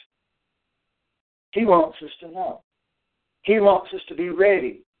ignorant. He wants us to know. He wants us to be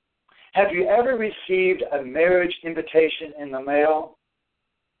ready. Have you ever received a marriage invitation in the mail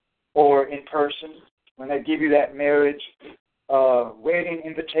or in person when they give you that marriage wedding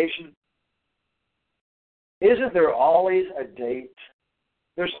invitation? Isn't there always a date?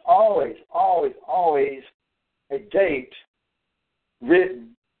 There's always a date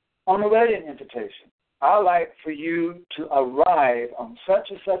written on the wedding invitation. I like for you to arrive on such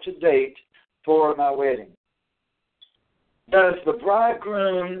and such a date for my wedding. Does the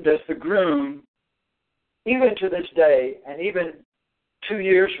groom, even to this day, and even 2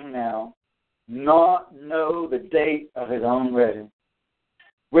 years from now, not know the date of his own wedding?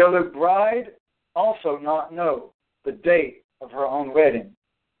 Will the bride also not know the date of her own wedding?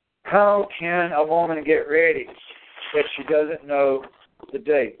 How can a woman get ready if she doesn't know the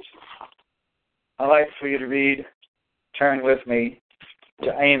date? I'd like for you to turn with me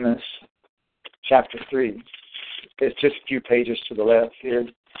to Amos chapter 3. It's just a few pages to the left here.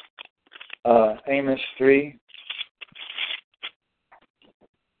 Amos 3.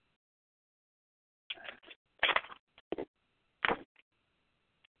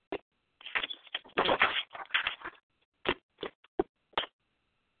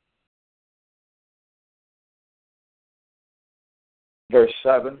 Verse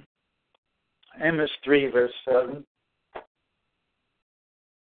 7. Amos 3, verse 7.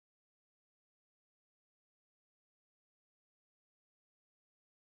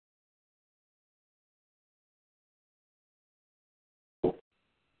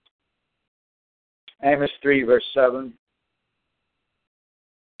 Amos 3, verse 7.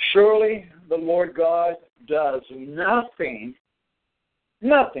 Surely the Lord God does nothing.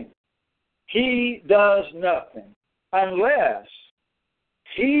 He does nothing unless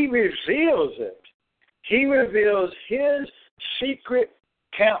He reveals it. He reveals His secret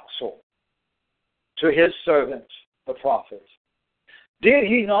counsel to His servants, the prophets. Did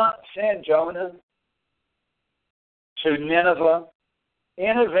He not send Jonah to Nineveh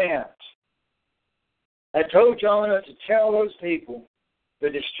in advance and told Jonah to tell those people the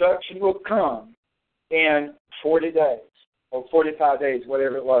destruction will come in 40 days or 45 days,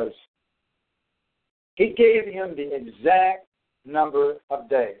 whatever it was? He gave him the exact number of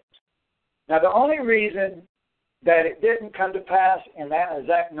days. Now, the only reason that it didn't come to pass in that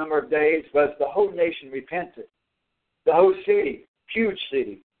exact number of days was the whole nation repented. The whole city, huge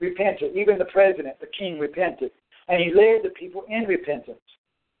city, repented. Even the president, the king, repented. And he led the people in repentance.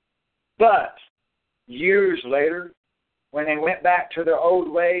 But years later, when they went back to their old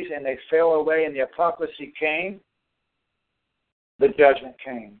ways and they fell away and the apostasy came, the judgment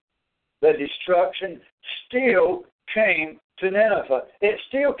came. The destruction still came to Nineveh. It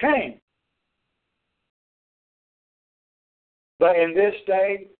still came. But in this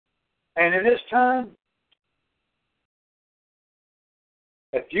day and in this time,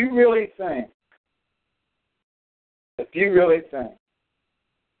 if you really think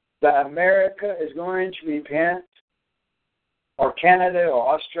that America is going to repent, or Canada,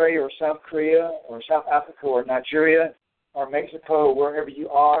 or Australia, or South Korea, or South Africa, or Nigeria, or Mexico, or wherever you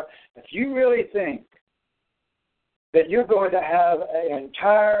are, if you really think that you're going to have an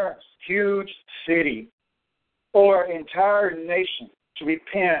entire huge city or entire nation to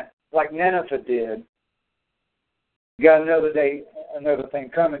repent like Nineveh did, you got another thing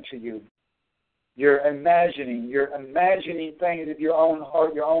coming to you. You're imagining things of your own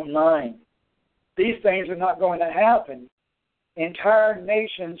heart, your own mind. These things are not going to happen. Entire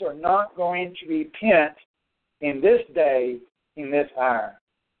nations are not going to repent in this day, in this hour,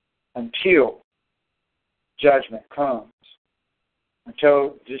 until judgment comes,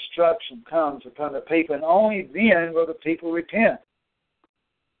 until destruction comes upon the people, and only then will the people repent.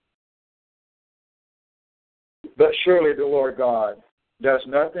 But surely the Lord God does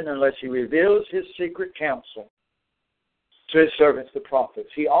nothing unless He reveals His secret counsel to His servants, the prophets.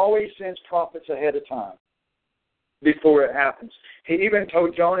 He always sends prophets ahead of time before it happens. He even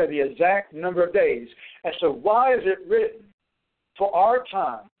told Jonah the exact number of days. And so why is it written for our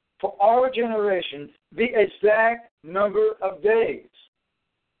time, for our generation, the exact number of days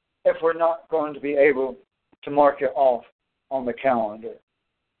if we're not going to be able to mark it off on the calendar?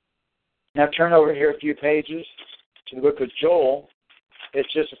 Now turn over here a few pages to the book of Joel.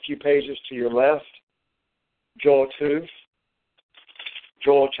 It's just a few pages to your left. Joel 2.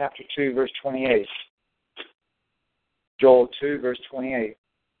 Joel chapter 2, verse 28. Joel 2, verse 28.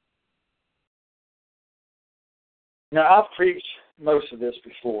 Now, I've preached most of this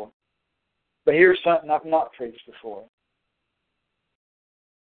before, but here's something I've not preached before.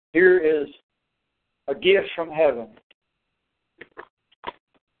 Here is a gift from heaven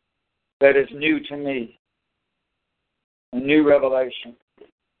that is new to me, a new revelation.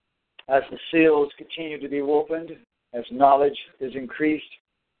 As the seals continue to be opened, as knowledge is increased,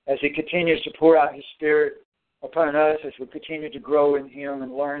 as He continues to pour out His Spirit upon us, as we continue to grow in Him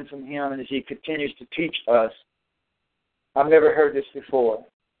and learn from Him, and as He continues to teach us. I've never heard this before.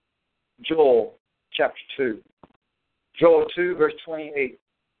 Joel chapter 2. Joel 2, verse 28.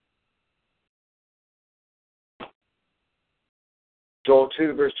 Joel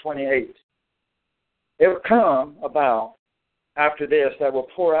 2, verse 28. It will come about after this that will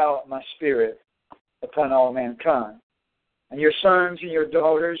pour out my Spirit upon all mankind. And your sons and your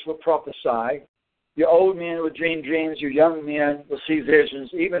daughters will prophesy. Your old men will dream dreams. Your young men will see visions.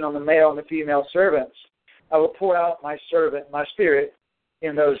 Even on the male and the female servants, I will pour out my spirit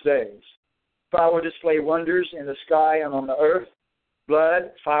in those days. For I will display wonders in the sky and on the earth,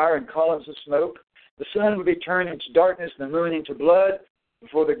 blood, fire, and columns of smoke. The sun will be turned into darkness, and the moon into blood,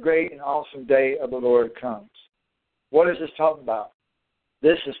 before the great and awesome day of the Lord comes. What is this talking about?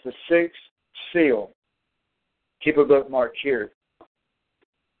 This is the sixth seal. Keep a bookmark here.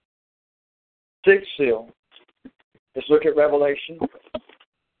 Sixth seal. Let's look at Revelation.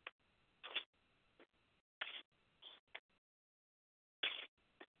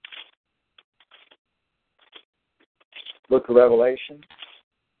 Book of Revelation.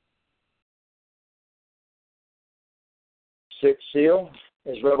 Sixth seal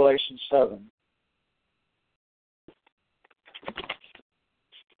is Revelation 7.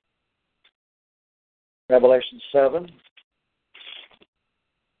 Revelation 7.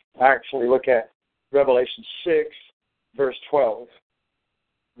 Actually, look at Revelation 6, verse 12.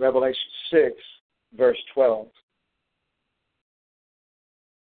 Revelation 6, verse 12.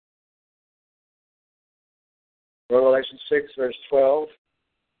 Revelation 6, verse 12.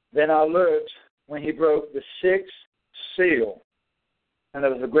 Then I looked when he broke the sixth seal, and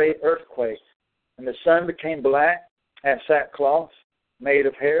there was a great earthquake, and the sun became black as sackcloth made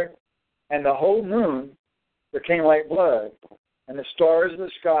of hair, and the whole moon became like blood, and the stars of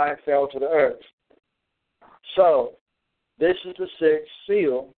the sky fell to the earth. So, this is the sixth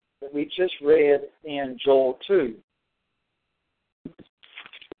seal that we just read in Joel 2.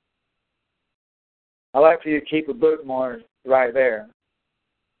 I'd like for you to keep a bookmark right there.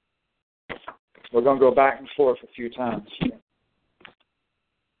 We're going to go back and forth a few times.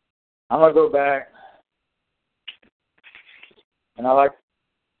 I'm going to go back, and I'd like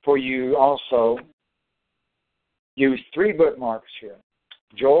for you also use 3 bookmarks here.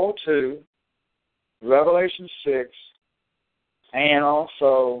 Joel 2, Revelation 6, and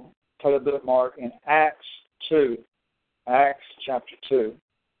also put a bookmark in Acts 2, Acts chapter 2.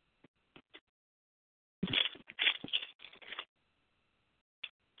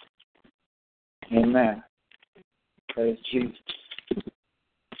 Amen. Praise Jesus.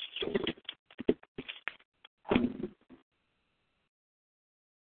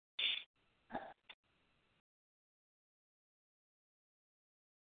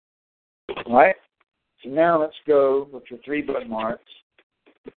 All right. So now let's go with your 3 bookmarks.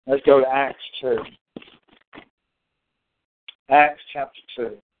 Let's go to Acts 2. Acts chapter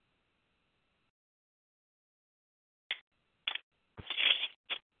 2.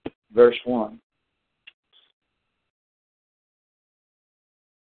 Verse 1.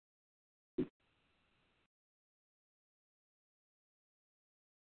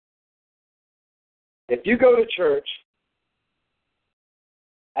 If you go to church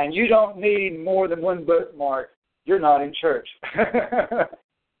and you don't need more than 1 bookmark, you're not in church.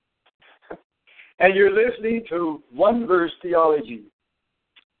 And you're listening to one verse theology.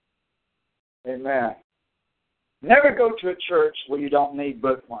 Amen. Never go to a church where you don't need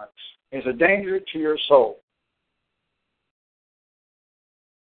bookmarks. It's a danger to your soul.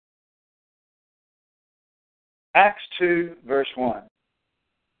 Acts 2, verse 1.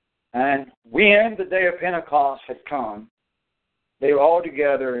 And when the day of Pentecost had come, they were all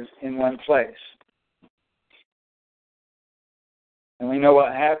together in one place. And we know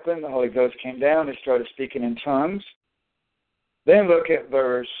what happened. The Holy Ghost came down. They started speaking in tongues. Then look at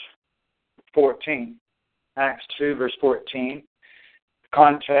verse 14. Acts 2, verse 14.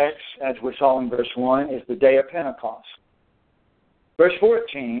 Context, as we saw in verse 1, is the day of Pentecost. Verse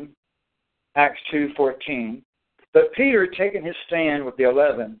 14, Acts 2:14. But Peter, taking his stand with the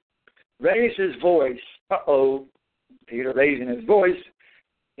 11, raised his voice. Peter raising his voice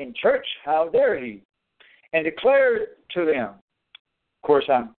in church, how dare he? And declared to them. Of course,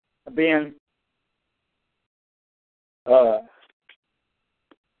 I'm being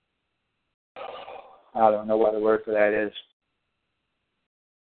I don't know what the word for that is.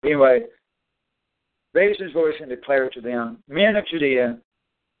 Anyway, raised his voice and declared to them, Men of Judea,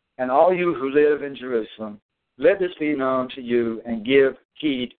 and all you who live in Jerusalem, let this be known to you, and give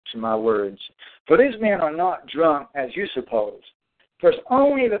heed to my words. For these men are not drunk, as you suppose, for it's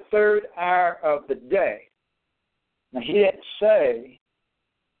only the 3rd hour of the day. Now, he didn't say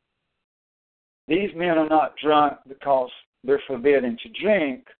these men are not drunk because they're forbidden to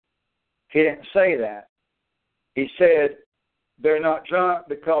drink. He didn't say that. He said they're not drunk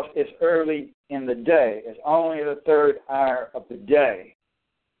because it's early in the day. It's only the 3rd hour of the day.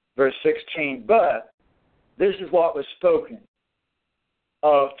 Verse 16, but this is what was spoken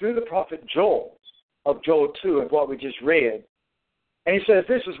through the prophet Joel, of Joel 2, of what we just read. And he says,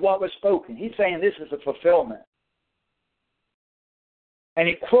 this is what was spoken. He's saying this is a fulfillment. And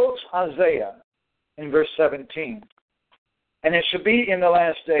he quotes Isaiah in verse 17. And it shall be in the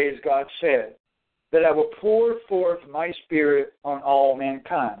last days, God said, that I will pour forth my Spirit on all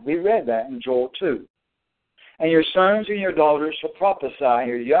mankind. We read that in Joel 2. And your sons and your daughters shall prophesy, and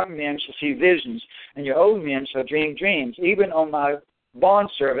your young men shall see visions, and your old men shall dream dreams. Even on my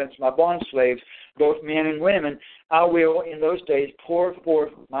bondservants, my bondslaves, both men and women, I will in those days pour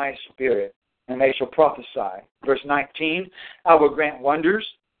forth my Spirit, and they shall prophesy. Verse 19, I will grant wonders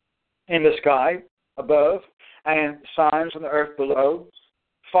in the sky above, and signs on the earth below,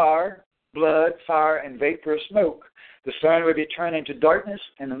 fire, blood, fire, and vapor of smoke. The sun will be turned into darkness,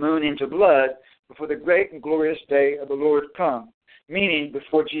 and the moon into blood, before the great and glorious day of the Lord come, meaning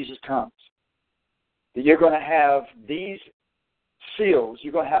before Jesus comes. That you're going to have these seals.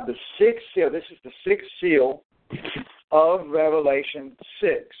 You're going to have the sixth seal. This is the sixth seal of Revelation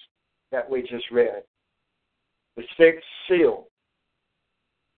 6 that we just read. The sixth seal.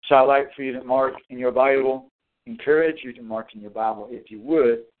 So I'd like for you to mark in your Bible, encourage you to mark in your Bible, if you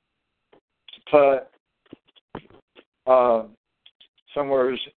would, to put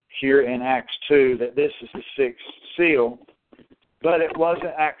somewhere here in Acts 2 that this is the sixth seal, but it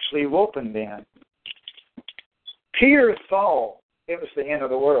wasn't actually opened then. Peter thought it was the end of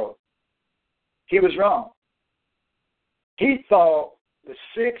the world. He was wrong. He thought the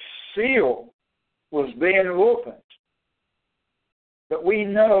sixth seal was being opened. But we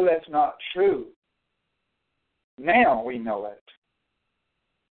know that's not true. Now we know it.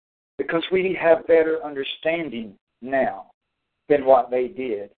 Because we have better understanding now than what they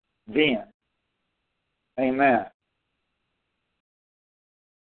did then. Amen.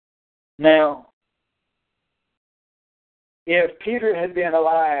 Now, if Peter had been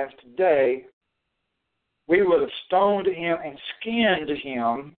alive today, we would have stoned him and skinned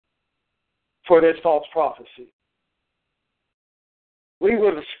him for this false prophecy. We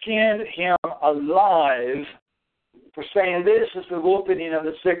would have skinned him alive for saying this is the opening of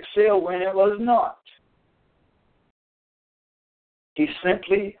the sixth seal when it was not. He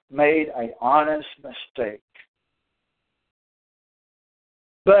simply made an honest mistake.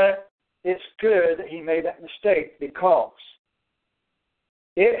 But it's good that he made that mistake because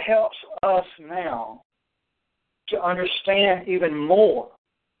it helps us now to understand even more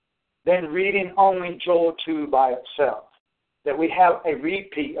than reading only Joel 2 by itself. That we have a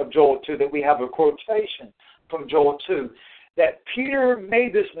repeat of Joel 2, that we have a quotation from Joel 2. That Peter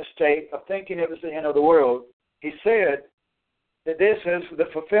made this mistake of thinking it was the end of the world. He said that this is the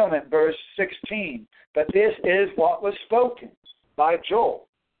fulfillment, verse 16. But this is what was spoken by Joel.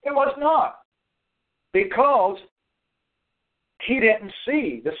 It was not. Because he didn't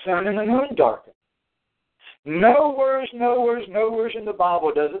see the sun and the moon darken. Nowhere in the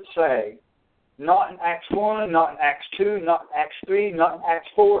Bible does it say, not in Acts 1, not in Acts 2, not in Acts 3, not in Acts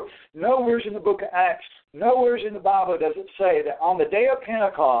 4, nowhere in the book of Acts, nowhere in the Bible does it say that on the day of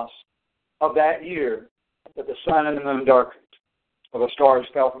Pentecost of that year, that the sun and the moon darkened, or the stars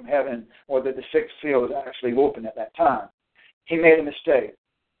fell from heaven, or that the sixth seal was actually open at that time. He made a mistake.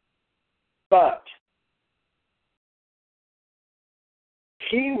 But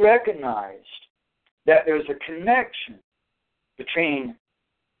he recognized that there's a connection between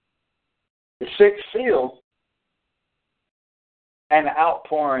the sixth seal and the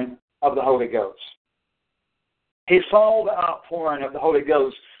outpouring of the Holy Ghost. He saw the outpouring of the Holy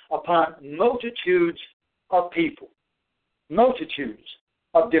Ghost upon multitudes of people, multitudes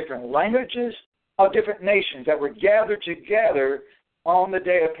of different languages, of different nations that were gathered together on the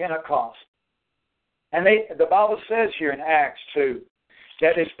day of Pentecost. And the Bible says here in Acts 2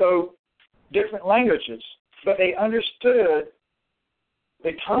 that they spoke different languages, but they understood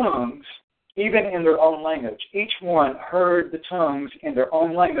the tongues even in their own language. Each one heard the tongues in their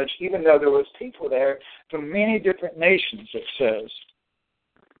own language, even though there was people there from many different nations, it says.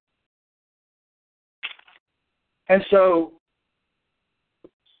 And so,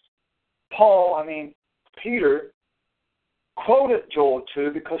 Peter quoted Joel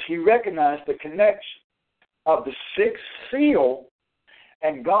 2 because he recognized the connection of the sixth seal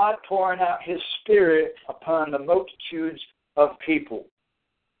and God pouring out His Spirit upon the multitudes of people.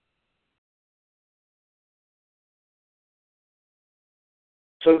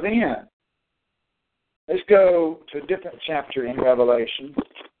 So then, let's go to a different chapter in Revelation.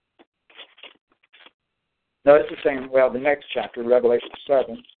 No, it's the same, the next chapter, Revelation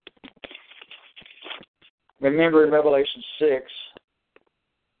 7. Remember in Revelation 6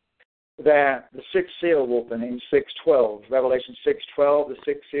 that the sixth seal will open in 6:12. Revelation 6:12, the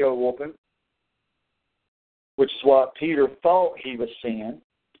sixth seal will open. which is what Peter thought he was seeing.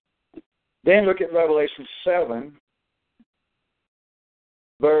 Then look at Revelation 7,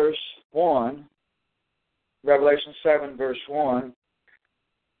 verse 1. Revelation 7, verse 1.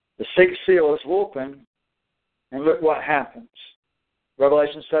 The sixth seal is open, and look what happens.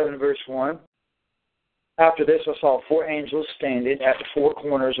 Revelation 7, verse 1. After this, I saw 4 angels standing at the 4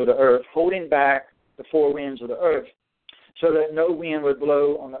 corners of the earth, holding back the 4 winds of the earth, so that no wind would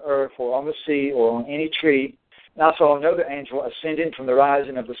blow on the earth or on the sea or on any tree. And I saw another angel ascending from the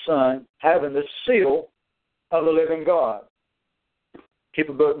rising of the sun, having the seal of the living God. Keep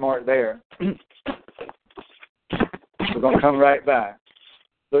a bookmark there. We're going to come right back.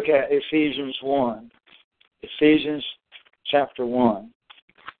 Look at Ephesians 1. Ephesians chapter 1.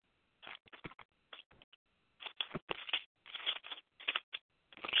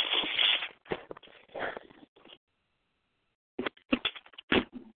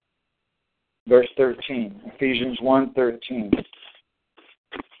 Verse 13. Ephesians 1:13.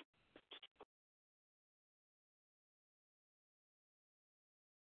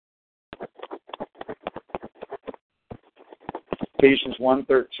 Ephesians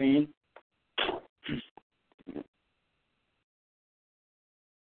 1:13.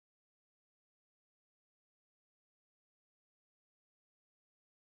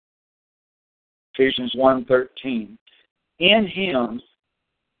 Ephesians 1:13. In him,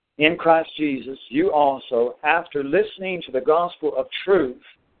 in Christ Jesus, you also, after listening to the gospel of truth,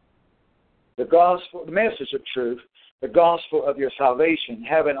 the message of truth, the gospel of your salvation,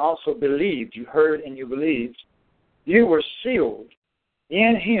 having also believed, you heard and you believed, you were sealed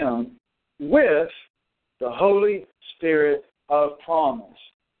in him with the Holy Spirit of promise.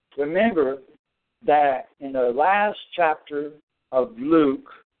 Remember that in the last chapter of Luke,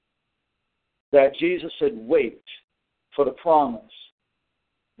 that Jesus said, wait for the promise.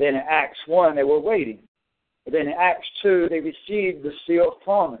 Then in Acts 1, they were waiting. But then in Acts 2, they received the seal of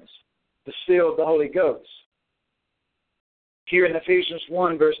promise, the seal of the Holy Ghost. Here in Ephesians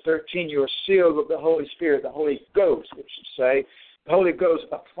 1, verse 13, you are sealed with the Holy Spirit, the Holy Ghost, it should say. The Holy Ghost,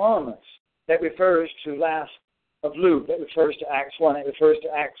 a promise that refers to last of Luke, that refers to Acts 1, that refers to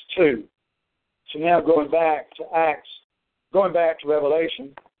Acts 2. So now going back to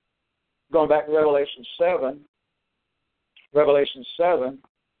Revelation 7,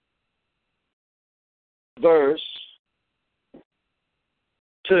 verse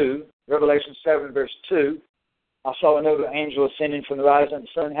 2, Revelation 7, verse 2, I saw another angel ascending from the rising of the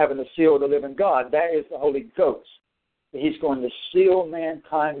sun, having the seal of the living God. That is the Holy Ghost. He's going to seal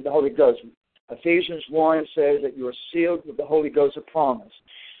mankind with the Holy Ghost. Ephesians 1 says that you are sealed with the Holy Ghost of promise.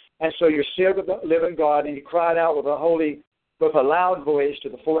 And so you're sealed with the living God, and he cried out with a loud voice to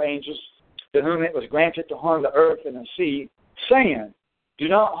the 4 angels, to whom it was granted to harm the earth and the sea, saying, do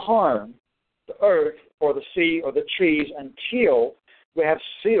not harm the earth or the sea or the trees until we have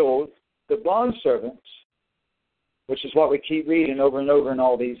sealed the bondservants, which is what we keep reading over and over in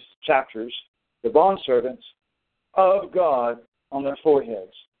all these chapters, the bondservants of God on their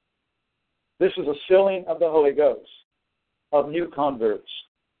foreheads. This is a sealing of the Holy Ghost of new converts.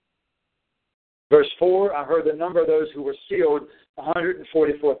 Verse 4, I heard the number of those who were sealed,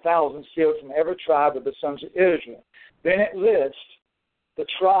 144,000 sealed from every tribe of the sons of Israel. Then it lists the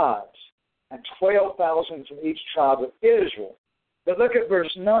tribes, and 12,000 from each tribe of Israel. But look at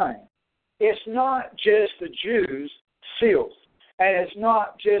verse 9. It's not just the Jews sealed, and it's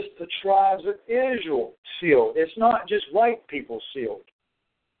not just the tribes of Israel sealed. It's not just white people sealed.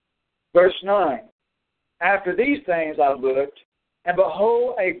 Verse 9, after these things I looked, and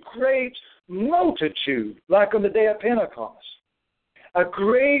behold, a great multitude, like on the day of Pentecost, a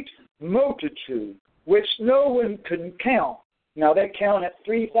great multitude, which no one could count. Now they counted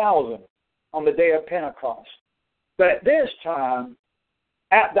 3,000 on the day of Pentecost. But this time,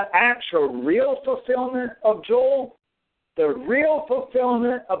 at the actual real fulfillment of Joel, the real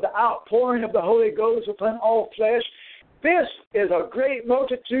fulfillment of the outpouring of the Holy Ghost upon all flesh, this is a great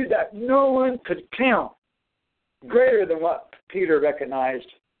multitude that no one could count, greater than what Peter recognized,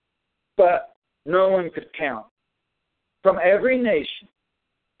 but no one could count. From every nation,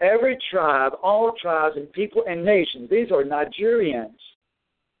 every tribe, all tribes and people and nations. These are Nigerians.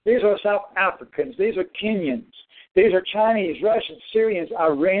 These are South Africans. These are Kenyans. These are Chinese, Russians, Syrians,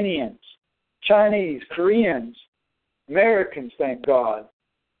 Iranians, Chinese, Koreans, Americans, thank God.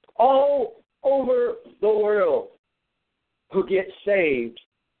 All over the world who get saved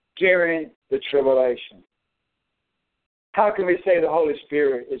during the tribulation. How can we say the Holy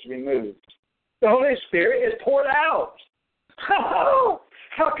Spirit is removed? The Holy Spirit is poured out. How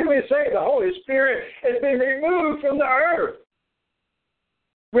can we say the Holy Spirit has been removed from the earth?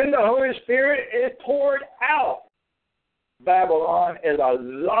 when the Holy Spirit is poured out, Babylon is a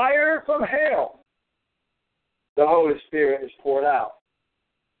liar from hell. The Holy Spirit is poured out.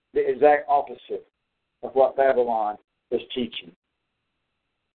 The exact opposite of what Babylon is teaching.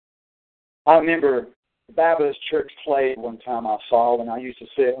 I remember the Baptist church play one time I saw when I used to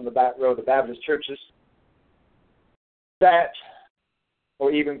sit on the back row of the Baptist churches. That,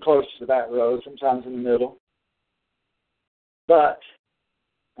 or even close to the back row, sometimes in the middle. But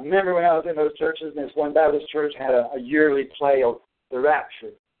I remember when I was in those churches, and this one Baptist church had a yearly play of the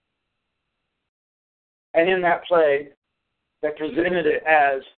rapture. And in that play, they presented it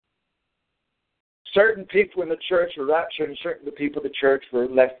as certain people in the church were raptured and certain people in the church were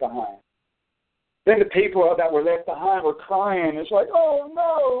left behind. Then the people that were left behind were crying. It's like, oh,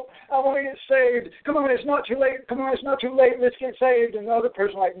 no, I want to get saved. Come on, it's not too late. Come on, it's not too late. Let's get saved. And the other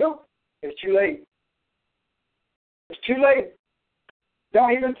person like, nope, it's too late. It's too late.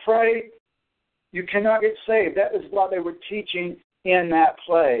 Don't even pray. You cannot get saved. That is what they were teaching in that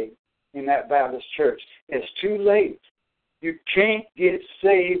play, in that Baptist church. It's too late. You can't get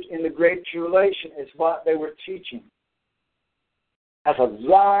saved in the Great Tribulation is what they were teaching. That's a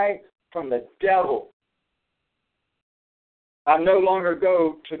lie from the devil. I no longer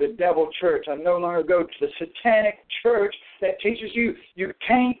go to the devil church. I no longer go to the satanic church that teaches you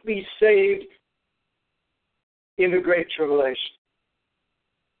can't be saved in the Great Tribulation.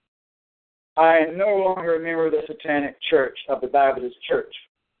 I am no longer a member of the satanic church of the Baptist church.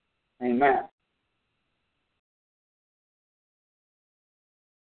 Amen.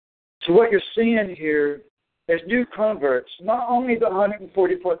 So what you're seeing here is new converts, not only the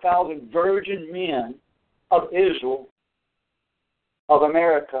 144,000 virgin men of Israel, of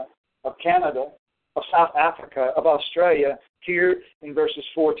America, of Canada, of South Africa, of Australia, here in verses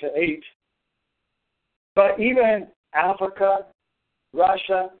 4 to 8, but even Africa,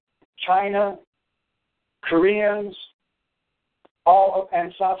 Russia, China, Koreans,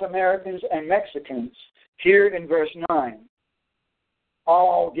 and South Americans and Mexicans, here in verse 9,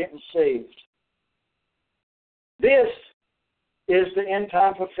 all getting saved. This is the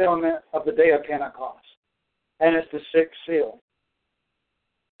end-time fulfillment of the day of Pentecost, and it's the sixth seal.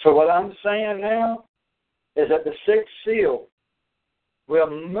 So what I'm saying now is that the sixth seal will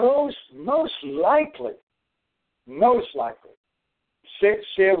most likely, sixth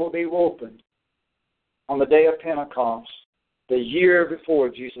seal will be opened on the day of Pentecost, the year before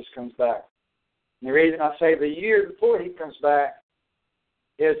Jesus comes back. And the reason I say the year before he comes back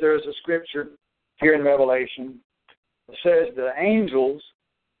is there's a scripture here in Revelation that says the angels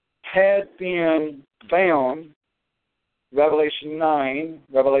had been bound, Revelation 9,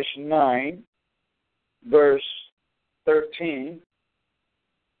 verse 13.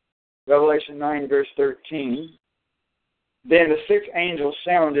 Revelation 9, verse 13. Then the sixth angel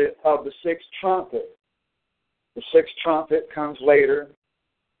sounded of the sixth trumpet. The sixth trumpet comes later.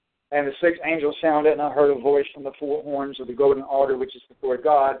 And the sixth angel sounded, and I heard a voice from the four horns of the golden altar, which is before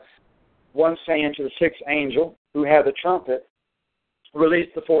God, one saying to the sixth angel, who had the trumpet, release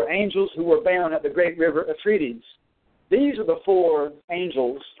the four angels who were bound at the great river Euphrates. These are the four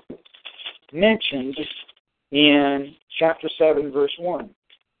angels mentioned in chapter 7, verse 1.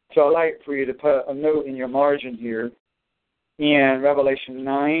 So I'd like for you to put a note in your margin here in Revelation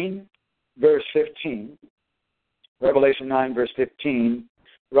 9, verse 15. Revelation 9, verse 15.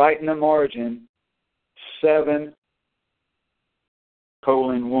 Right in the margin, 7:1,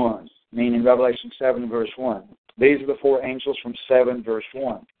 meaning Revelation 7, verse 1. These are the four angels from 7, verse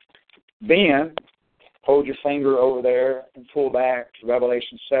 1. Then, hold your finger over there and pull back to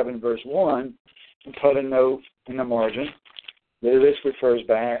Revelation 7, verse 1, and put a note in the margin. This refers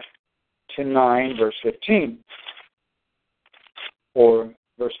back to 9, verse 15, or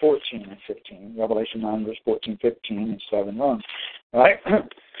verse 14 and 15. Revelation 9, verse 14, 15, and 7:1. Right?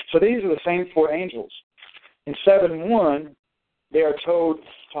 So these are the same four angels. In 7:1, they are told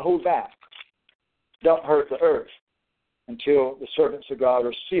to hold back. Don't hurt the earth until the servants of God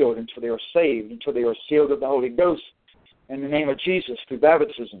are sealed, until they are saved, until they are sealed of the Holy Ghost in the name of Jesus through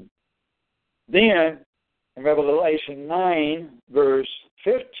baptism. Then, in Revelation 9, verse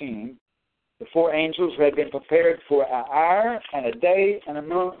 15, the four angels who had been prepared for an hour and a day and a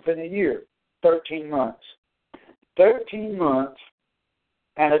month and a year, 13 months. 13 months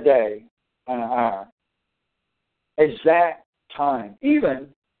and a day and an hour. Exact time.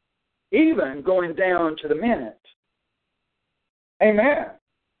 Even going down to the minute. Amen.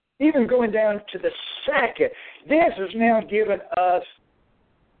 Even going down to the second. This is now giving us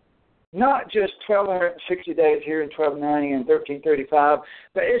not just 1,260 days here in 1290 and 1335,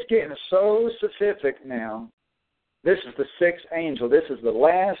 but it's getting so specific now This is the sixth angel. This is the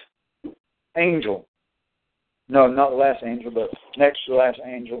last angel. No, not the last angel, but next to the last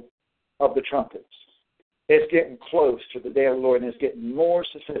angel of the trumpets. It's getting close to the day of the Lord, and it's getting more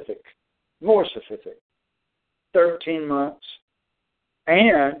specific. More specific. 13 months.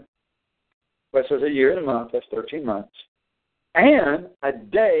 And, well, it says a year and a month. That's 13 months. And a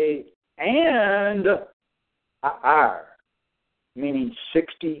day and an hour, meaning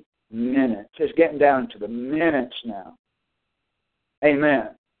 60 minutes. It's getting down to the minutes now. Amen.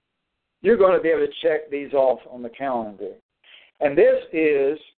 You're going to be able to check these off on the calendar. And this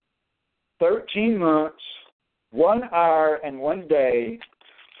is 13 months, 1 hour, and 1 day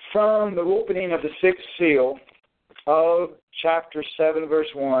from the opening of the sixth seal of chapter 7, verse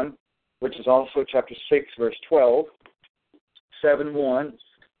 1, which is also chapter 6, verse 12. 7:1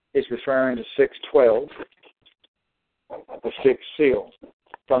 is referring to 6:12, the sixth seal.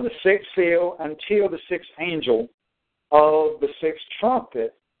 From the sixth seal until the sixth angel of the sixth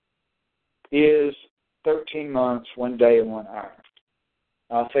trumpet is 13 months, 1 day, and 1 hour.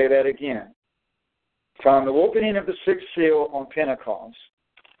 I'll say that again. From the opening of the sixth seal on Pentecost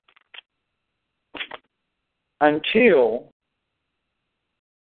until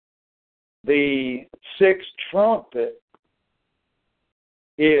the sixth trumpet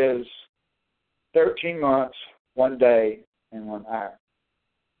is 13 months, 1 day, and 1 hour.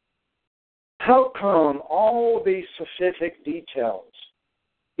 How come all these specific details,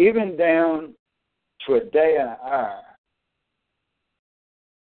 even down to a day and an hour,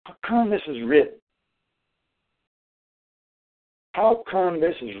 how come this is written? How come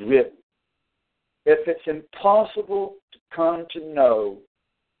this is written? If it's impossible to come to know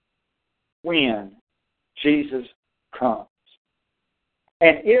when Jesus comes.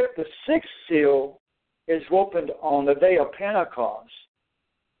 And if the sixth seal is opened on the day of Pentecost,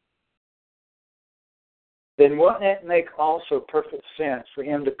 then wouldn't it make also perfect sense for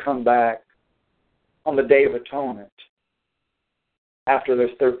him to come back on the Day of Atonement after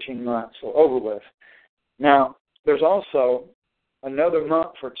those 13 months are over with? Now, there's also another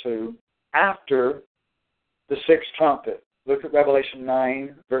month or two after the sixth trumpet. Look at Revelation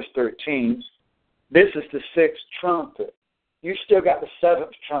 9, verse 13. This is the sixth trumpet. You still got the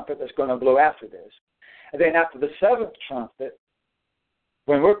seventh trumpet that's going to blow after this. And then after the seventh trumpet,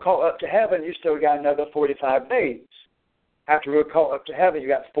 when we're called up to heaven, you still got another 45 days. After we're called up to heaven, you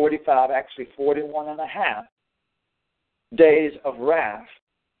got 45, actually 41 and a half days of wrath.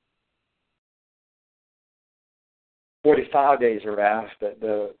 45 days of wrath.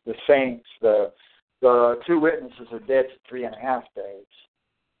 The saints, the two witnesses are dead for 3.5 days.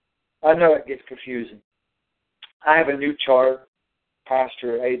 I know it gets confusing. I have a new chart,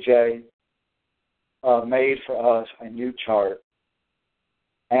 Pastor AJ made for us, a new chart.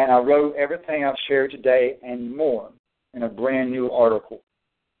 And I wrote everything I've shared today and more in a brand new article.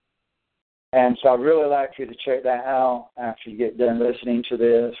 And so I'd really like you to check that out after you get done listening to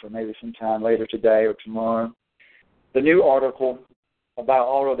this, or maybe sometime later today or tomorrow. The new article about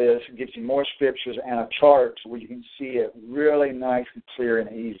all of this gives you more scriptures and a chart where you can see it really nice and clear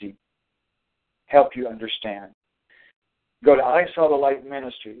and easy. Help you understand. Go to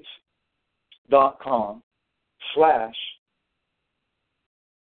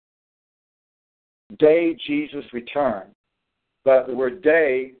ISawTheLightMinistries.com/Day Jesus Return. But the word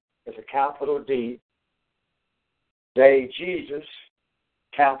day is a capital D. Day Jesus,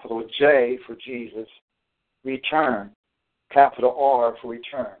 capital J for Jesus. Return, capital R for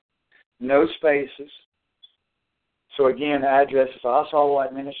return. No spaces. So again, the address is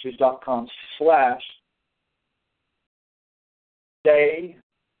ISawTheLightMinistries.com/Day,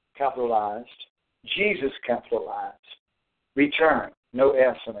 capitalized, Jesus, capitalized, return, no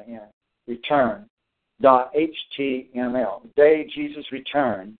S on the end, return, .html. Day Jesus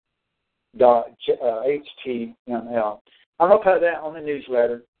Return, .html. I'm going to put that on the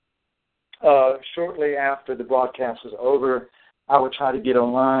newsletter. Shortly after the broadcast is over, I will try to get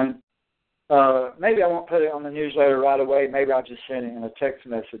online. Maybe I won't put it on the newsletter right away. Maybe I'll just send it in a text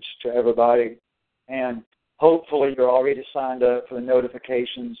message to everybody. And hopefully you're already signed up for the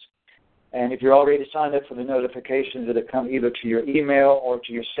notifications. And if you're already signed up for the notifications, it'll come either to your email or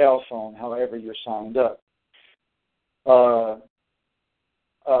to your cell phone, however you're signed up.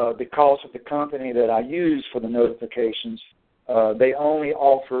 Because of the company that I use for the notifications, they only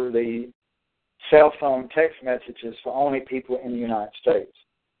offer the cell phone text messages for only people in the United States.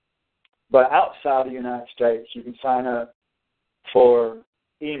 But outside the United States, you can sign up for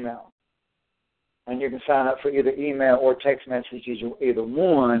email. And you can sign up for either email or text messages, either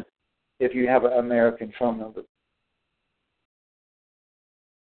one, if you have an American phone number.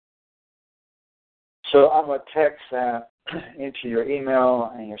 So I'm going to text that into your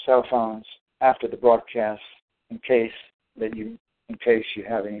email and your cell phones after the broadcast in case you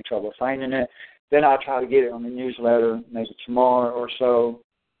have any trouble finding it. Then I'll try to get it on the newsletter maybe tomorrow or so.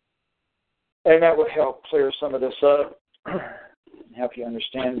 And that will help clear some of this up and help you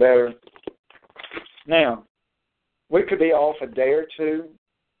understand better. Now, we could be off a day or two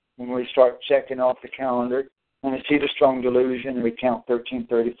when we start checking off the calendar and we see the strong delusion and we count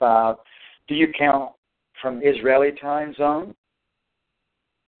 1335. Do you count from Israeli time zone?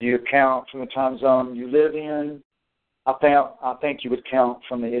 Do you count from the time zone you live in? I think you would count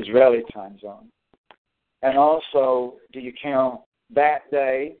from the Israeli time zone. And also, do you count that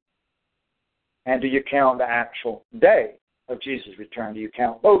day? And do you count the actual day of Jesus' return? Do you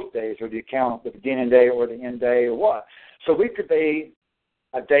count both days, or do you count the beginning day or the end day, or what? So we could be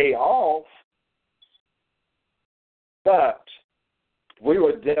a day off, but we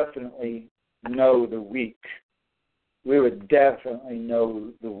would definitely know the week. We would definitely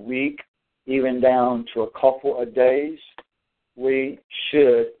know the week, even down to a couple of days. We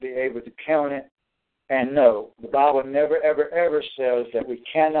should be able to count it and know. The Bible never, ever, ever says that we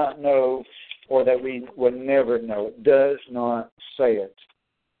cannot know or that we will never know. It does not say it.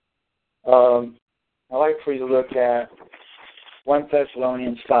 I'd like for you to look at 1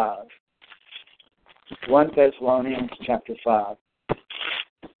 Thessalonians 5. 1 Thessalonians chapter 5,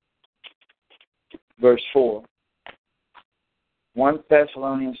 verse 4. 1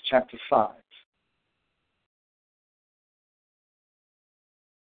 Thessalonians chapter 5.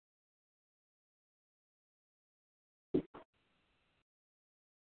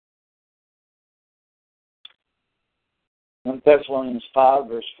 Thessalonians 5,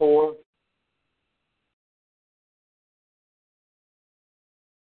 verse 4.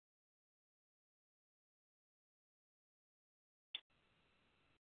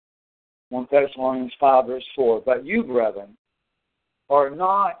 Thessalonians 5, verse 4. But you, brethren, are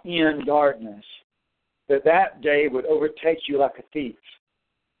not in darkness, that day would overtake you like a thief.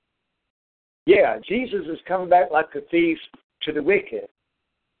 Yeah, Jesus is coming back like a thief to the wicked.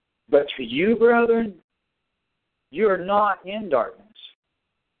 But to you, brethren, you are not in darkness,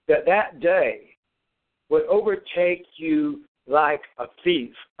 that day would overtake you like a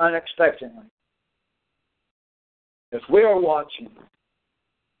thief, unexpectedly. If we are watching,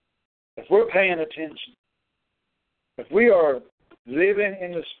 if we're paying attention, if we are living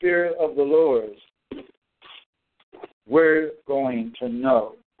in the Spirit of the Lord, we're going to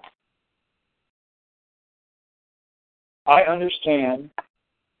know. I understand,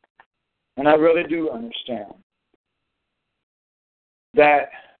 and I really do understand, that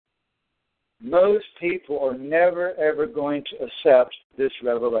most people are never, ever going to accept this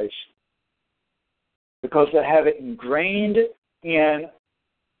revelation because they have it ingrained in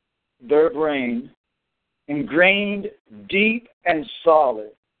their brain, ingrained deep and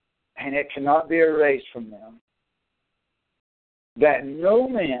solid, and it cannot be erased from them, that no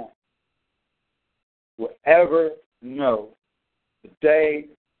man will ever know the day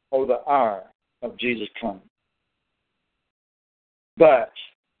or the hour of Jesus' coming. But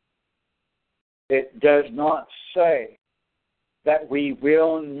it does not say that we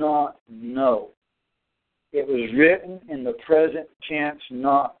will not know. It was written in the present tense,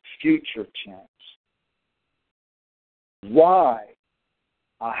 not future tense. Why?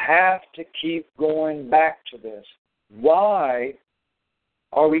 I have to keep going back to this. Why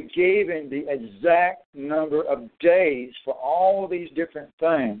are we given the exact number of days for all these different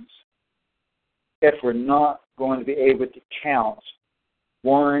things if we're not going to be able to count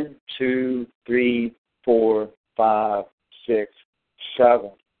 1, 2, 3, 4, 5, 6,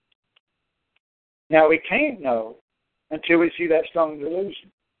 7? Now, we can't know until we see that strong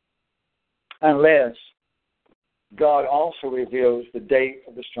delusion, unless God also reveals the date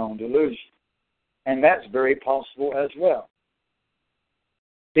of the strong delusion. And that's very possible as well.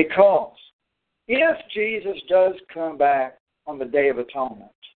 Because if Jesus does come back on the Day of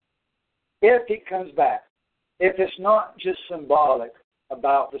Atonement, if he comes back, if it's not just symbolic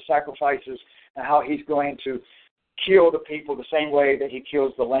about the sacrifices and how he's going to kill the people the same way that he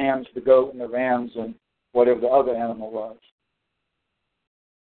kills the lambs, the goat, and the rams, and whatever the other animal was.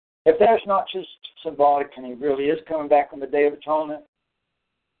 If that's not just symbolic and he really is coming back on the Day of Atonement,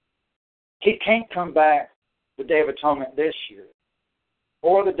 he can't come back the Day of Atonement this year,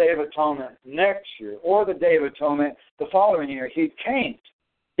 or the Day of Atonement next year, or the Day of Atonement the following year. He can't,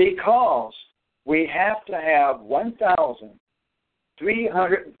 because we have to have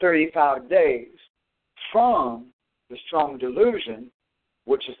 1,335 days from the strong delusion,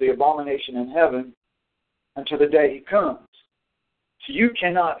 which is the abomination in heaven, until the day he comes. So you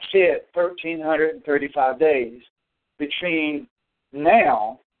cannot fit 1,335 days between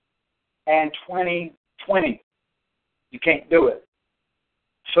now and 2020. You can't do it.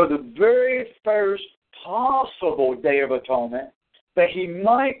 So the very first possible Day of Atonement that he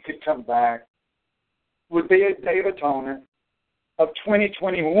might could come back would be a Day of Atonement of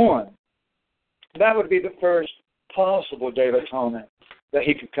 2021. That would be the first possible Day of Atonement that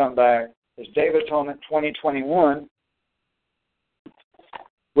he could come back, is Day of Atonement 2021,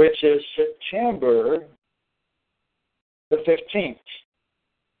 which is September the 15th,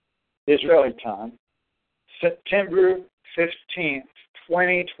 Israeli time. September 15th,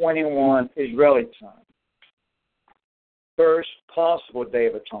 2021, Israeli time. First possible Day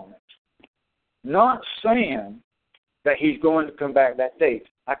of Atonement. Not saying that he's going to come back that date.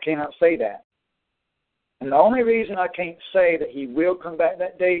 I cannot say that. And the only reason I can't say that he will come back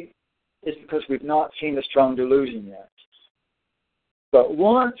that date is because we've not seen the strong delusion yet. But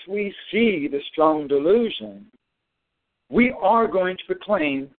once we see the strong delusion, we are going to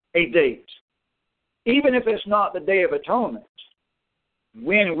proclaim a date. Even if it's not the Day of Atonement,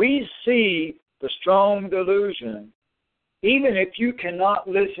 when we see the strong delusion, even if you cannot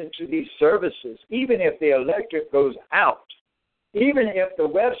listen to these services, even if the electric goes out, even if the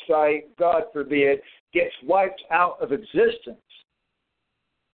website, God forbid, gets wiped out of existence,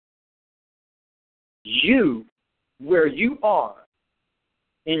 you, where you are,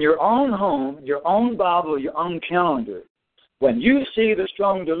 in your own home, your own Bible, your own calendar, when you see the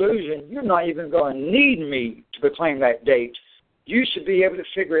strong delusion, you're not even going to need me to proclaim that date. You should be able to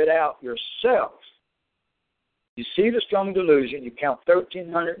figure it out yourself. You see the strong delusion, you count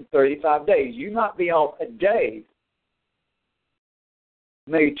 1,335 days. You might be off a day,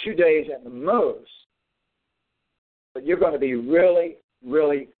 maybe 2 days at the most, but you're going to be really,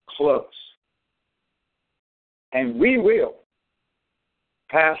 really close. And we will.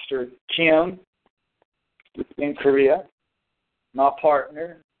 Pastor Kim in Korea, my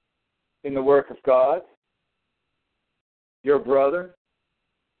partner in the work of God, your brother,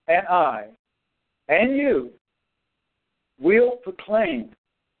 and I, and you, will proclaim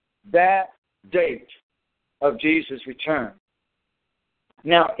that date of Jesus' return.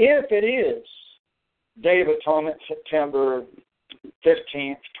 Now, if it is Day of Atonement, September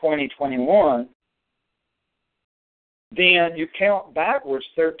 15th, 2021, then you count backwards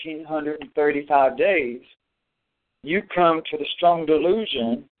 1,335 days, you come to the strong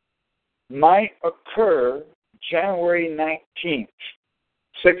delusion might occur January 19th,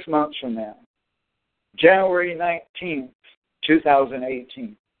 6 months from now. January 19th,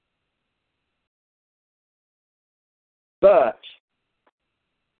 2018. But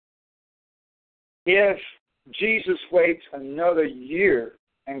if Jesus waits another year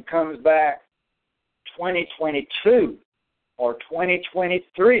and comes back 2022 or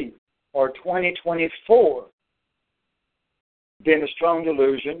 2023 or 2024, then the strong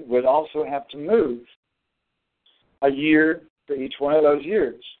delusion would also have to move a year for each one of those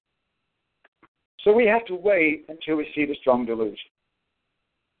years. So we have to wait until we see the strong delusion.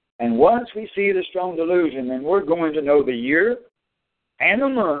 And once we see the strong delusion, then we're going to know the year and the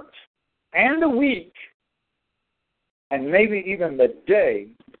month and the week and maybe even the day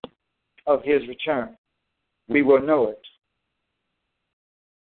of his return. We will know it.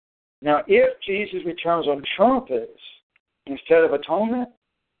 Now, if Jesus returns on trumpets instead of atonement,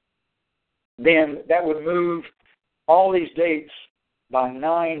 then that would move all these dates by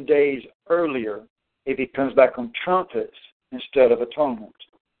 9 days earlier if he comes back on trumpets instead of atonement.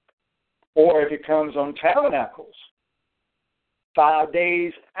 Or if he comes on tabernacles, 5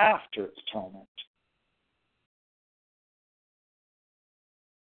 days after atonement.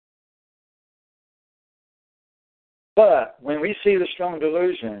 But when we see the strong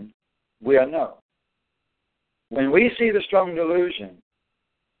delusion, we'll know. When we see the strong delusion,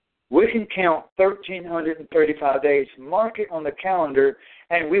 we can count 1,335 days, mark it on the calendar,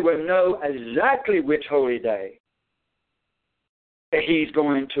 and we will know exactly which holy day that he's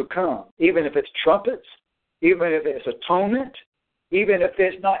going to come. Even if it's trumpets, even if it's atonement, even if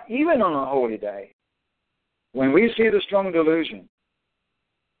it's not even on a holy day. When we see the strong delusion,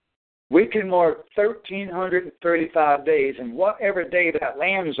 we can mark 1,335 days, and whatever day that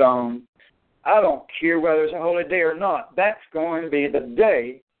lands on, I don't care whether it's a holy day or not, that's going to be the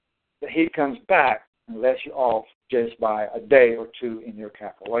day that he comes back, unless you're off just by a day or two in your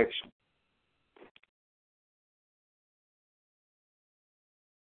calculation.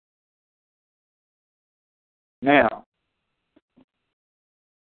 Now,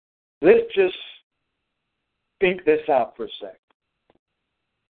 let's just think this out for a second.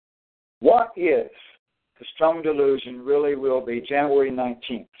 What if the strong delusion really will be January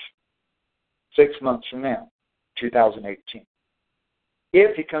 19th, 6 months from now, 2018.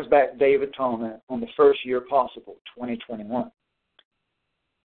 If he comes back Day of Atonement on the first year possible, 2021.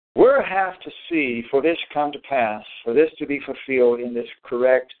 We'll have to see, for this to come to pass, for this to be fulfilled in this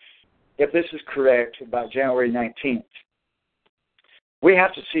correct, if this is correct, by January 19th, we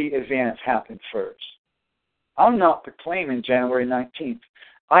have to see events happen first. I'm not proclaiming January 19th.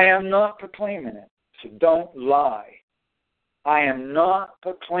 I am not proclaiming it, so don't lie. I am not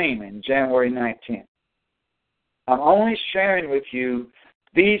proclaiming January 19th. I'm only sharing with you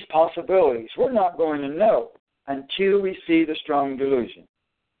these possibilities. We're not going to know until we see the strong delusion.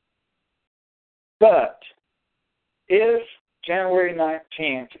 But if January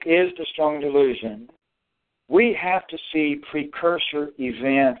 19th is the strong delusion, we have to see precursor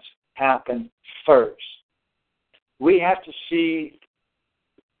events happen first. We have to see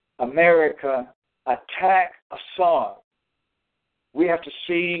America attack Assad. We have to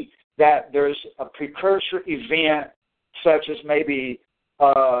see that there's a precursor event such as maybe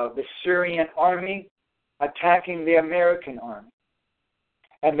the Syrian army attacking the American army.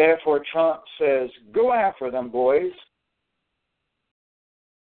 And therefore Trump says, go after them, boys.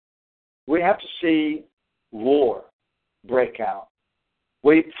 We have to see war break out.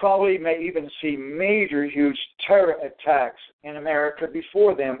 We probably may even see major, huge terror attacks in America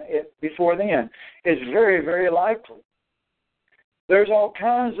before then. It's very, very likely. There's all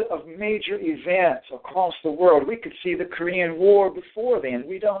kinds of major events across the world. We could see the Korean War before then.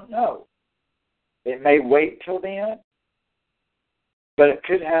 We don't know. It may wait till then, but it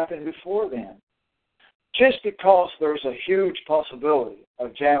could happen before then. Just because there's a huge possibility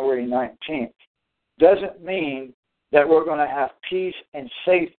of January 19th doesn't mean that we're going to have peace and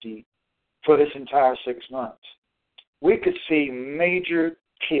safety for this entire 6 months. We could see major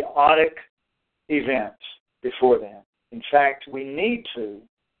chaotic events before then. In fact, we need to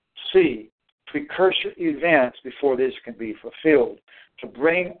see precursor events before this can be fulfilled to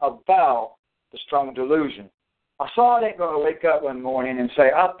bring about the strong delusion. Assad ain't going to wake up one morning and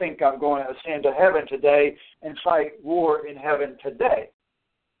say, I think I'm going to ascend to heaven today and fight war in heaven today.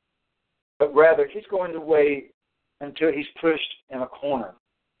 But rather, he's going to wait until he's pushed in a corner.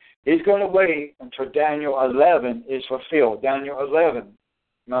 He's going to wait until Daniel 11 is fulfilled. Daniel 11.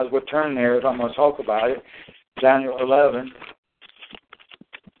 Might as well turn there if I'm going to talk about it. Daniel 11.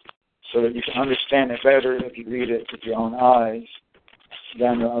 So that you can understand it better if you read it with your own eyes.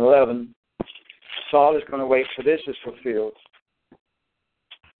 Daniel 11. Saul is going to wait till this is fulfilled.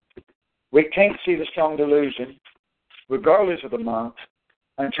 We can't see the strong delusion, regardless of the month,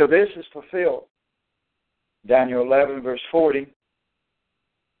 until this is fulfilled. Daniel 11, verse 40.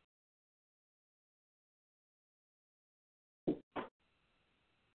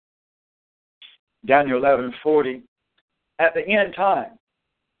 Daniel 11, 40. At the end time,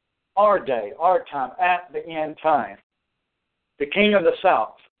 our day, our time, at the end time, the king of the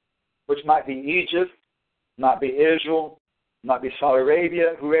south, which might be Egypt, might be Israel, might be Saudi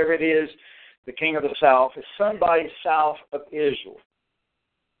Arabia, whoever it is, the king of the south is somebody south of Israel.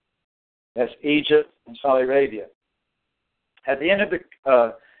 That's Egypt and Saudi Arabia. At the end of the,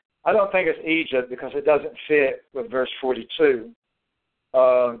 I don't think it's Egypt because it doesn't fit with verse 42.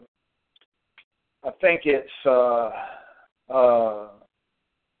 I think it's,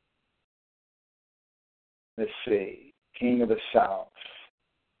 let's see, king of the south.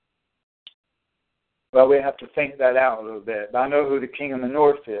 Well, we have to think that out a little bit. But I know who the king of the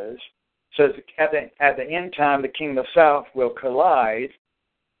north is. It says at the end time, the king of the south will collide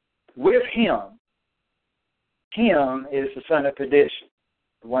with him. Him is the son of perdition,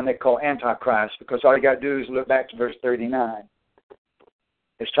 the one they call Antichrist, because all you got to do is look back to verse 39.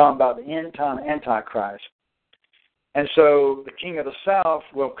 It's talking about the end time Antichrist. And so the king of the south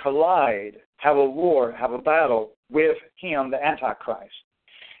will collide, have a war, have a battle with him, the Antichrist.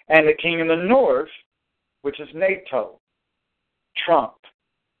 And the king of the north, which is NATO, Trump,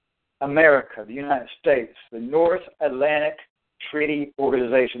 America, the United States, the North Atlantic Treaty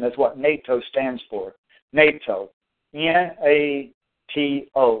Organization. That's what NATO stands for. NATO, NATO,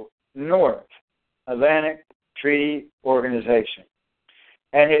 North Atlantic Treaty Organization.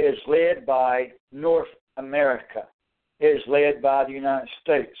 And it is led by North America. It is led by the United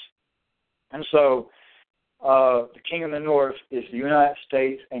States. And so the king of the north is the United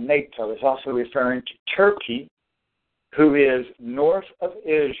States and NATO. It's also referring to Turkey, who is north of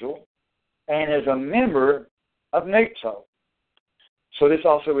Israel and is a member of NATO. So this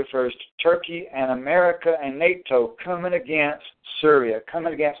also refers to Turkey and America and NATO coming against Syria,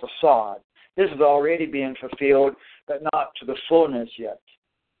 coming against Assad. This is already being fulfilled, but not to the fullness yet.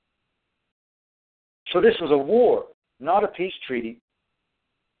 So this was a war, not a peace treaty.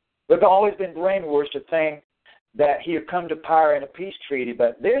 We've always been brainwashed to think that he had come to power in a peace treaty,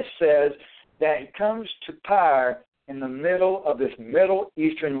 but this says that he comes to power in the middle of this Middle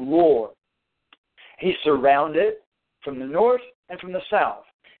Eastern war. He's surrounded from the north and from the south.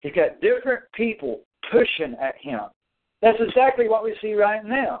 He's got different people pushing at him. That's exactly what we see right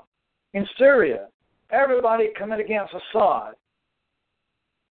now in Syria. Everybody coming against Assad.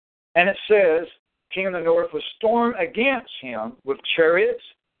 And it says, King of the North will storm against him with chariots,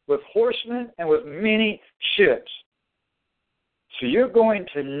 with horsemen, and with many ships. So you're going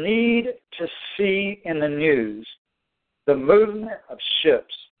to need to see in the news the movement of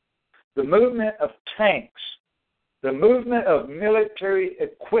ships, the movement of tanks, the movement of military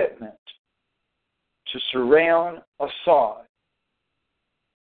equipment to surround Assad.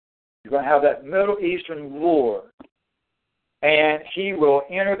 You're going to have that Middle Eastern war, and he will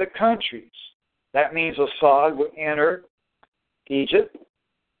enter the countries. That means Assad will enter Egypt.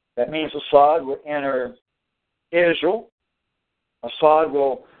 That means Assad will enter Israel. Assad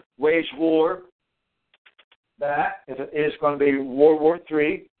will wage war. That is going to be World War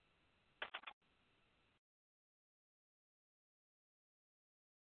III.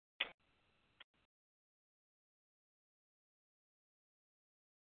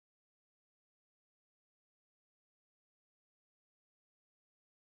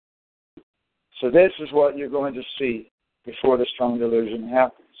 So this is what you're going to see before the strong delusion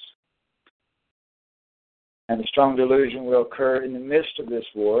happens. And the strong delusion will occur in the midst of this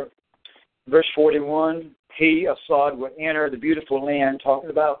war. Verse 41, he, Assad, will enter the beautiful land,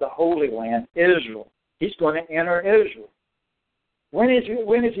 talking about the Holy Land, Israel. He's going to enter Israel. When is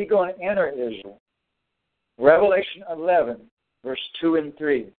he going to enter Israel? Revelation 11, verse 2 and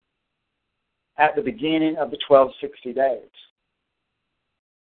 3, at the beginning of the 1260 days.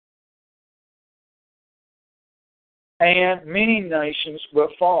 And many nations will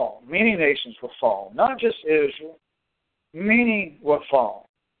fall. Many nations will fall. Not just Israel. Many will fall.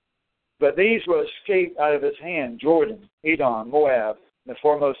 But these will escape out of his hand: Jordan, Edom, Moab, the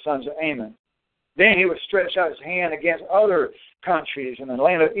foremost sons of Ammon. Then he will stretch out his hand against other countries, and the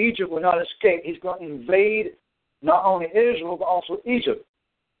land of Egypt will not escape. He's going to invade not only Israel, but also Egypt.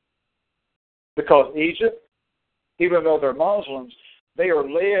 Because Egypt, even though they're Muslims, they are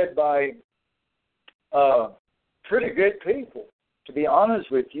led by pretty good people. To be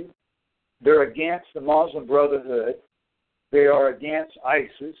honest with you, they're against the Muslim Brotherhood. They are against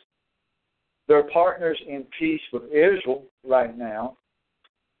ISIS. They're partners in peace with Israel right now.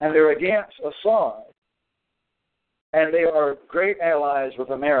 And they're against Assad. And they are great allies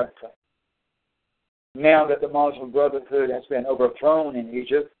with America. Now that the Muslim Brotherhood has been overthrown in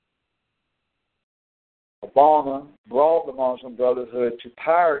Egypt, Obama brought the Muslim Brotherhood to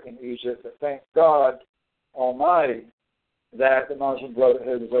power in Egypt, but thank God Almighty that the Muslim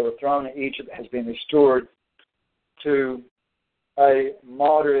Brotherhood was overthrown and Egypt has been restored to a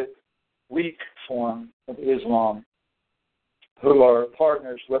moderate, weak form of Islam who are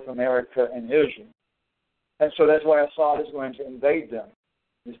partners with America and Israel. And so that's why Assad is going to invade them.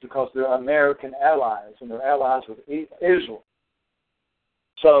 It's because they're American allies and they're allies with Israel.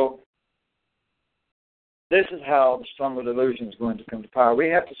 So this is how the stronger delusion is going to come to power. We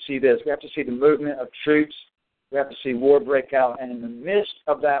have to see this. We have to see the movement of troops. We have to see war break out. And in the midst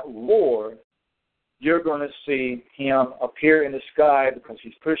of that war, you're going to see him appear in the sky because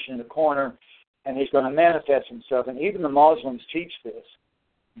he's pushing the corner and he's going to manifest himself. And even the Muslims teach this.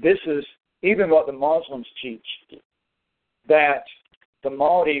 This is even what the Muslims teach, that the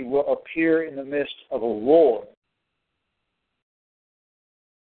Mahdi will appear in the midst of a war.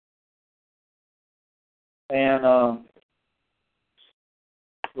 And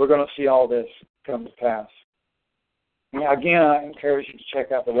we're going to see all this come to pass. Now, again, I encourage you to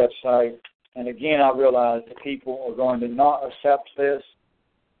check out the website. And again, I realize that people are going to not accept this,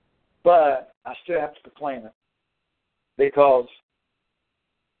 but I still have to proclaim it. Because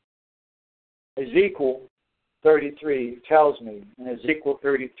Ezekiel 33 tells me, in Ezekiel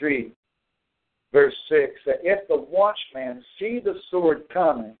 33, verse 6, that if the watchman see the sword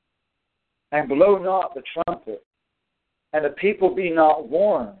coming, and blow not the trumpet, and the people be not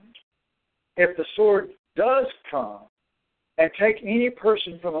warned, if the sword does come, and take any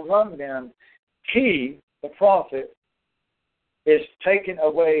person from among them, he, the prophet, is taken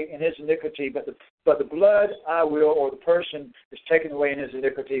away in his iniquity, but the blood I will, or the person is taken away in his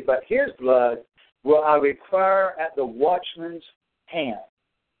iniquity, but his blood will I require at the watchman's hand.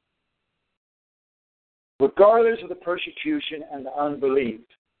 Regardless of the persecution and the unbelief,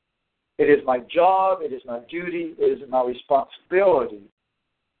 it is my job, it is my duty, it is my responsibility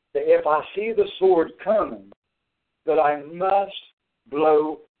that if I see the sword coming, that I must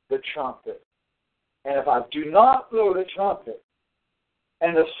blow the trumpet. And if I do not blow the trumpet,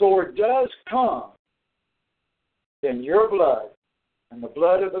 and the sword does come, then your blood and the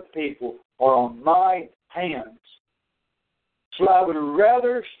blood of the people are on my hands. So I would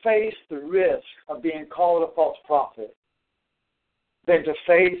rather face the risk of being called a false prophet than to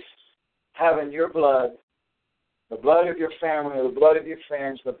face having your blood, the blood of your family, the blood of your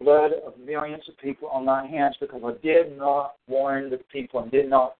friends, the blood of millions of people on my hands, because I did not warn the people and did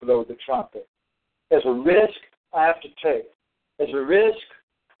not blow the trumpet. There's a risk I have to take. There's a risk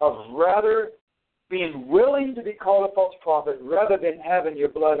of rather being willing to be called a false prophet rather than having your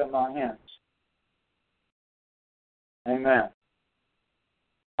blood in my hands. Amen.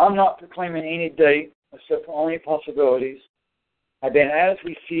 I'm not proclaiming any date except for only possibilities. And then as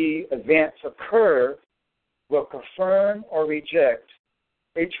we see events occur, we'll confirm or reject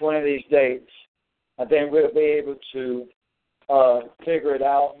each one of these dates. And then we'll be able to figure it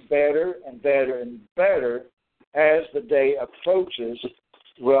out better and better and better as the day approaches.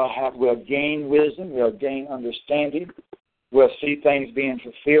 We'll gain wisdom, we'll gain understanding, we'll see things being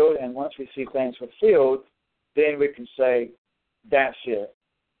fulfilled, and once we see things fulfilled, then we can say, that's it.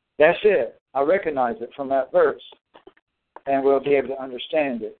 That's it. I recognize it from that verse, and we'll be able to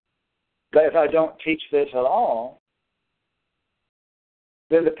understand it. But if I don't teach this at all,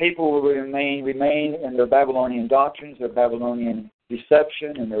 then the people will remain in their Babylonian doctrines, their Babylonian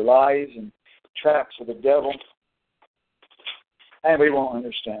deception, and their lies and traps of the devil, and we won't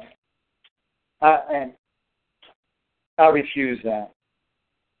understand. And I refuse that.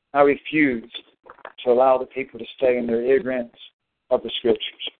 I refuse to allow the people to stay in their ignorance of the Scriptures.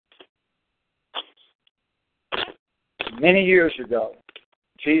 Many years ago,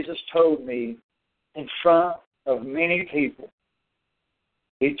 Jesus told me in front of many people,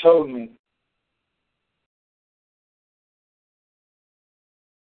 He told me,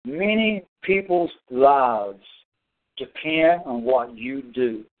 many people's lives depend on what you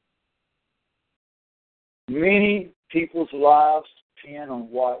do. Many people's lives depend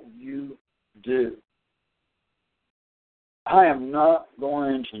on what you do. I am not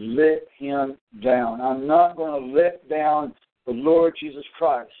going to let Him down. I'm not going to let down the Lord Jesus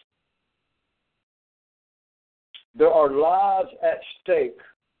Christ. There are lives at stake,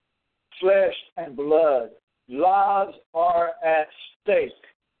 flesh and blood. Lives are at stake.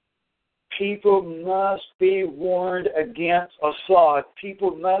 People must be warned against Assad.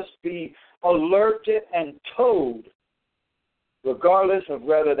 People must be alerted and told, regardless of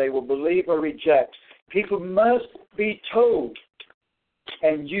whether they will believe or reject. People must be told.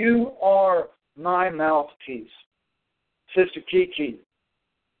 And you are my mouthpiece. Sister Kiki,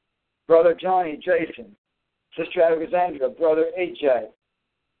 Brother Johnny, Jason, Sister Alexandra, Brother AJ,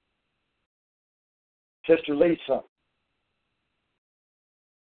 Sister Lisa,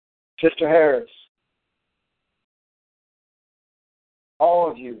 Sister Harris, all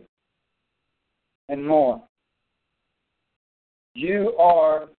of you, and more. You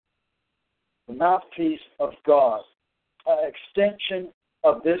are the mouthpiece of God, an extension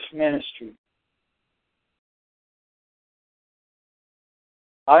of this ministry.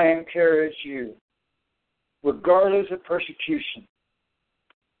 I encourage you, regardless of persecution,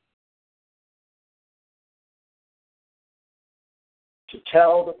 to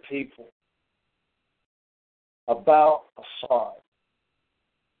tell the people about Assad.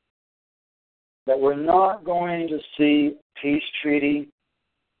 That we're not going to see peace treaty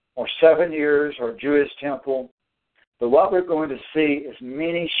or 7 years or Jewish temple, but what we're going to see is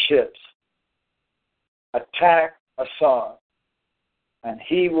many ships attack Assad, and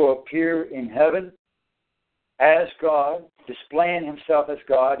he will appear in heaven as God, displaying himself as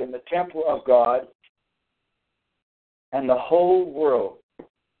God in the temple of God, and the whole world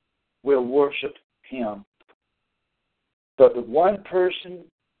will worship him. But the one person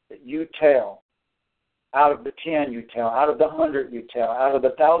that you tell, out of the 10 you tell, out of the 100 you tell, out of the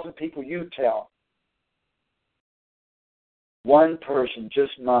 1,000 people you tell, one person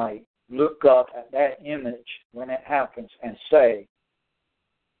just might look up at that image when it happens and say,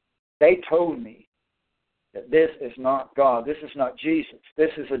 they told me that this is not God, this is not Jesus,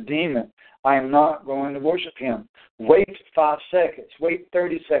 this is a demon. I am not going to worship him. Wait 5 seconds, wait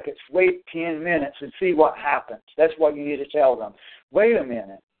 30 seconds, wait 10 minutes and see what happens. That's what you need to tell them. Wait a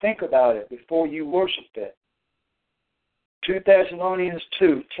minute, think about it before you worship it. 2 Thessalonians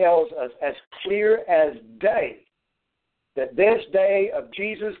 2 tells us as clear as day that this day of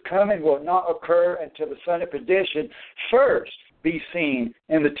Jesus' coming will not occur until the son of perdition first be seen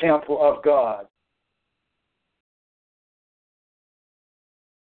in the temple of God.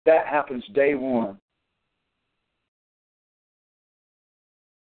 That happens day one.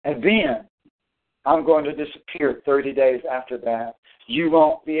 And then I'm going to disappear 30 days after that. You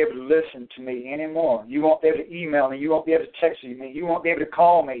won't be able to listen to me anymore. You won't be able to email me. You won't be able to text me. You won't be able to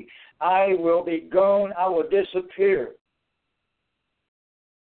call me. I will be gone. I will disappear.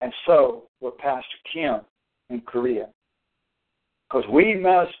 And so will Pastor Kim in Korea. Because we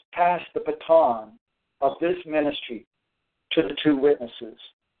must pass the baton of this ministry to the two witnesses.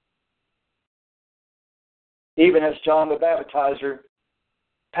 Even as John the Baptizer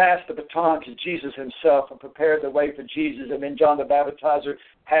passed the baton to Jesus himself and prepared the way for Jesus, and then John the Baptizer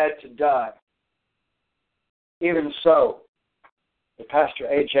had to die. Even so, the Pastor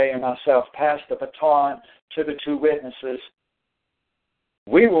A.J. and myself passed the baton to the two witnesses.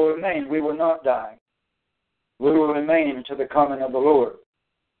 We will remain. We will not die. We will remain until the coming of the Lord.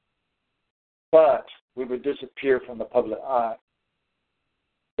 But we will disappear from the public eye.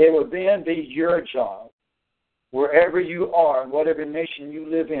 It will then be your job, wherever you are, in whatever nation you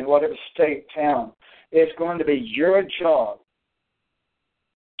live in, whatever state, town, it's going to be your job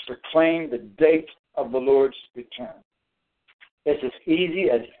to proclaim the date of the Lord's return. It's as easy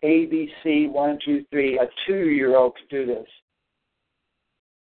as ABC 1, 2, 3. A 2-year-old could do this.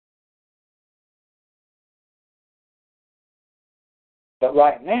 But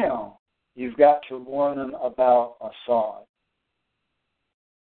right now, you've got to warn them about Assad.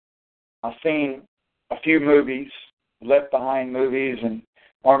 I've seen a few movies, Left Behind movies and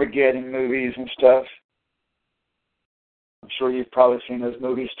Armageddon movies and stuff. I'm sure you've probably seen those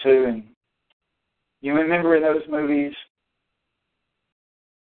movies too. And you remember in those movies,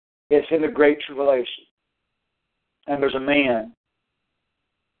 it's in the Great Tribulation. And there's a man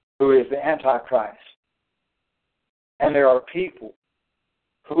who is the Antichrist. And there are people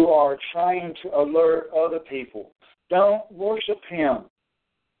who are trying to alert other people. Don't worship him.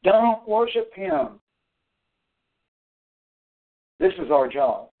 Don't worship him. This is our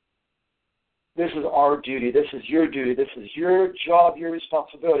job. This is our duty. This is your duty. This is your job, your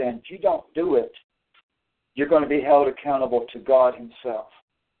responsibility. And if you don't do it, you're going to be held accountable to God himself.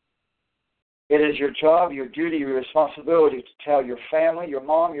 It is your job, your duty, your responsibility to tell your family, your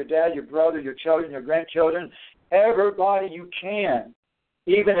mom, your dad, your brother, your children, your grandchildren, everybody you can,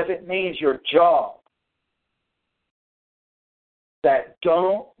 even if it means your job, that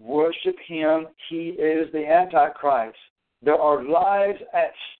don't worship him. He is the Antichrist. There are lives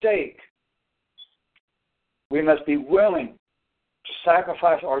at stake. We must be willing to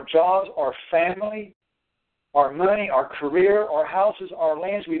sacrifice our jobs, our family, our money, our career, our houses, our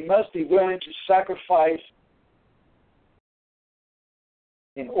lands. We must be willing to sacrifice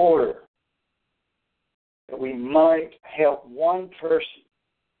in order that we might help one person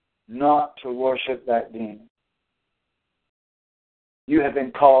not to worship that demon. You have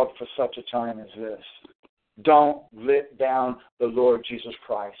been called for such a time as this. Don't let down the Lord Jesus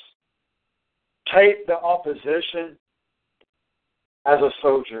Christ. Take the opposition as a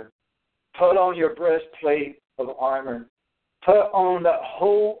soldier. Put on your breastplate of armor. Put on the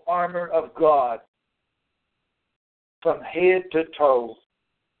whole armor of God from head to toe.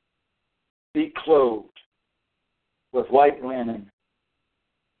 Be clothed with white linen.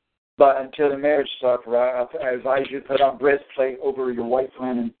 But until the marriage supper, I advise you to put on breastplate over your white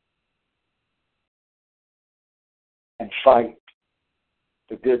linen and fight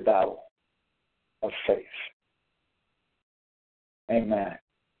the good battle of faith. Amen.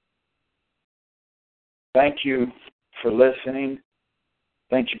 Thank you for listening.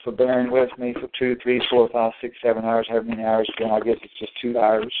 Thank you for bearing with me for 2, 3, 4, 5, 6, 7 hours, however many hours it's been. I guess it's just 2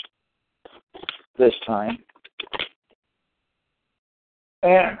 hours this time.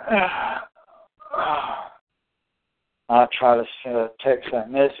 And I'll try to text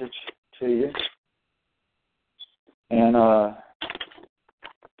that message to you. And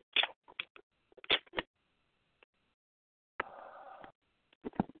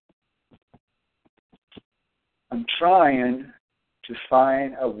I'm trying to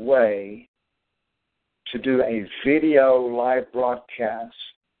find a way to do a video live broadcast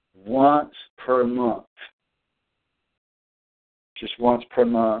once per month. Just once per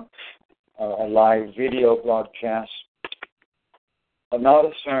month, a live video broadcast. Not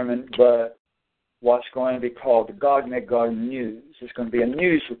a sermon, but what's going to be called the God Make Garden News. It's going to be a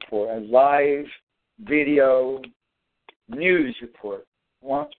news report, a live video news report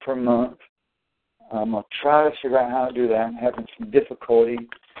once per month. I'm going to try to figure out how to do that. I'm having some difficulty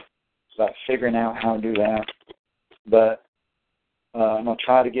about figuring out how to do that. But I'm going to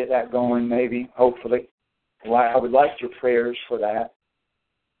try to get that going maybe, hopefully. Well, I would like your prayers for that.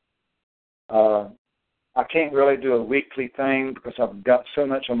 I can't really do a weekly thing because I've got so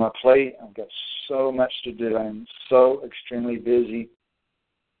much on my plate. I've got so much to do. I'm so extremely busy.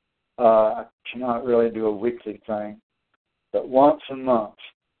 I cannot really do a weekly thing. But once a month,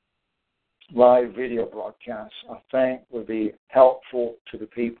 live video broadcasts, I think, would be helpful to the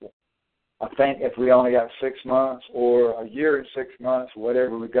people. I think if we only got 6 months or a year and 6 months,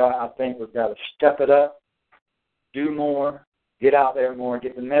 whatever we got, I think we've got to step it up, do more, get out there more,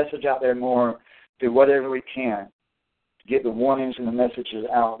 get the message out there more, do whatever we can to get the warnings and the messages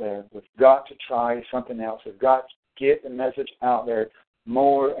out there. We've got to try something else. We've got to get the message out there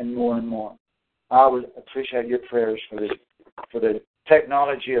more and more and more. I would appreciate your prayers for the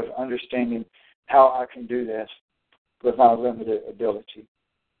technology of understanding how I can do this with my limited ability.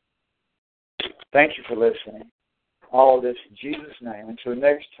 Thank you for listening. All of this in Jesus' name. Until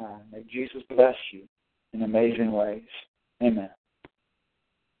next time, may Jesus bless you in amazing ways. Amen.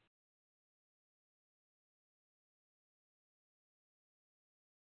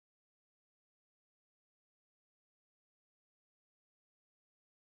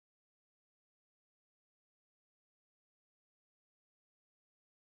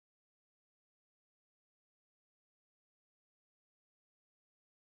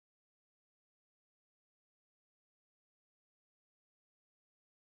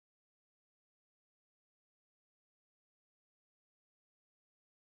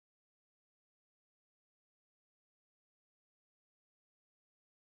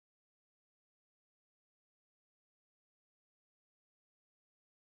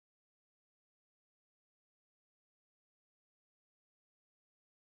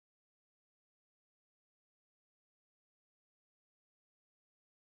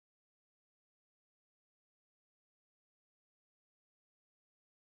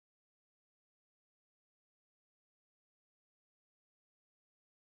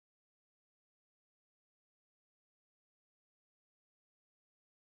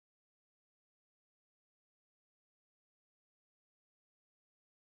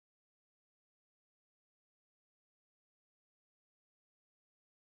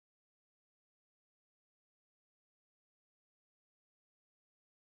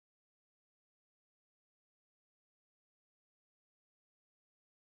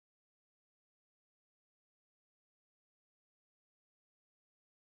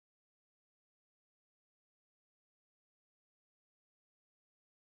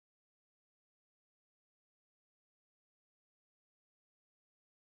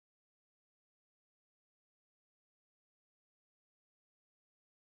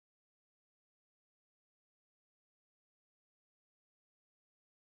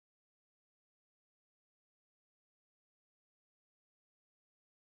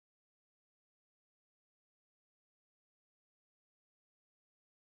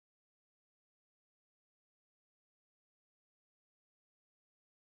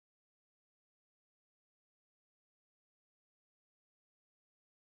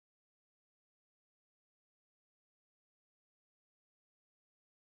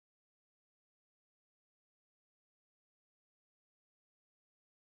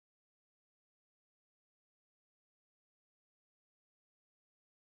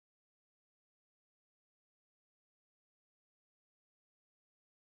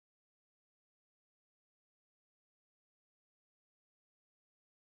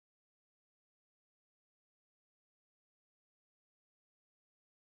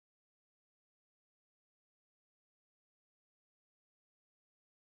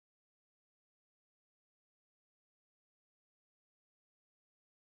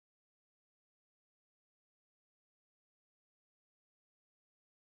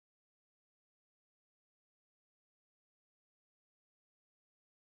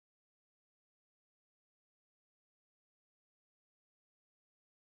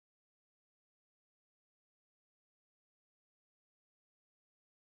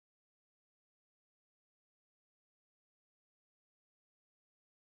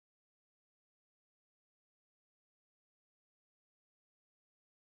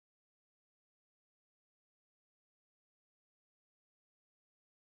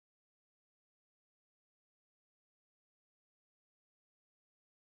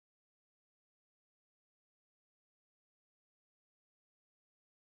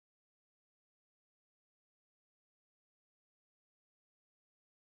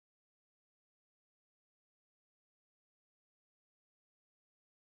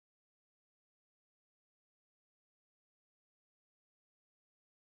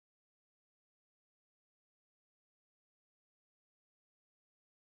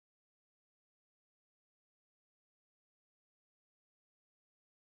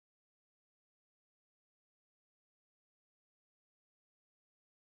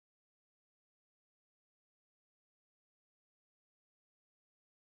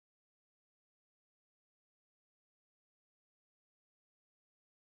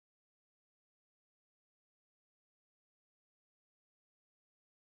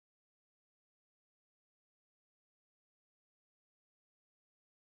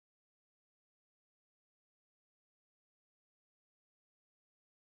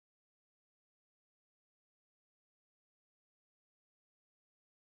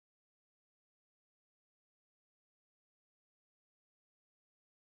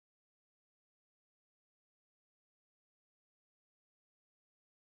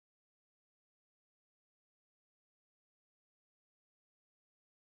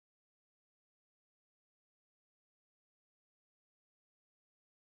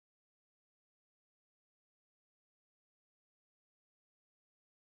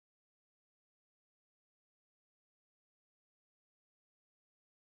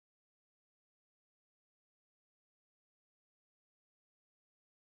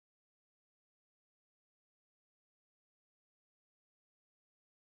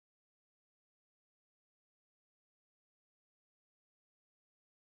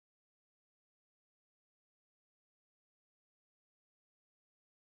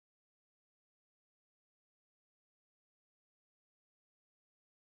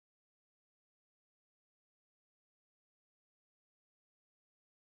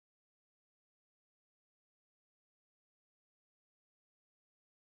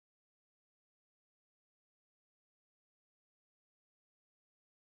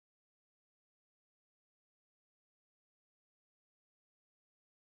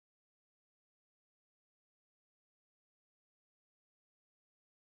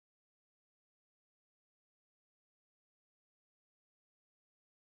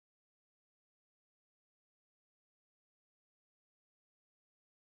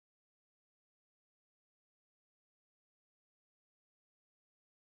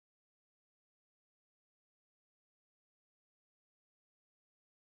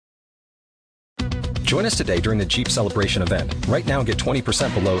 Join us today during the Jeep Celebration event. Right now, get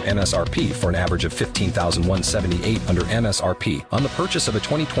 20% below MSRP for an average of $15,178 under MSRP on the purchase of a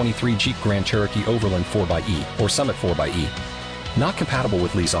 2023 Jeep Grand Cherokee Overland 4xE or Summit 4xE. Not compatible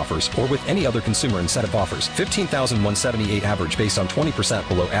with lease offers or with any other consumer incentive offers. $15,178 average based on 20%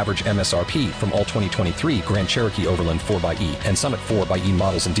 below average MSRP from all 2023 Grand Cherokee Overland 4xE and Summit 4xE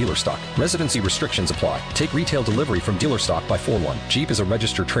models in dealer stock. Residency restrictions apply. Take retail delivery from dealer stock by 4/1. Jeep is a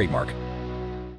registered trademark.